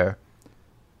 go there.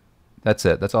 That's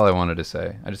it. That's all I wanted to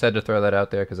say. I just had to throw that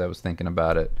out there because I was thinking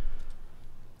about it.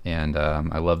 And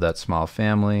I love that small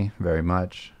family very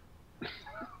much.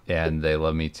 And they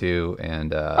love me too.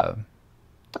 And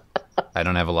I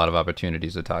don't have a lot of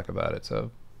opportunities to talk about it.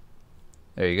 So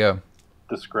there you go.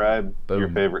 Describe your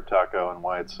Boom. favorite taco and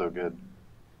why it's so good.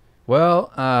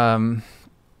 Well, uh,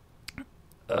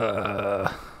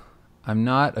 I'm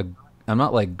not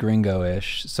like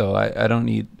gringo-ish, so I don't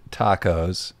eat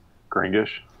tacos.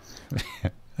 Gringish?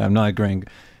 I'm not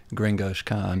gringosh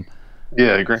con.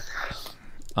 Yeah,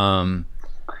 Um,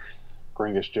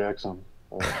 Gringish Jackson.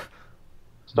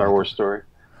 Star Wars story.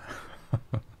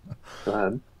 Go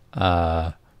ahead.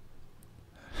 uh,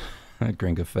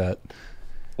 gringo fett.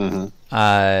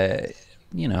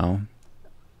 Mm-hmm. You know,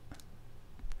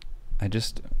 I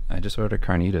just order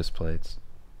carnitas plates.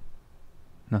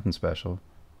 Nothing special.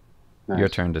 Nice. Your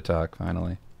turn to talk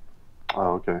finally.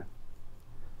 Oh, okay.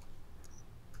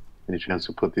 Any chance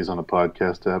to put these on a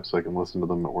podcast app so I can listen to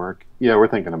them at work? Yeah, we're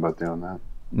thinking about doing that.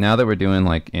 Now that we're doing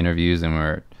like interviews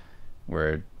and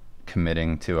we're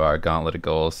committing to our gauntlet of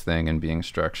goals thing and being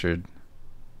structured,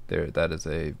 that is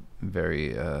a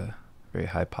very very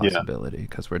high possibility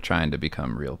because we're trying to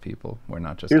become real people. We're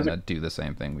not just gonna do the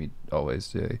same thing we always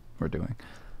do. We're doing.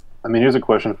 I mean, here's a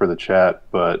question for the chat,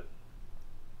 but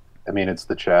I mean, it's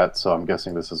the chat, so I'm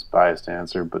guessing this is biased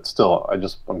answer, but still,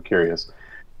 I'm curious.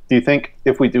 Do you think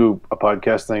if we do a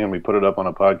podcast thing and we put it up on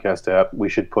a podcast app, we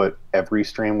should put every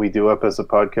stream we do up as a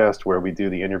podcast where we do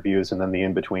the interviews and then the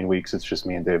in-between weeks, it's just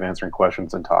me and Dave answering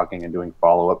questions and talking and doing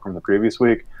follow-up from the previous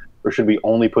week? Or should we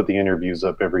only put the interviews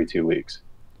up every 2 weeks?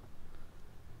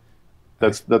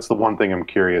 That's the one thing I'm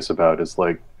curious about is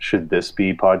like, should this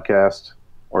be podcast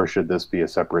or should this be a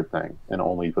separate thing and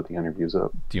only put the interviews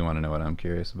up? Do you want to know what I'm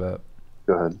curious about?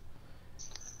 Go ahead.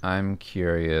 I'm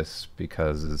curious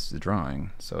because it's a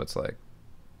drawing, so it's like,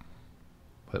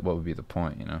 what would be the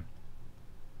point, you know?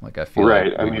 Like I feel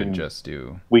like we would just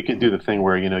do. We could do the thing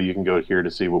where you can go here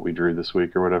to see what we drew this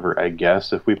week or whatever. I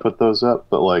guess if we put those up,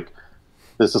 but like,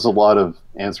 this is a lot of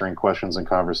answering questions and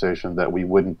conversation that we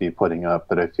wouldn't be putting up.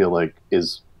 That I feel like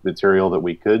is material that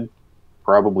we could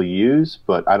probably use,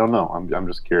 but I don't know. I'm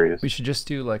just curious. We should just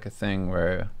do like a thing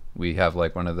where we have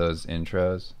like one of those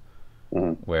intros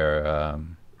where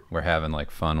we're having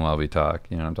like fun while we talk.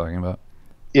 You know what I'm talking about?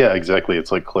 Yeah, exactly.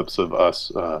 It's like clips of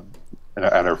us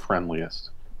at our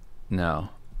friendliest. No.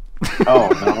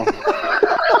 Oh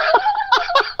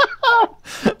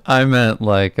no. I meant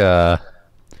like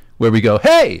where we go,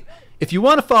 hey, if you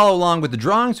want to follow along with the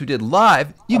drawings we did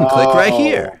live, you can click right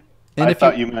here. And I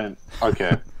thought you meant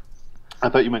okay. I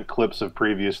thought you meant clips of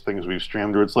previous things we've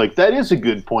streamed where it's like, that is a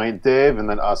good point, Dave, and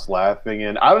then us laughing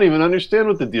and I don't even understand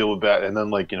what the deal with that, and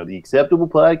then like, the acceptable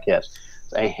podcast.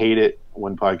 I hate it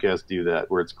when podcasts do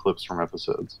that, where it's clips from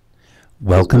episodes.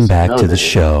 Welcome back to the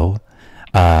show.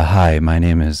 Hi, my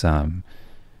name is Defel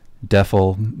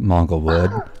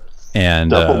Mongolwood,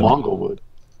 and Defel Mongolwood.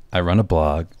 I run a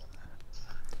blog,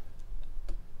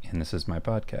 and this is my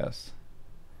podcast,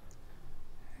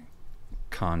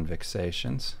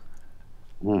 Convixations,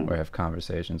 where I have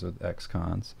conversations with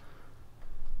ex-cons.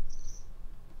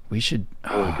 We should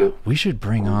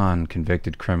bring on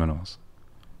convicted criminals.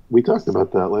 We talked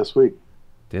about that last week.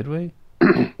 Did we?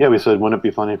 Yeah, we said, wouldn't it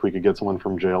be funny if we could get someone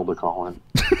from jail to call in?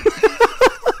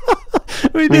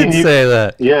 We did say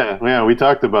that. Yeah, we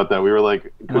talked about that. We were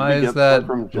like, why is that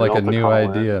like a new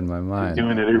idea in my mind? Do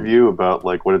an interview about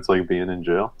like what it's like being in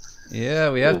jail.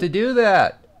 Yeah, we have to do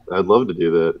that. I'd love to do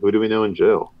that. Who do we know in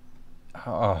jail?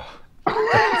 Oh,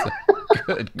 that's a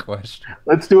good question.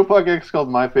 Let's do a podcast called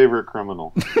My Favorite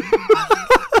Criminal.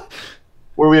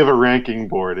 Where we have a ranking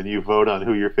board and you vote on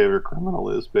who your favorite criminal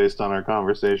is based on our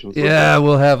conversations. Yeah,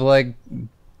 we'll have like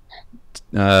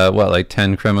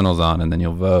 10 criminals on, and then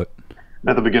you'll vote.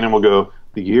 At the beginning we'll go,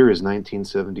 the year is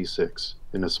 1976.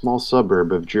 In a small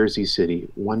suburb of Jersey City,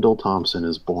 Wendell Thompson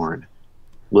is born.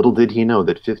 Little did he know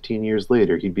that 15 years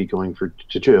later he'd be going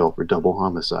to jail for double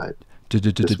homicide.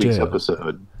 This week's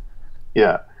episode.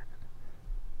 Yeah.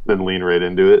 Then lean right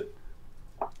into it.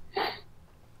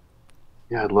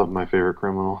 Yeah, I'd love My Favorite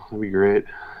Criminal. That'd be great.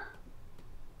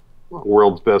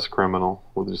 World's Best Criminal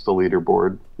with just a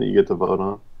leaderboard that you get to vote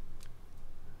on.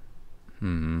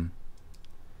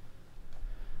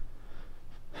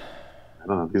 I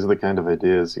don't know. These are the kind of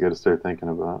ideas you got to start thinking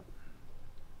about.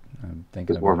 I'm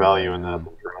thinking There's more value in that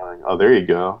than drawing. Oh, there you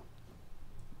go.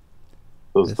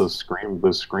 Those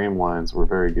scream lines were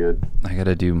very good. I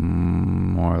gotta do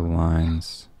more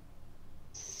lines.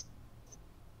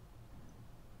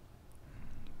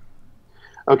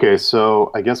 Okay,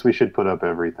 so I guess we should put up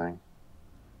everything.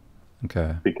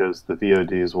 Okay. Because the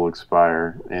VODs will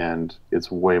expire, and it's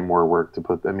way more work to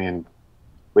put. I mean,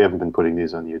 we haven't been putting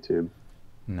these on YouTube.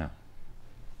 No.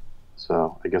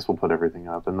 So I guess we'll put everything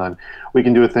up, and then we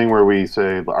can do a thing where we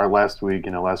say our last week.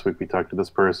 Last week we talked to this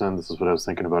person. This is what I was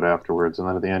thinking about afterwards, and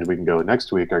then at the end we can go.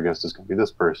 Next week our guest is going to be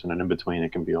this person, and in between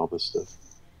it can be all this stuff.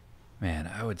 Man,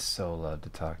 I would so love to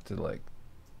talk to like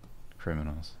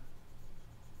criminals.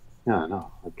 Yeah, I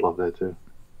know. I'd love that too.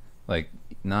 Like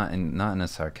not in a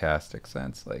sarcastic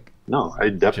sense, like No, I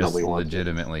definitely just want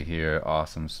legitimately hear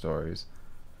awesome stories.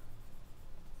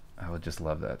 I would just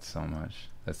love that so much.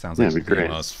 That sounds Yeah, like it'd be the great.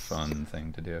 most fun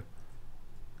thing to do.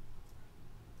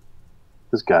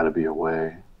 There's got to be a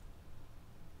way.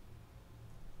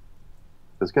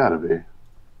 There's got to be.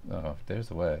 Oh, there's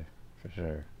a way, for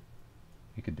sure.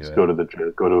 You could do Just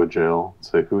it. go to a jail.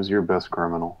 Say, who's your best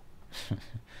criminal? If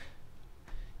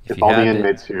If you all the had to,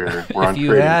 inmates here were if on you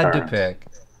trading had to cards. pick,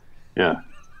 Yeah.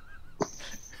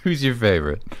 who's your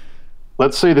favorite?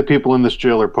 Let's say the people in this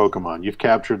jail are Pokemon. You've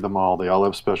captured them all. They all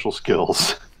have special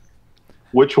skills.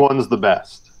 Which one's the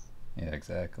best? Yeah,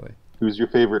 exactly. Who's your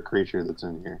favorite creature that's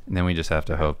in here? And then we just have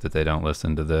to hope that they don't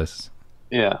listen to this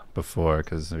Yeah. before,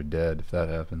 because they're dead if that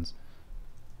happens.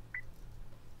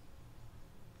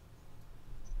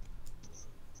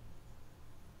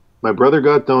 My brother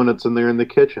got donuts and they're in the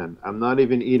kitchen. I'm not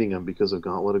even eating them because of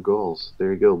Gauntlet of Goals.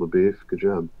 There you go, LaBeef. Good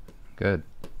job. Good.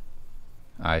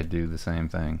 I do the same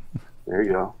thing. There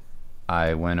you go.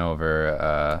 I went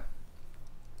over.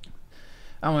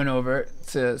 I went over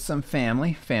to some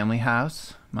family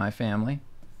house, my family,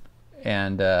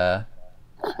 and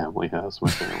Family house, my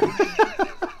family.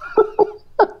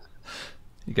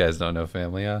 you guys don't know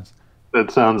family house.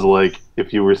 That sounds like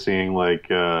if you were seeing like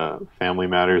Family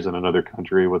Matters in another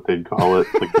country, what they'd call it,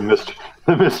 like the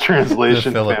The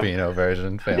mistranslation. Filipino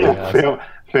version, family Yeah, house.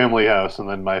 family house, and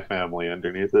then my family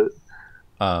underneath it.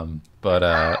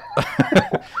 But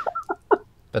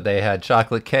but they had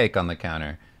chocolate cake on the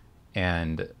counter,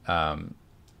 and I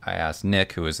asked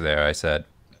Nick, who was there. I said,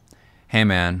 "Hey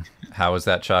man, how was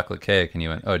that chocolate cake?" And he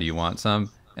went, "Oh, do you want some?"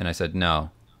 And I said,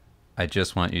 "No, I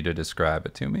just want you to describe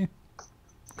it to me,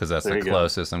 because that's There the you go.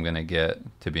 closest I'm gonna get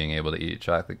to being able to eat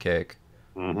chocolate cake."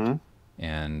 Mm-hmm.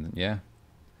 And yeah,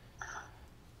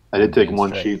 I did take being one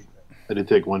straight. cheat. I did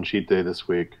take one cheat day this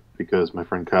week because my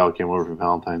friend Kyle came over for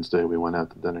Valentine's Day. We went out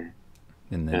to dinner,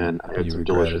 And then and I had you some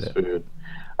regretted delicious it. food.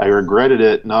 I regretted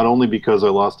it not only because I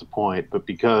lost a point, but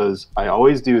because I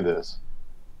always do this.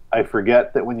 I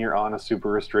forget that when you're on a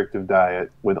super restrictive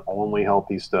diet with only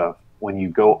healthy stuff, when you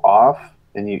go off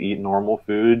and you eat normal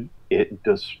food, it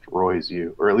destroys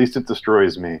you, or at least it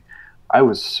destroys me. I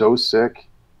was so sick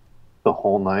the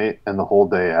whole night and the whole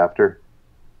day after.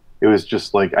 It was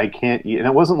just like I can't eat, and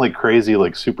it wasn't like crazy,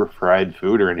 like super fried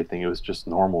food or anything. It was just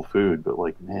normal food, but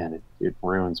like, man, it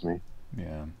ruins me.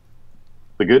 Yeah,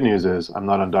 The good news is I'm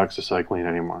not on doxycycline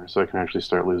anymore, so I can actually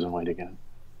start losing weight again.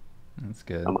 that's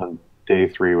good. I'm on day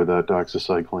 3 without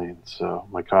doxycycline, so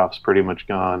my cough's pretty much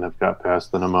gone. I've got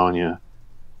past the pneumonia.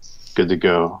 Good to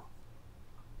go.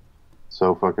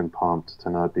 So fucking pumped to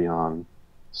not be on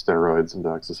steroids and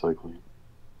doxycycline.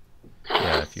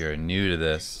 Yeah, if you're new to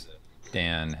this,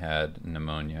 Dan had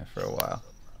pneumonia for a while.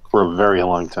 For a very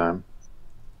long time.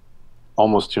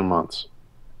 Almost 2 months.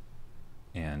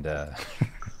 And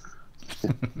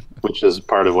Which is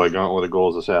part of why Gauntlet of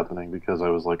Goals is happening, because I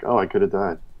was like, oh, I could have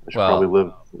died. I should Well- probably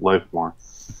live life more.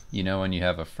 you know when you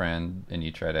have a friend and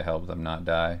you try to help them not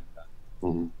die?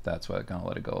 Hmm. That's what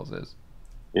Gauntlet of Goals is.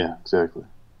 Yeah, exactly.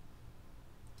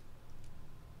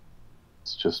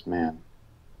 It's just, man.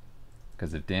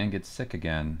 Because if Dan gets sick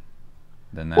again,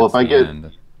 then that's Well, if I the get-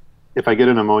 end. If I get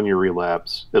a pneumonia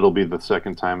relapse, it'll be the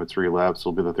second time it's relapsed.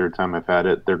 It'll be the third time I've had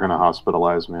it. They're going to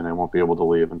hospitalize me, and I won't be able to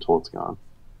leave until it's gone.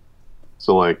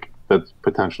 So, like, that's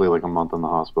potentially like a month in the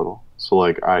hospital. So,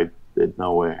 like,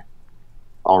 no way.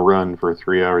 I'll run for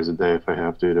 3 hours a day if I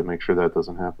have to make sure that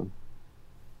doesn't happen.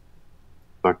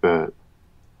 Fuck that.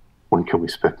 When can we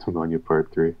expect pneumonia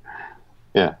part 3?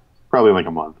 Yeah, probably like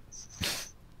a month.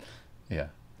 Yeah,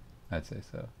 I'd say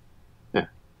so. Yeah.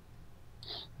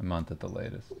 A month at the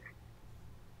latest.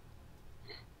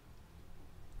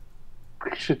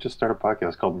 We should just start a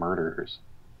podcast called Murderers.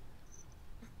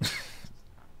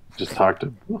 Just talk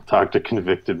to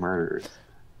convicted murderers.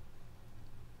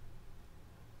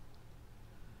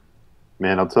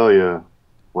 Man, I'll tell you,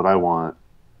 what I want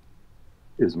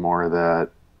is more of that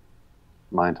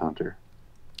Mindhunter.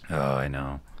 Oh, I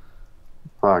know.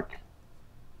 Fuck.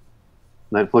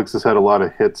 Netflix has had a lot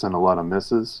of hits and a lot of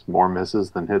misses. More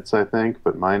misses than hits, I think.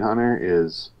 But Mindhunter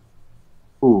is,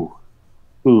 ooh,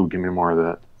 give me more of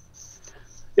that.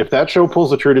 If that show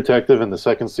pulls a True Detective and the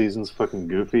second season's fucking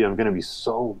goofy, I'm gonna be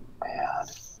so mad.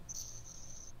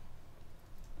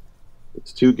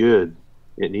 It's too good.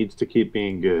 It needs to keep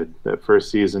being good. That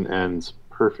first season ends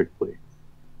perfectly.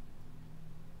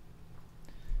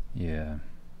 Yeah,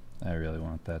 I really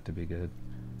want that to be good.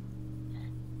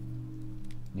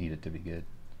 Need it to be good.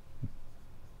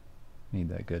 Need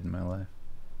that good in my life.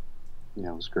 Yeah,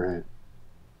 it was great.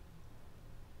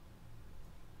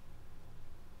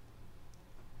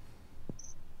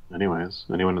 Anyways,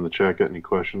 anyone in the chat got any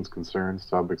questions, concerns,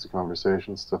 topics of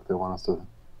conversation, stuff they want us to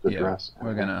Yeah, address?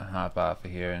 we're gonna hop off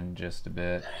of here in just a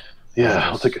bit. Yeah,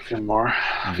 I'll take a few more.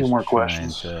 I'm A few just more trying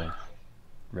questions. to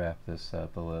wrap this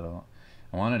up a little.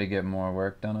 I wanted to get more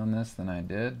work done on this than I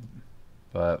did,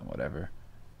 but whatever.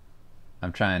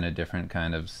 I'm trying a different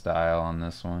kind of style on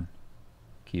this one,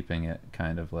 keeping it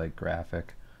kind of like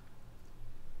graphic.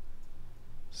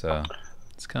 So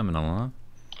it's coming along.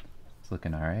 It's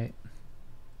looking alright.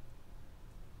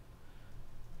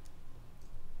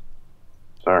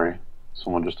 Sorry,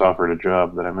 someone just offered a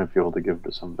job that I might be able to give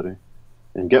to somebody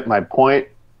and get my point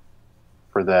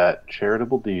for that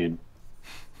charitable deed.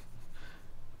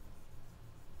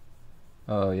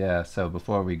 Oh yeah, so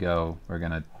before we go, we're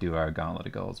gonna do our gauntlet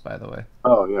of goals, by the way.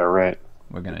 Oh yeah, right.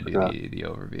 We're gonna do the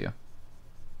overview.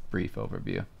 Brief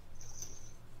overview.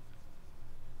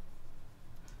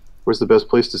 Where's the best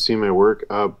place to see my work?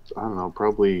 I don't know,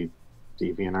 probably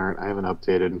DeviantArt. I haven't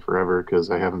updated in forever because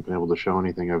I haven't been able to show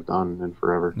anything I've done in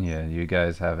forever. Yeah, you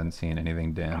guys haven't seen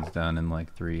anything Dan's done in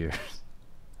like 3 years.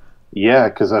 Yeah,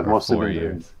 because I've or mostly 4 been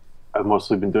years. I've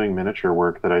mostly been doing miniature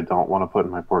work that I don't want to put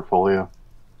in my portfolio.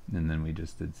 And then we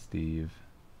just did Steve.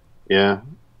 Yeah.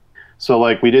 So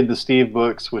like we did the Steve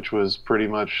books, which was pretty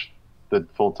much the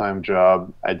full-time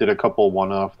job. I did a couple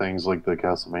one-off things like the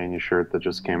Castlevania shirt that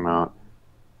just came out.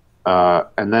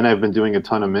 And then I've been doing a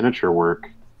ton of miniature work,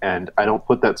 and I don't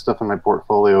put that stuff in my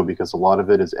portfolio because a lot of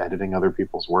it is editing other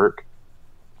people's work.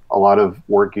 A lot of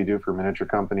work you do for miniature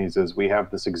companies is we have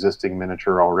this existing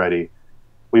miniature already.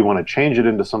 We want to change it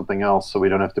into something else so we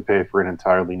don't have to pay for an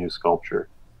entirely new sculpture.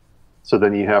 So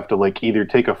then you have to like either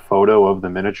take a photo of the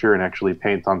miniature and actually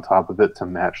paint on top of it to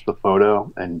match the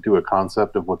photo and do a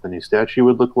concept of what the new statue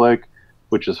would look like,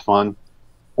 which is fun,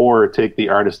 or take the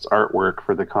artist's artwork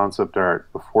for the concept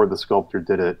art before the sculptor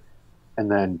did it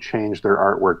and then change their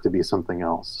artwork to be something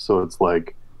else. So it's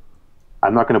like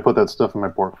I'm not going to put that stuff in my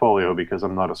portfolio because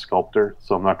I'm not a sculptor,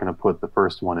 so I'm not going to put the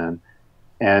first one in.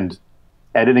 And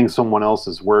editing someone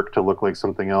else's work to look like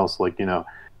something else, like, you know,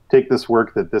 take this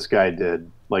work that this guy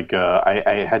did. Like,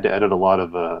 I had to edit a lot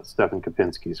of Stefan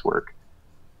Kapinski's work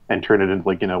and turn it into,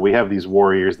 like, you know, we have these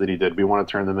warriors that he did. We want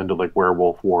to turn them into, like,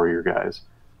 werewolf warrior guys.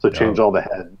 So change all the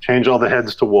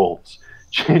heads to wolves.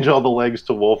 Change all the legs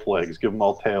to wolf legs. Give them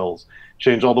all tails.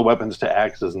 Change all the weapons to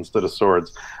axes instead of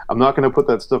swords. I'm not going to put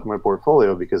that stuff in my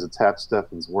portfolio because it's half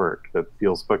Stefan's work. That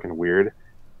feels fucking weird.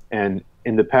 And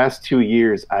in the past 2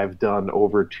 years, I've done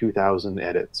over 2,000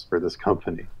 edits for this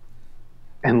company.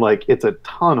 And like, it's a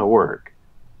ton of work.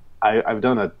 I've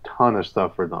done a ton of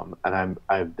stuff for them, and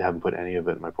I haven't put any of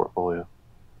it in my portfolio.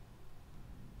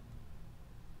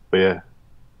 But yeah,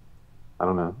 I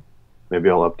don't know. Maybe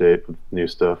I'll update with new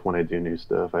stuff when I do new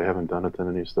stuff. I haven't done a ton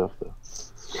of new stuff though.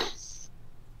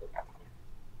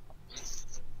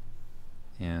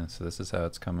 Yeah, so this is how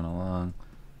it's coming along.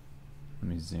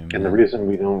 Let me zoom in. And the reason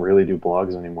we don't really do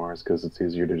blogs anymore is because it's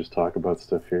easier to just talk about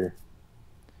stuff here.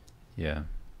 Yeah,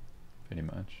 pretty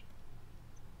much.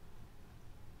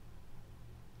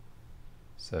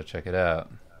 So check it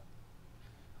out.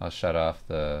 I'll shut off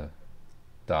the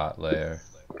dot layer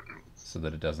so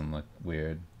that it doesn't look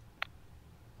weird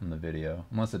in the video,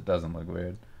 unless it doesn't look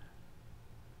weird.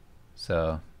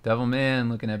 So Devilman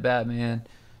looking at Batman.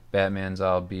 Batman's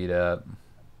all beat up,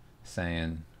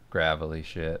 saying gravelly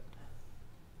shit.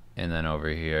 And then over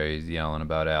here he's yelling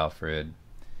about Alfred.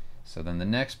 So then the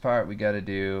next part we got to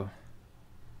do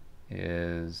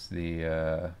is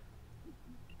the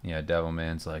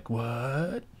Devilman's like,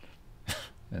 what?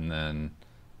 and then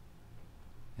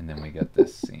we get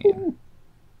this scene.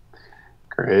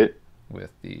 Great.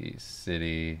 With the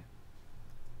city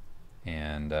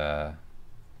and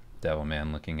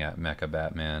Devilman looking at Mecha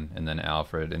Batman, and then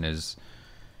Alfred in his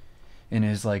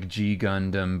like G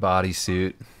Gundam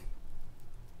bodysuit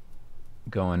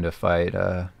going to fight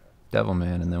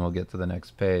Devilman, and then we'll get to the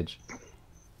next page.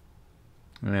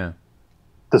 Yeah.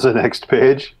 There's a next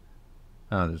page?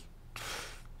 Oh, there's...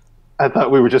 I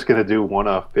thought we were just going to do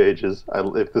one-off pages.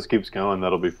 If this keeps going,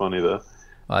 that'll be funny, though.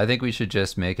 Well, I think we should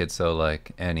just make it so,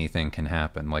 like, anything can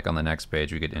happen. Like, on the next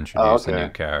page, we could introduce a new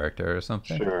character or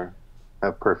something. Sure.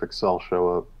 Have Perfect Cell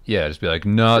show up. Yeah, just be like,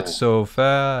 not so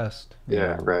fast.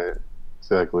 Yeah, right.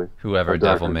 Exactly. Whoever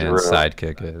Devilman's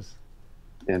sidekick is.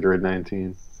 Android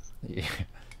 19.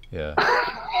 Yeah.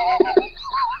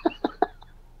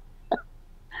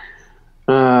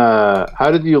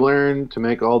 How did you learn to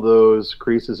make all those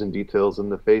creases and details in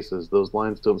the faces? Those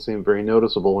lines don't seem very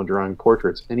noticeable when drawing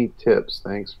portraits. Any tips?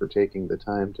 Thanks for taking the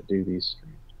time to do these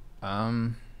streams.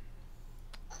 Um,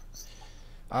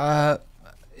 uh,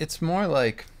 it's more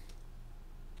like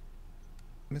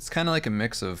it's kind of like a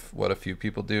mix of what a few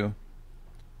people do.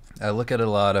 I look at a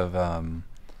lot of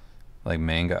like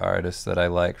manga artists that I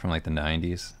like from like the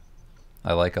 90s.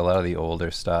 I like a lot of the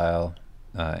older style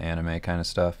anime kind of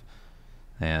stuff.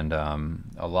 And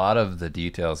a lot of the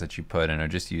details that you put in are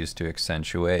just used to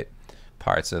accentuate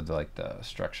parts of like the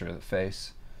structure of the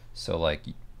face. So like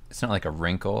it's not like a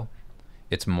wrinkle,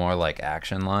 it's more like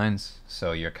action lines.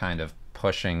 So you're kind of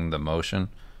pushing the motion.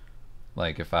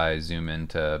 Like if I zoom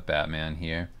into Batman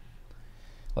here,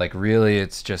 like really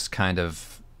it's just kind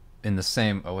of in the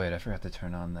same. Oh wait, I forgot to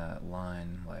turn on that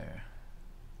line layer.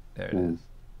 There it is.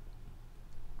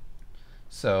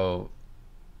 So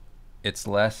it's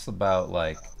less about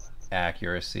like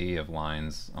accuracy of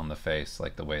lines on the face,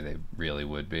 like the way they really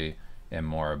would be, and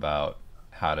more about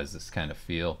how does this kind of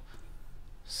feel.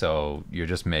 So you're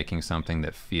just making something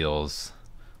that feels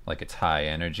like it's high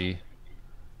energy,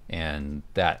 and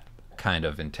that kind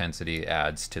of intensity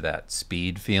adds to that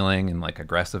speed feeling and like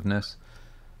aggressiveness.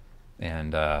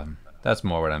 And that's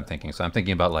more what I'm thinking. So I'm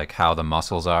thinking about like how the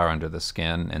muscles are under the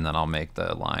skin, and then I'll make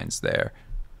the lines there.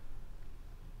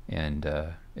 And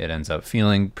it ends up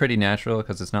feeling pretty natural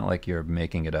because it's not like you're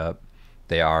making it up.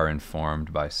 They are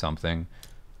informed by something.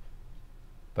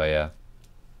 But yeah,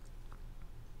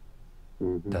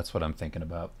 that's what I'm thinking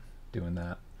about, doing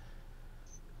that.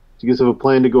 Do you guys have a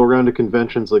plan to go around to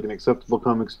conventions, like an acceptable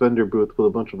comics vendor booth with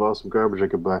a bunch of awesome garbage I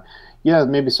could buy? Yeah,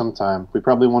 maybe sometime. We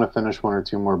probably want to finish one or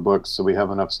two more books so we have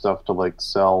enough stuff to like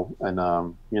sell.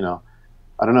 And you know,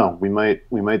 I don't know. We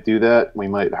might do that. We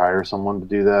might hire someone to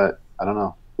do that. I don't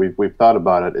know. We've thought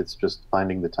about it. It's just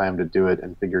finding the time to do it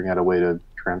and figuring out a way to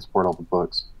transport all the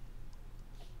books.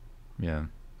 Yeah.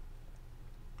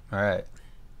 All right.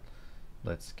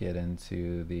 Let's get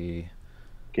into the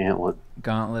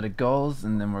Gauntlet of goals,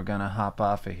 and then we're gonna hop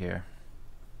off of here.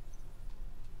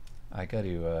 I got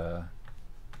to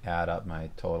add up my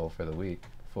total for the week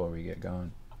before we get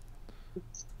going.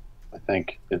 I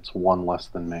think it's one less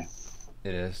than me.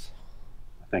 It is.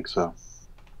 I think so.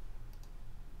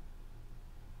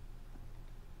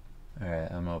 All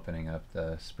right, I'm opening up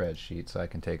the spreadsheet so I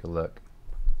can take a look.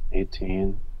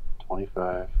 18,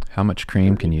 25. How much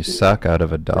cream can you suck out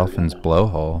of a dolphin's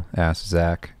blowhole? Asked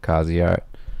Zach Kaziart.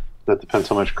 That depends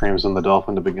how much cream's in the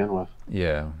dolphin to begin with.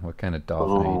 Yeah, what kind of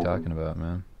dolphin are you talking about,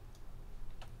 man?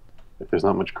 If there's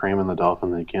not much cream in the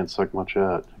dolphin, then you can't suck much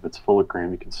out. If it's full of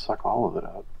cream, you can suck all of it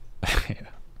out. Yeah.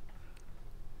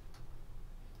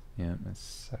 Yeah,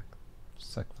 let's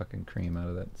suck fucking cream out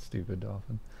of that stupid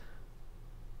dolphin.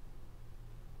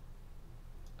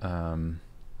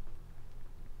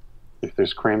 If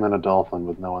there's cream in a dolphin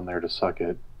with no one there to suck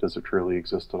it, does it truly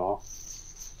exist at all?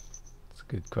 That's a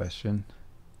good question.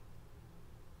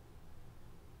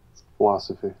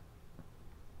 Philosophy.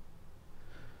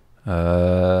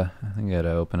 I think I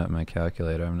gotta open up my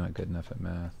calculator. I'm not good enough at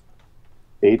math.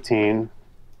 18,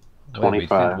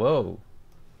 25. Whoa.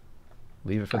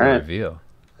 Leave it for the reveal.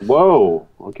 Whoa,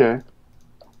 okay.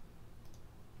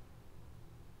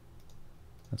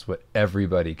 That's what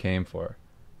everybody came for.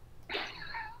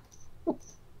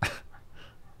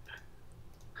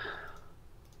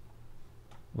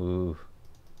 Ooh.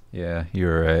 Yeah, you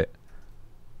were right.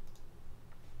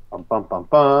 Bum, bum, bum,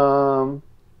 bum.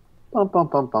 Bum, bum,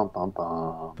 bum, bum, bum,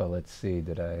 bum. But let's see,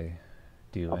 did I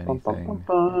do Bum, anything? bum, bum,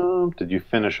 bum. Did you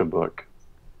finish a book?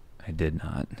 I did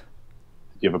not. Did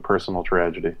you have a personal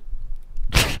tragedy?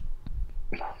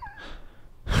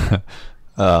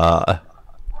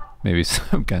 Maybe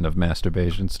some kind of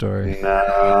masturbation story.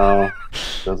 No,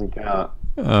 doesn't count.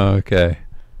 Okay.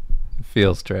 It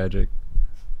feels tragic.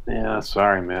 Yeah,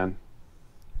 sorry, man.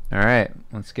 All right,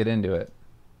 let's get into it.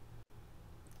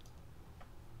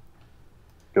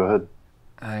 Go ahead.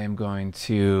 I am going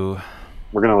to...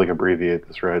 We're going to like abbreviate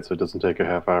this, right? So it doesn't take a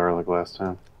half hour like last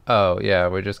time. Oh, yeah,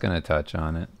 we're just going to touch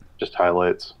on it. Just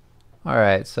highlights. All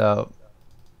right, so...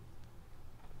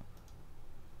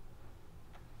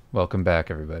 Welcome back,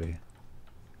 everybody.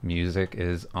 Music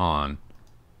is on.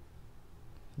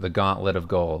 The Gauntlet of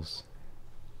Goals.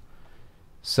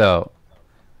 So,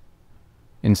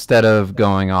 instead of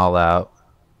going all out,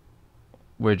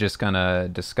 we're just going to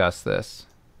discuss this.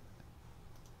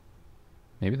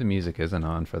 Maybe the music isn't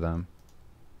on for them.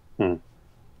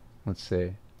 Let's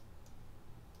see.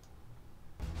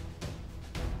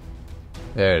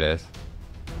 There it is.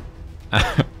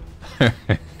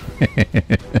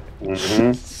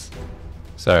 Mm-hmm.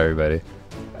 Sorry, everybody.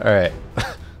 All right.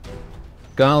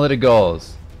 Gauntlet of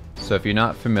goals. So if you're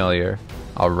not familiar,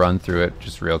 I'll run through it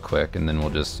just real quick and then we'll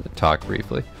just talk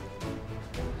briefly.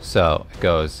 So it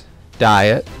goes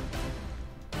diet,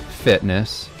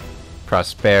 fitness,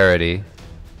 prosperity,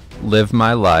 live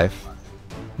my life,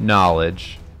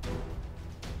 knowledge,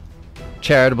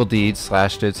 charitable deeds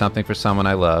 / did something for someone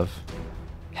I love,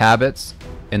 habits,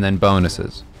 and then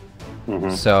bonuses.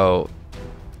 So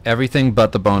everything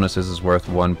but the bonuses is worth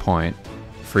 1 point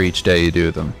for each day you do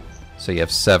them. So you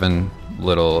have 7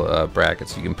 little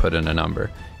brackets you can put in a number,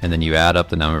 and then you add up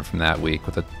the number from that week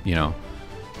with a, you know,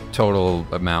 total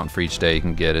amount for each day you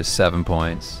can get is 7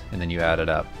 points, and then you add it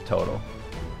up total.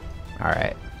 All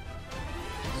right,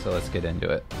 so let's get into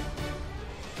it.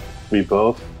 We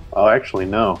both? Oh, actually,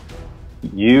 no.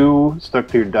 You stuck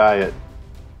to your diet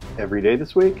every day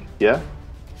this week? Yeah?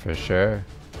 For sure.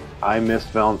 I missed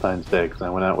Valentine's Day because I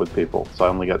went out with people, so I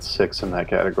only got 6 in that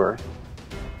category.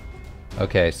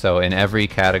 Okay, so in every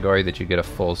category that you get a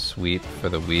full sweep for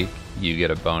the week, you get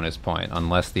a bonus point.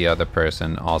 Unless the other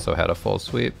person also had a full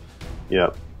sweep,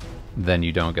 Yep. then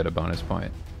you don't get a bonus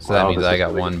point. So Wow, that means this I is got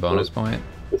gonna 1 get bonus close. point.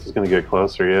 This is going to get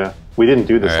closer, yeah. We didn't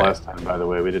do this All right. last time, by the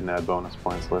way. We didn't add bonus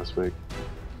points last week.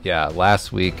 Yeah,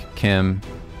 last week, Kim,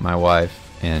 my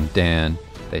wife, and Dan,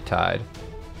 they tied.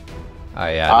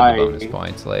 I added the bonus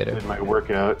points I later. did my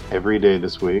workout every day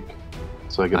this week,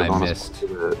 so I get a I bonus missed.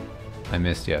 point for that. I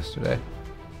missed yesterday.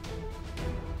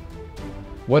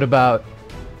 What about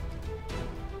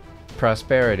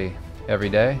prosperity? Every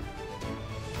day?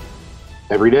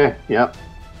 Every day, yep.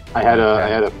 I had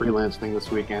Okay. a freelance thing this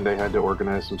weekend. I had to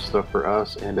organize some stuff for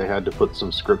us, and I had to put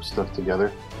some script stuff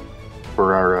together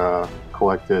for our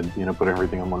collected, you know, put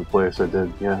everything in one place. I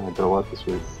did a lot this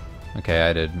week. Okay,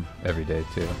 I did every day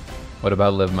too. What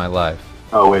about live my life?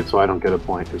 Oh, wait, so I don't get a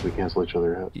point because we cancel each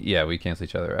other out. Yeah, we cancel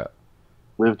each other out.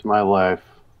 Lived my life.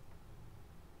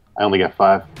 I only got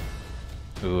 5.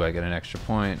 Ooh, I get an extra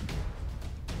point.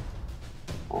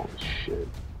 Holy shit.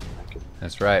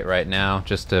 That's right, right now,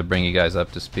 just to bring you guys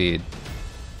up to speed.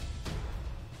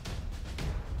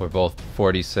 We're both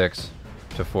 46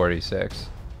 to 46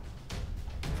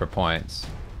 for points.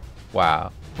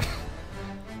 Wow.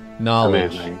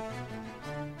 Knowledge. Amazing.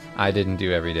 I didn't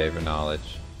do every day for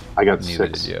knowledge. I got Neither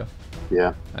 6. did you.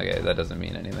 Yeah. Okay, that doesn't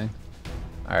mean anything.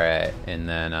 Alright, and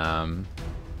then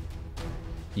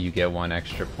you get 1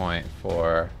 extra point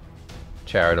for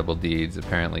charitable deeds.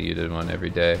 Apparently you did 1 every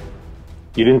day.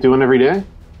 You didn't do one every day?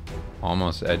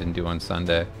 Almost. I didn't do 1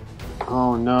 Sunday.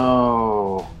 Oh,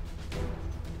 no.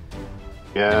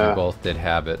 And Yeah. we both did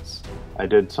habits. I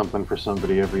did something for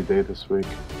somebody every day this week.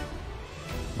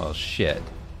 Well, shit.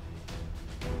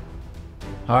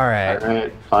 Alright. All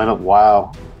right. Final.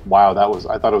 Wow. Wow. That was.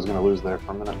 I thought I was going to lose there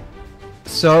for a minute.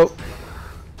 So,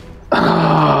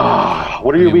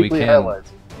 What are I your mean, we weekly can-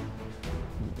 highlights?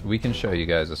 we can show you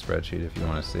guys a spreadsheet if you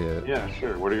want to see it. Yeah,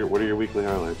 sure. What are your weekly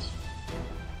highlights?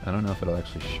 I don't know if it'll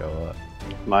actually show up.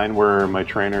 Mine were my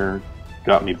trainer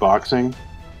got me boxing,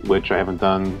 which I haven't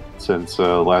done since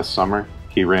last summer.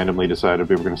 He randomly decided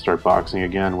we were going to start boxing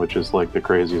again, which is like the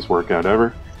craziest workout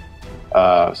ever.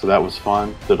 So that was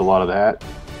fun. Did a lot of that.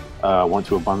 Went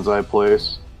to a bonsai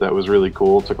place. That was really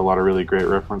cool. Took a lot of really great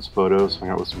reference photos. Hung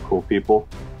out with some cool people.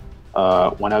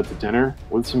 Went out to dinner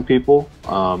with some people.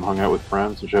 Hung out with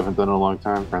friends, which I haven't done in a long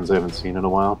time. Friends I haven't seen in a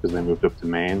while because they moved up to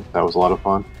Maine. That was a lot of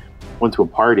fun. Went to a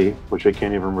party, which I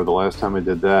can't even remember the last time I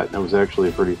did that. And it was actually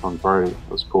a pretty fun party.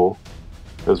 It was cool.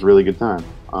 It was a really good time.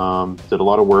 Did a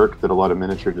lot of work. Did a lot of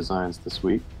miniature designs this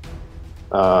week.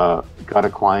 Got a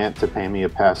client to pay me a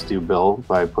past due bill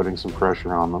by putting some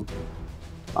pressure on them.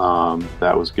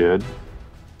 That was good.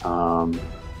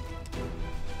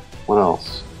 What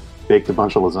else? Baked a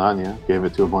bunch of lasagna. Gave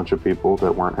it to a bunch of people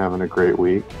that weren't having a great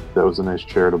week. That was a nice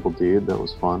charitable deed. That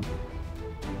was fun.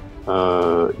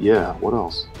 Yeah. What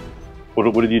else?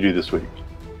 What did you do this week?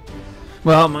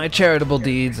 Well, my charitable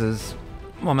deeds is...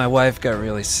 Well, my wife got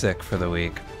really sick for the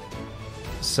week.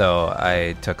 So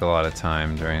I took a lot of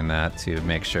time during that to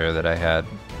make sure that I had,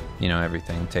 you know,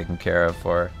 everything taken care of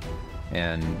for her.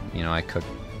 And, you know, I cooked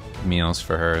meals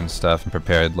for her and stuff and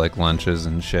prepared, like, lunches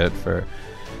and shit for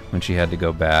when she had to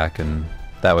go back. And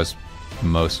that was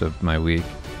most of my week.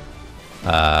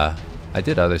 I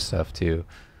did other stuff, too.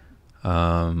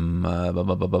 I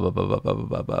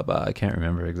can't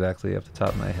remember exactly off the top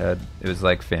of my head. It was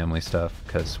like family stuff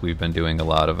because we've been doing a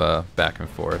lot of back and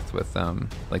forth with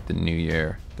like the New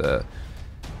Year, the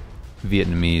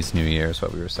Vietnamese New Year is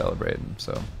what we were celebrating.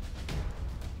 So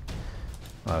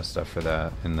a lot of stuff for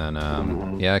that. And then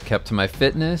yeah, I kept to my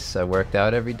fitness. I worked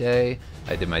out every day.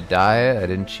 I did my diet. I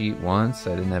didn't cheat once.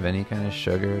 I didn't have any kind of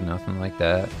sugar, nothing like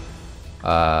that.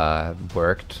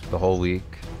 Worked the whole week.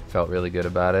 Felt really good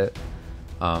about it.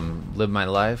 Lived my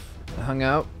life. Hung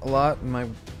out a lot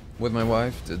with my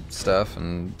wife. Did stuff,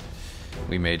 and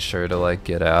we made sure to like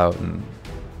get out and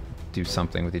do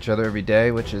something with each other every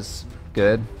day, which is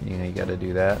good. You know, you got to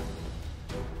do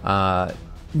that.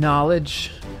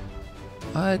 Knowledge.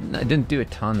 I didn't do a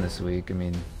ton this week. I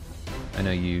mean, I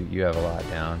know you have a lot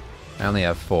down. I only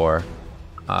have 4.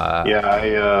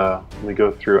 Yeah, let me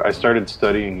go through. I started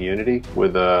studying Unity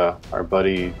with our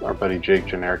buddy Jake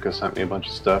Generica sent me a bunch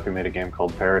of stuff. He made a game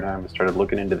called Paradigm. I started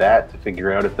looking into that to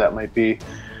figure out if that might be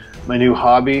my new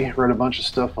hobby. Read a bunch of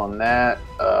stuff on that.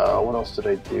 What else did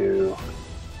I do?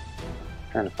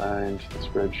 Trying to find the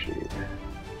spreadsheet.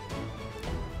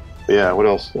 But yeah, what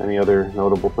else? Any other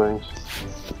notable things?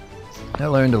 I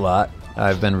learned a lot.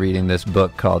 I've been reading this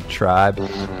book called Tribe,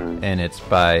 and it's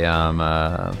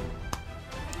by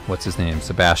what's his name?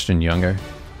 Sebastian Junger.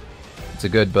 It's a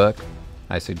good book.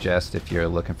 I suggest if you're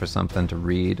looking for something to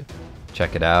read,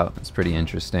 check it out. It's pretty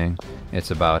interesting.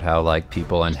 It's about how like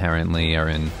people inherently are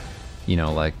in, you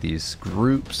know, like these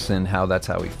groups and how that's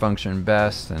how we function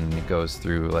best, and it goes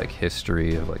through like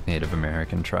history of like Native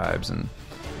American tribes, and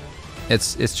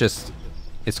it's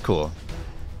cool.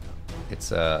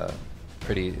 It's a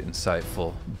pretty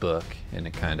insightful book, and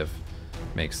it kind of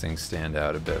makes things stand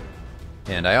out a bit.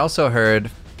 And I also heard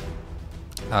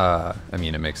I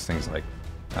mean, it makes things like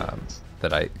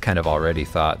that I kind of already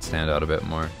thought stand out a bit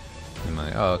more. I'm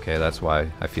like, oh, okay, that's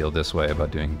why I feel this way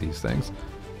about doing these things,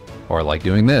 or like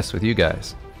doing this with you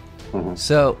guys.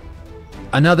 So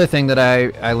another thing that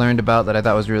I learned about that I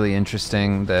thought was really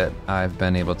interesting that I've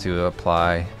been able to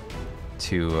apply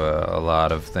to a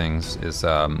lot of things is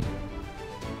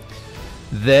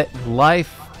that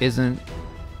life isn't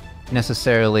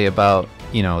necessarily about,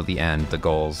 you know, the end, the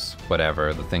goals,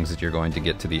 whatever, the things that you're going to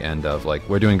get to the end of. Like,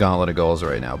 we're doing Gauntlet of Goals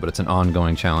right now, but it's an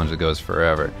ongoing challenge that goes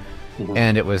forever.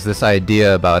 And it was this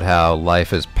idea about how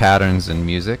life is patterns in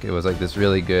music. It was like this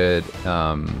really good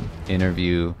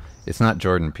interview. It's not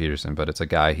Jordan Peterson, but it's a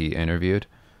guy he interviewed.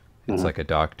 It's like a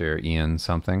Dr. Ian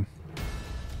something.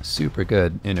 Super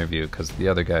good interview because the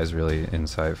other guy's really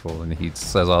insightful, and he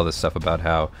says all this stuff about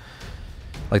how,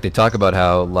 like, they talk about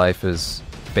how life is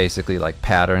basically like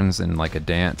patterns and like a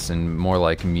dance and more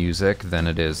like music than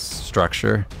it is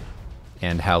structure,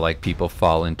 and how like people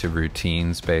fall into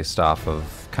routines based off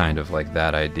of kind of like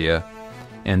that idea.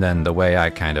 And then the way I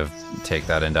kind of take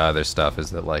that into other stuff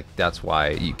is that like that's why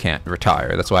you can't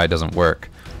retire, that's why it doesn't work.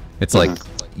 It's like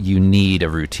you need a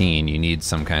routine, you need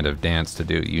some kind of dance to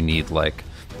do, you need like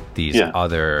these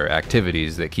other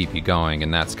activities that keep you going,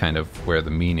 and that's kind of where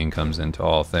the meaning comes into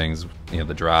all things, you know,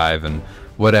 the drive and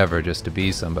whatever, just to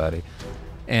be somebody.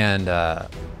 And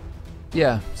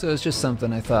yeah, so it's just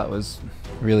something I thought was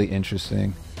really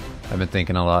interesting. I've been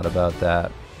thinking a lot about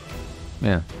that.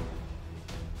 Yeah,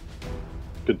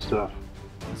 Good stuff.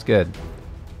 it's good.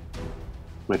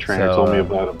 My trainer told me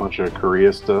about a bunch of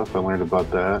Korea stuff. I learned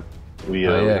about that. We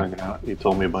hung out. He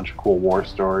told me a bunch of cool war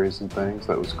stories and things.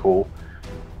 That was cool.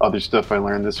 Other stuff I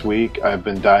learned this week, I've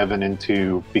been diving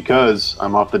into, because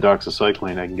I'm off the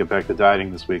doxycycline, I can get back to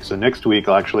dieting this week. So next week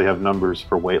I'll actually have numbers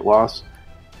for weight loss.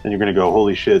 And you're going to go,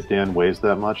 holy shit, Dan weighs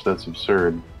that much? That's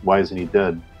absurd. Why isn't he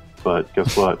dead? But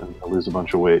guess what? I'm going to lose a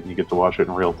bunch of weight, and you get to watch it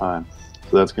in real time.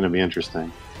 So that's going to be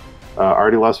interesting. I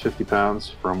already lost 50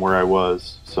 pounds from where I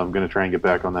was, so I'm going to try and get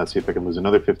back on that, see if I can lose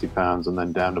another 50 pounds, and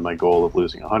then down to my goal of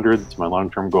losing 100. It's my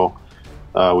long-term goal,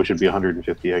 which would be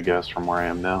 150, I guess, from where I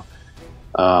am now.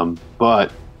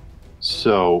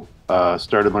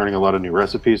 Started learning a lot of new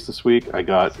recipes this week. I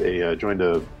got joined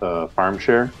a farm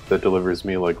share that delivers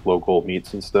me like local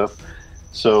meats and stuff.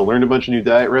 So learned a bunch of new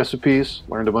diet recipes,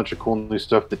 learned a bunch of cool new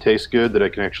stuff that tastes good that I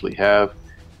can actually have.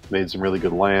 Made some really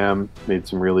good lamb, made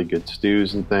some really good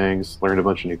stews and things. Learned a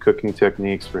bunch of new cooking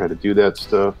techniques for how to do that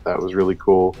stuff. That was really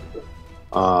cool.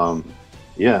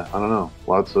 Yeah, I don't know.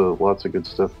 Lots of good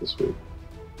stuff this week.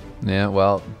 Yeah,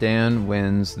 well, Dan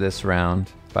wins this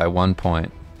round by 1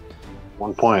 point.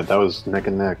 1 point. That was neck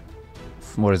and neck.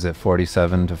 What is it,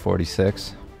 47 to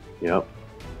 46? Yep.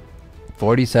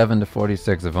 47 to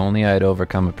 46. If only I had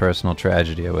overcome a personal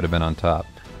tragedy, I would have been on top.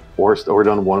 Or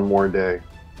done one more day.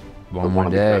 One more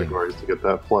day. Categories to get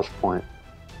that plus point.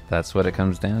 That's what it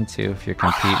comes down to if you're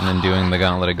competing and doing the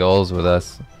Gauntlet of Goals with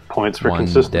us. Points for one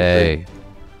consistency. Day.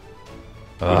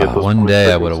 One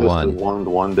day I would have won.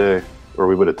 One day. Or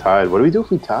we would have tied. What do we do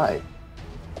if we tie?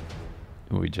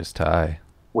 We just tie.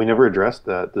 We never addressed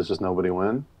that. Does just nobody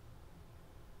win?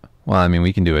 Well, I mean,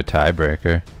 we can do a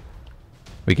tiebreaker.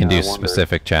 We can do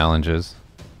specific challenges.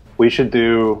 We should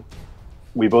do...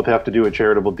 we both have to do a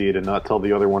charitable deed and not tell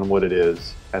the other one what it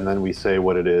is, and then we say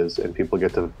what it is, and people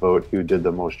get to vote who did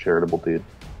the most charitable deed.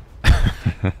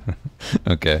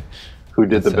 Okay. Who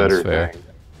did That the better sounds fair. thing?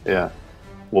 Yeah.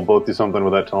 We'll both do something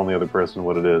without telling the other person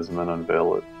what it is, and then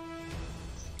unveil it.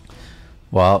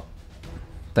 Well,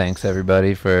 thanks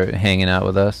everybody for hanging out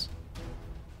with us.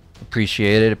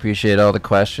 Appreciate it. Appreciate all the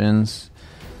questions.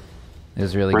 It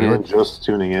was really For anyone good. just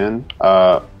tuning in,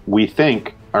 we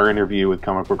think our interview with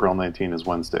Comic Book Girl 19 is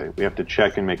Wednesday. We have to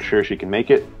check and make sure she can make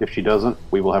it. If she doesn't,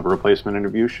 we will have a replacement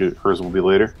interview. Hers will be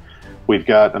later. We've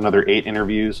got another 8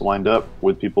 interviews lined up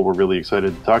with people we're really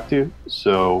excited to talk to.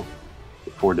 So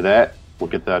look forward to that. We'll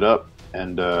get that up.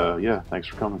 And yeah, thanks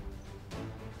for coming.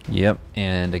 Yep.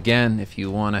 And again, if you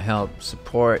want to help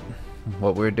support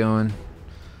what we're doing,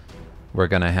 we're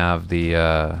going to have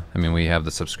the, we have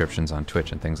the subscriptions on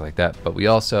Twitch and things like that, but we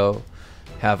also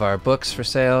have our books for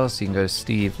sale, so you can go to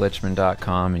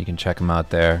stevelichman.com and you can check them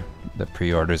out there. The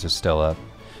pre-orders are still up.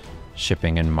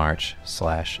 Shipping in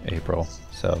March/April.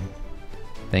 So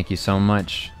thank you so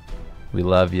much. We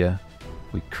love you.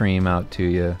 We cream out to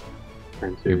you.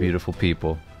 You're beautiful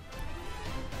people.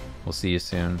 We'll see you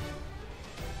soon.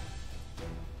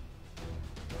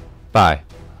 Bye.